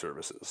streaming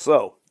services.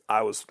 So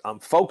I'm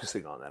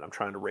focusing on that. I'm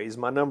trying to raise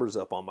my numbers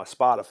up on my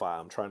Spotify.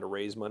 I'm trying to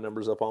raise my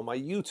numbers up on my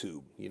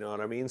YouTube. You know what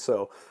I mean?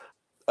 So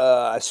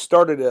I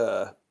started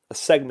a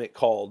segment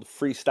called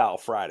Freestyle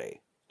Friday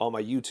on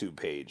my YouTube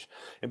page.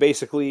 And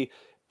basically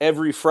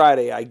every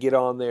Friday I get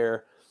on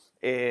there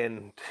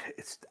and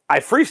I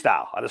just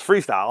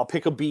freestyle. I'll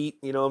pick a beat,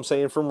 you know what I'm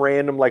saying, from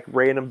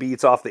random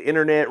beats off the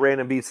internet,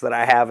 random beats that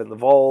I have in the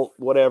vault,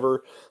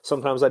 whatever.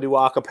 Sometimes I do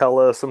a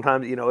cappella,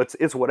 sometimes, you know,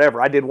 it's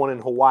whatever. I did one in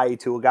Hawaii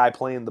to a guy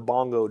playing the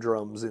bongo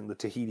drums in the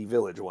Tahiti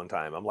village one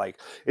time. I'm like,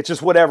 it's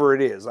just whatever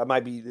it is. I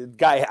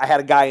had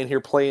a guy in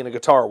here playing a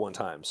guitar one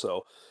time.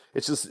 So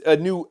it's just a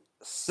new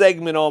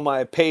segment on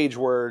my page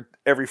where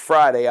every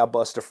Friday I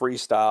bust a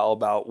freestyle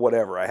about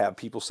whatever. I have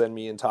people send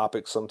me in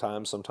topics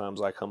sometimes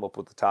I come up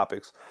with the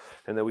topics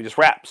and then we just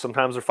rap.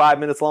 Sometimes they're 5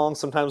 minutes long,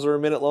 sometimes they're a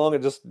minute long,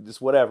 and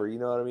just whatever, you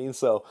know what I mean?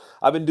 So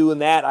I've been doing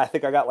that. I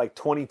think I got like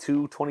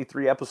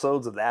 23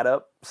 episodes of that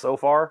up so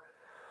far.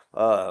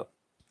 I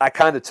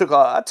kind of took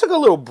a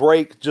little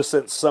break just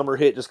since summer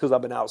hit, just because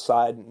I've been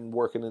outside and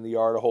working in the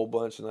yard a whole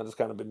bunch, and I just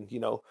kind of been,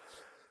 you know,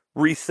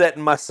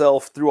 resetting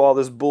myself through all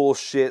this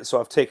bullshit. So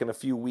I've taken a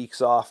few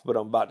weeks off, but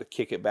I'm about to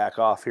kick it back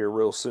off here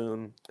real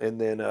soon. And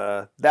then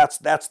that's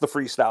the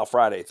Freestyle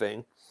Friday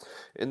thing.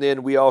 And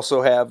then we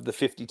also have the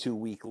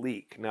 52-week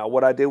leak. Now,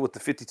 what I did with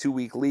the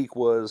 52-week leak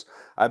was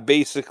I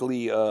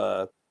basically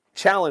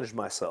challenged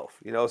myself.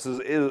 You know,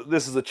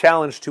 this is a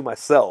challenge to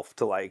myself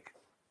to, like,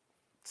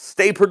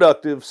 stay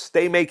productive,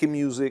 stay making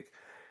music,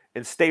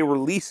 and stay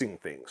releasing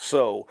things.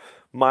 So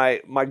my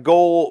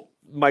goal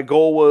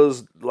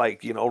was,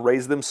 like, you know,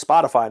 raise them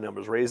Spotify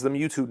numbers, raise them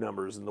YouTube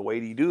numbers. And the way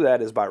you do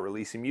that is by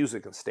releasing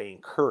music and staying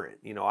current.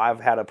 You know, I've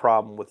had a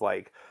problem with,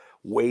 like,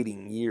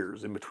 waiting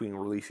years in between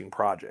releasing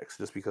projects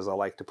just because I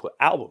like to put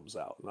albums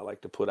out. And I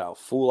like to put out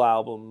full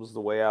albums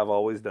the way I've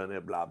always done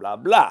it, blah, blah,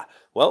 blah.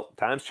 Well,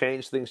 times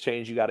change, things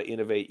change. You got to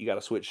innovate. You got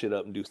to switch shit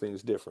up and do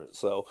things different.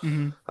 So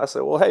I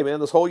said, well, hey, man,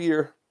 this whole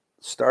year,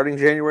 starting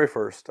January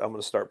 1st, I'm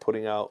going to start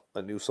putting out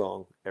a new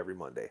song every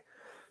Monday.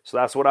 So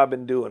that's what I've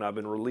been doing. I've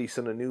been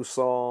releasing a new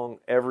song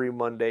every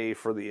Monday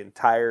for the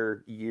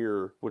entire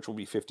year, which will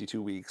be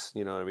 52 weeks,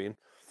 you know what I mean?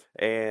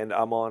 And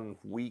I'm on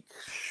week,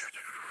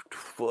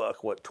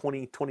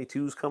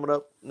 2022 is coming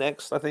up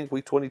next, I think,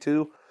 week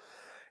 22.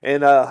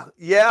 And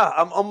yeah,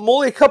 I'm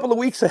only a couple of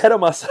weeks ahead of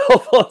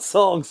myself on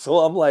songs, so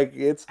I'm like,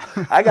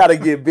 I gotta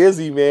get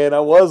busy, man. I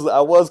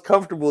was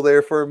comfortable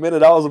there for a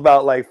minute. I was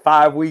about like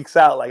 5 weeks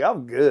out, like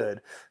I'm good.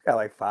 Got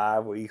like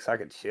 5 weeks, I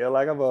could chill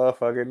like a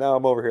motherfucker. Now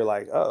I'm over here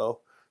like, uh-oh,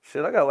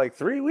 shit, I got like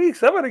 3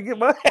 weeks. I better get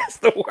my ass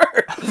to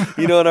work.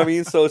 You know what I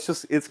mean? So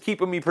it's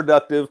keeping me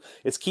productive.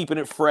 It's keeping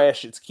it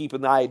fresh. It's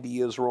keeping the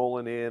ideas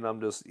rolling in. I'm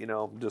just, you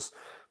know, just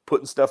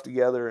putting stuff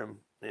together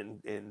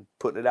and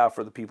putting it out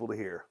for the people to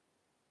hear.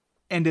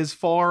 And as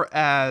far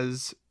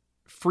as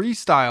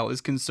freestyle is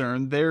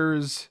concerned,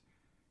 there's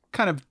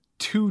kind of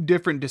two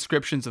different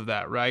descriptions of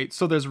that, right?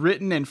 So there's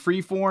written and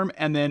free form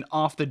and then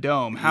off the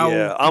dome. How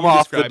Yeah, do I'm you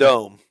off the describe it?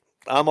 dome.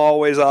 I'm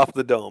always off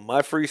the dome.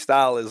 My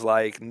freestyle is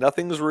like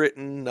nothing's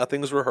written,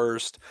 nothing's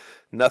rehearsed,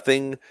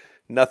 nothing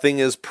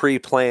is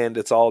pre-planned.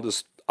 It's all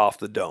just off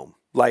the dome.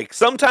 Like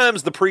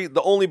sometimes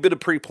the only bit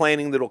of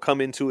pre-planning that'll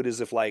come into it is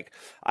if like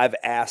I've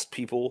asked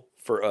people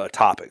for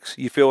topics.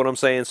 You feel what I'm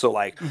saying? So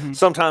like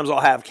sometimes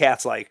I'll have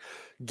cats like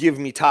give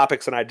me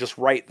topics and I just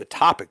write the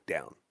topic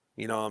down.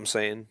 You know what I'm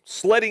saying?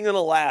 Sledding in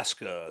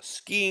Alaska,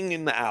 skiing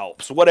in the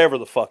Alps, whatever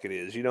the fuck it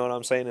is. You know what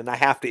I'm saying? And I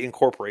have to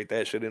incorporate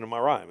that shit into my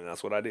rhyme, and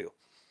that's what I do.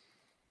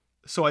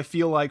 So I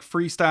feel like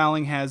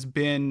freestyling has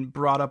been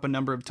brought up a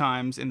number of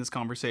times in this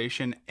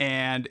conversation,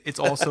 and it's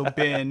also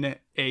been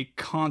a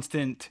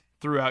constant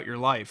throughout your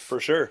life. For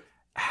sure.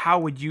 How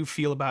would you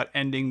feel about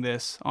ending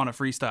this on a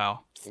freestyle?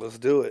 Let's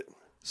do it.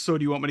 So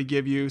do you want me to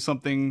give you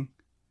something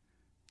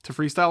to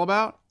freestyle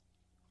about?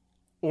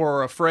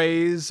 Or a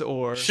phrase,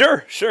 or...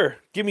 Sure.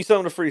 Give me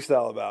something to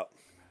freestyle about.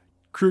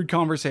 Crude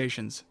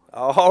conversations.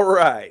 All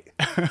right.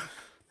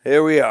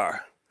 Here we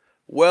are.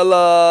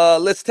 Well,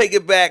 let's take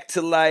it back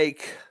to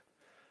like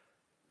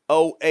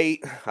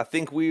 2008. I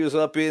think we was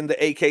up in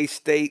the AK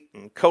State,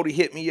 and Cody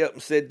hit me up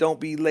and said, don't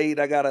be late.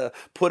 I got to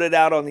put it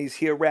out on these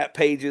here rap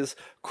pages.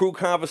 Crude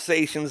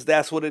Conversations,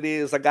 that's what it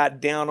is. I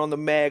got down on the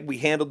mag. We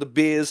handled the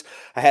biz.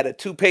 I had a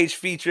 2-page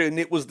feature, and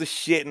it was the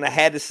shit, and I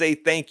had to say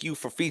thank you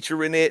for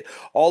featuring it.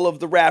 All of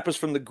the rappers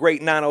from the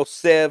great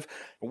 907.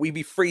 We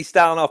be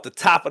freestyling off the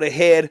top of the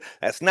head.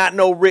 That's not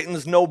no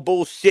writtens, no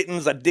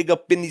bullshittings. I dig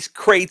up in these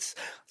crates,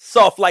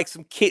 soft like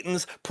some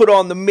kittens. Put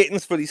on the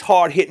mittens for these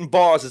hard-hitting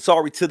bars. It's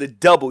Ari to the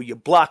double, you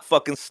block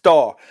fucking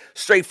star.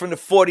 Straight from the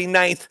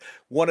 49th,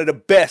 one of the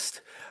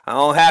best. I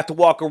don't have to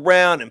walk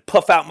around and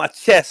puff out my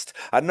chest.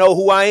 I know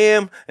who I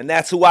am, and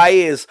that's who I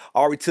is.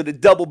 Ari to the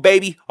double,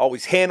 baby.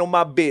 Always handle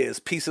my biz.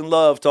 Peace and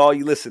love to all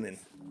you listening.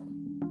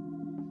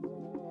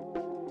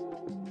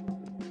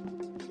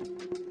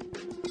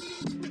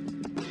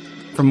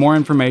 For more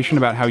information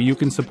about how you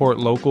can support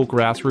local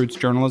grassroots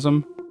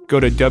journalism, go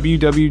to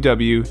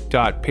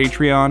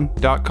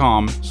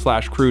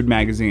www.patreon.com/Crude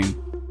Magazine.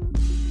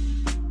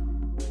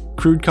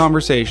 Crude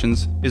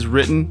Conversations is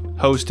written,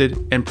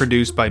 hosted, and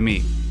produced by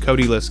me,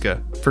 Cody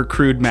Liska, for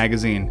Crude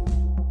Magazine.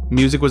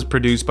 Music was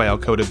produced by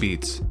Alcoda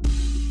Beats.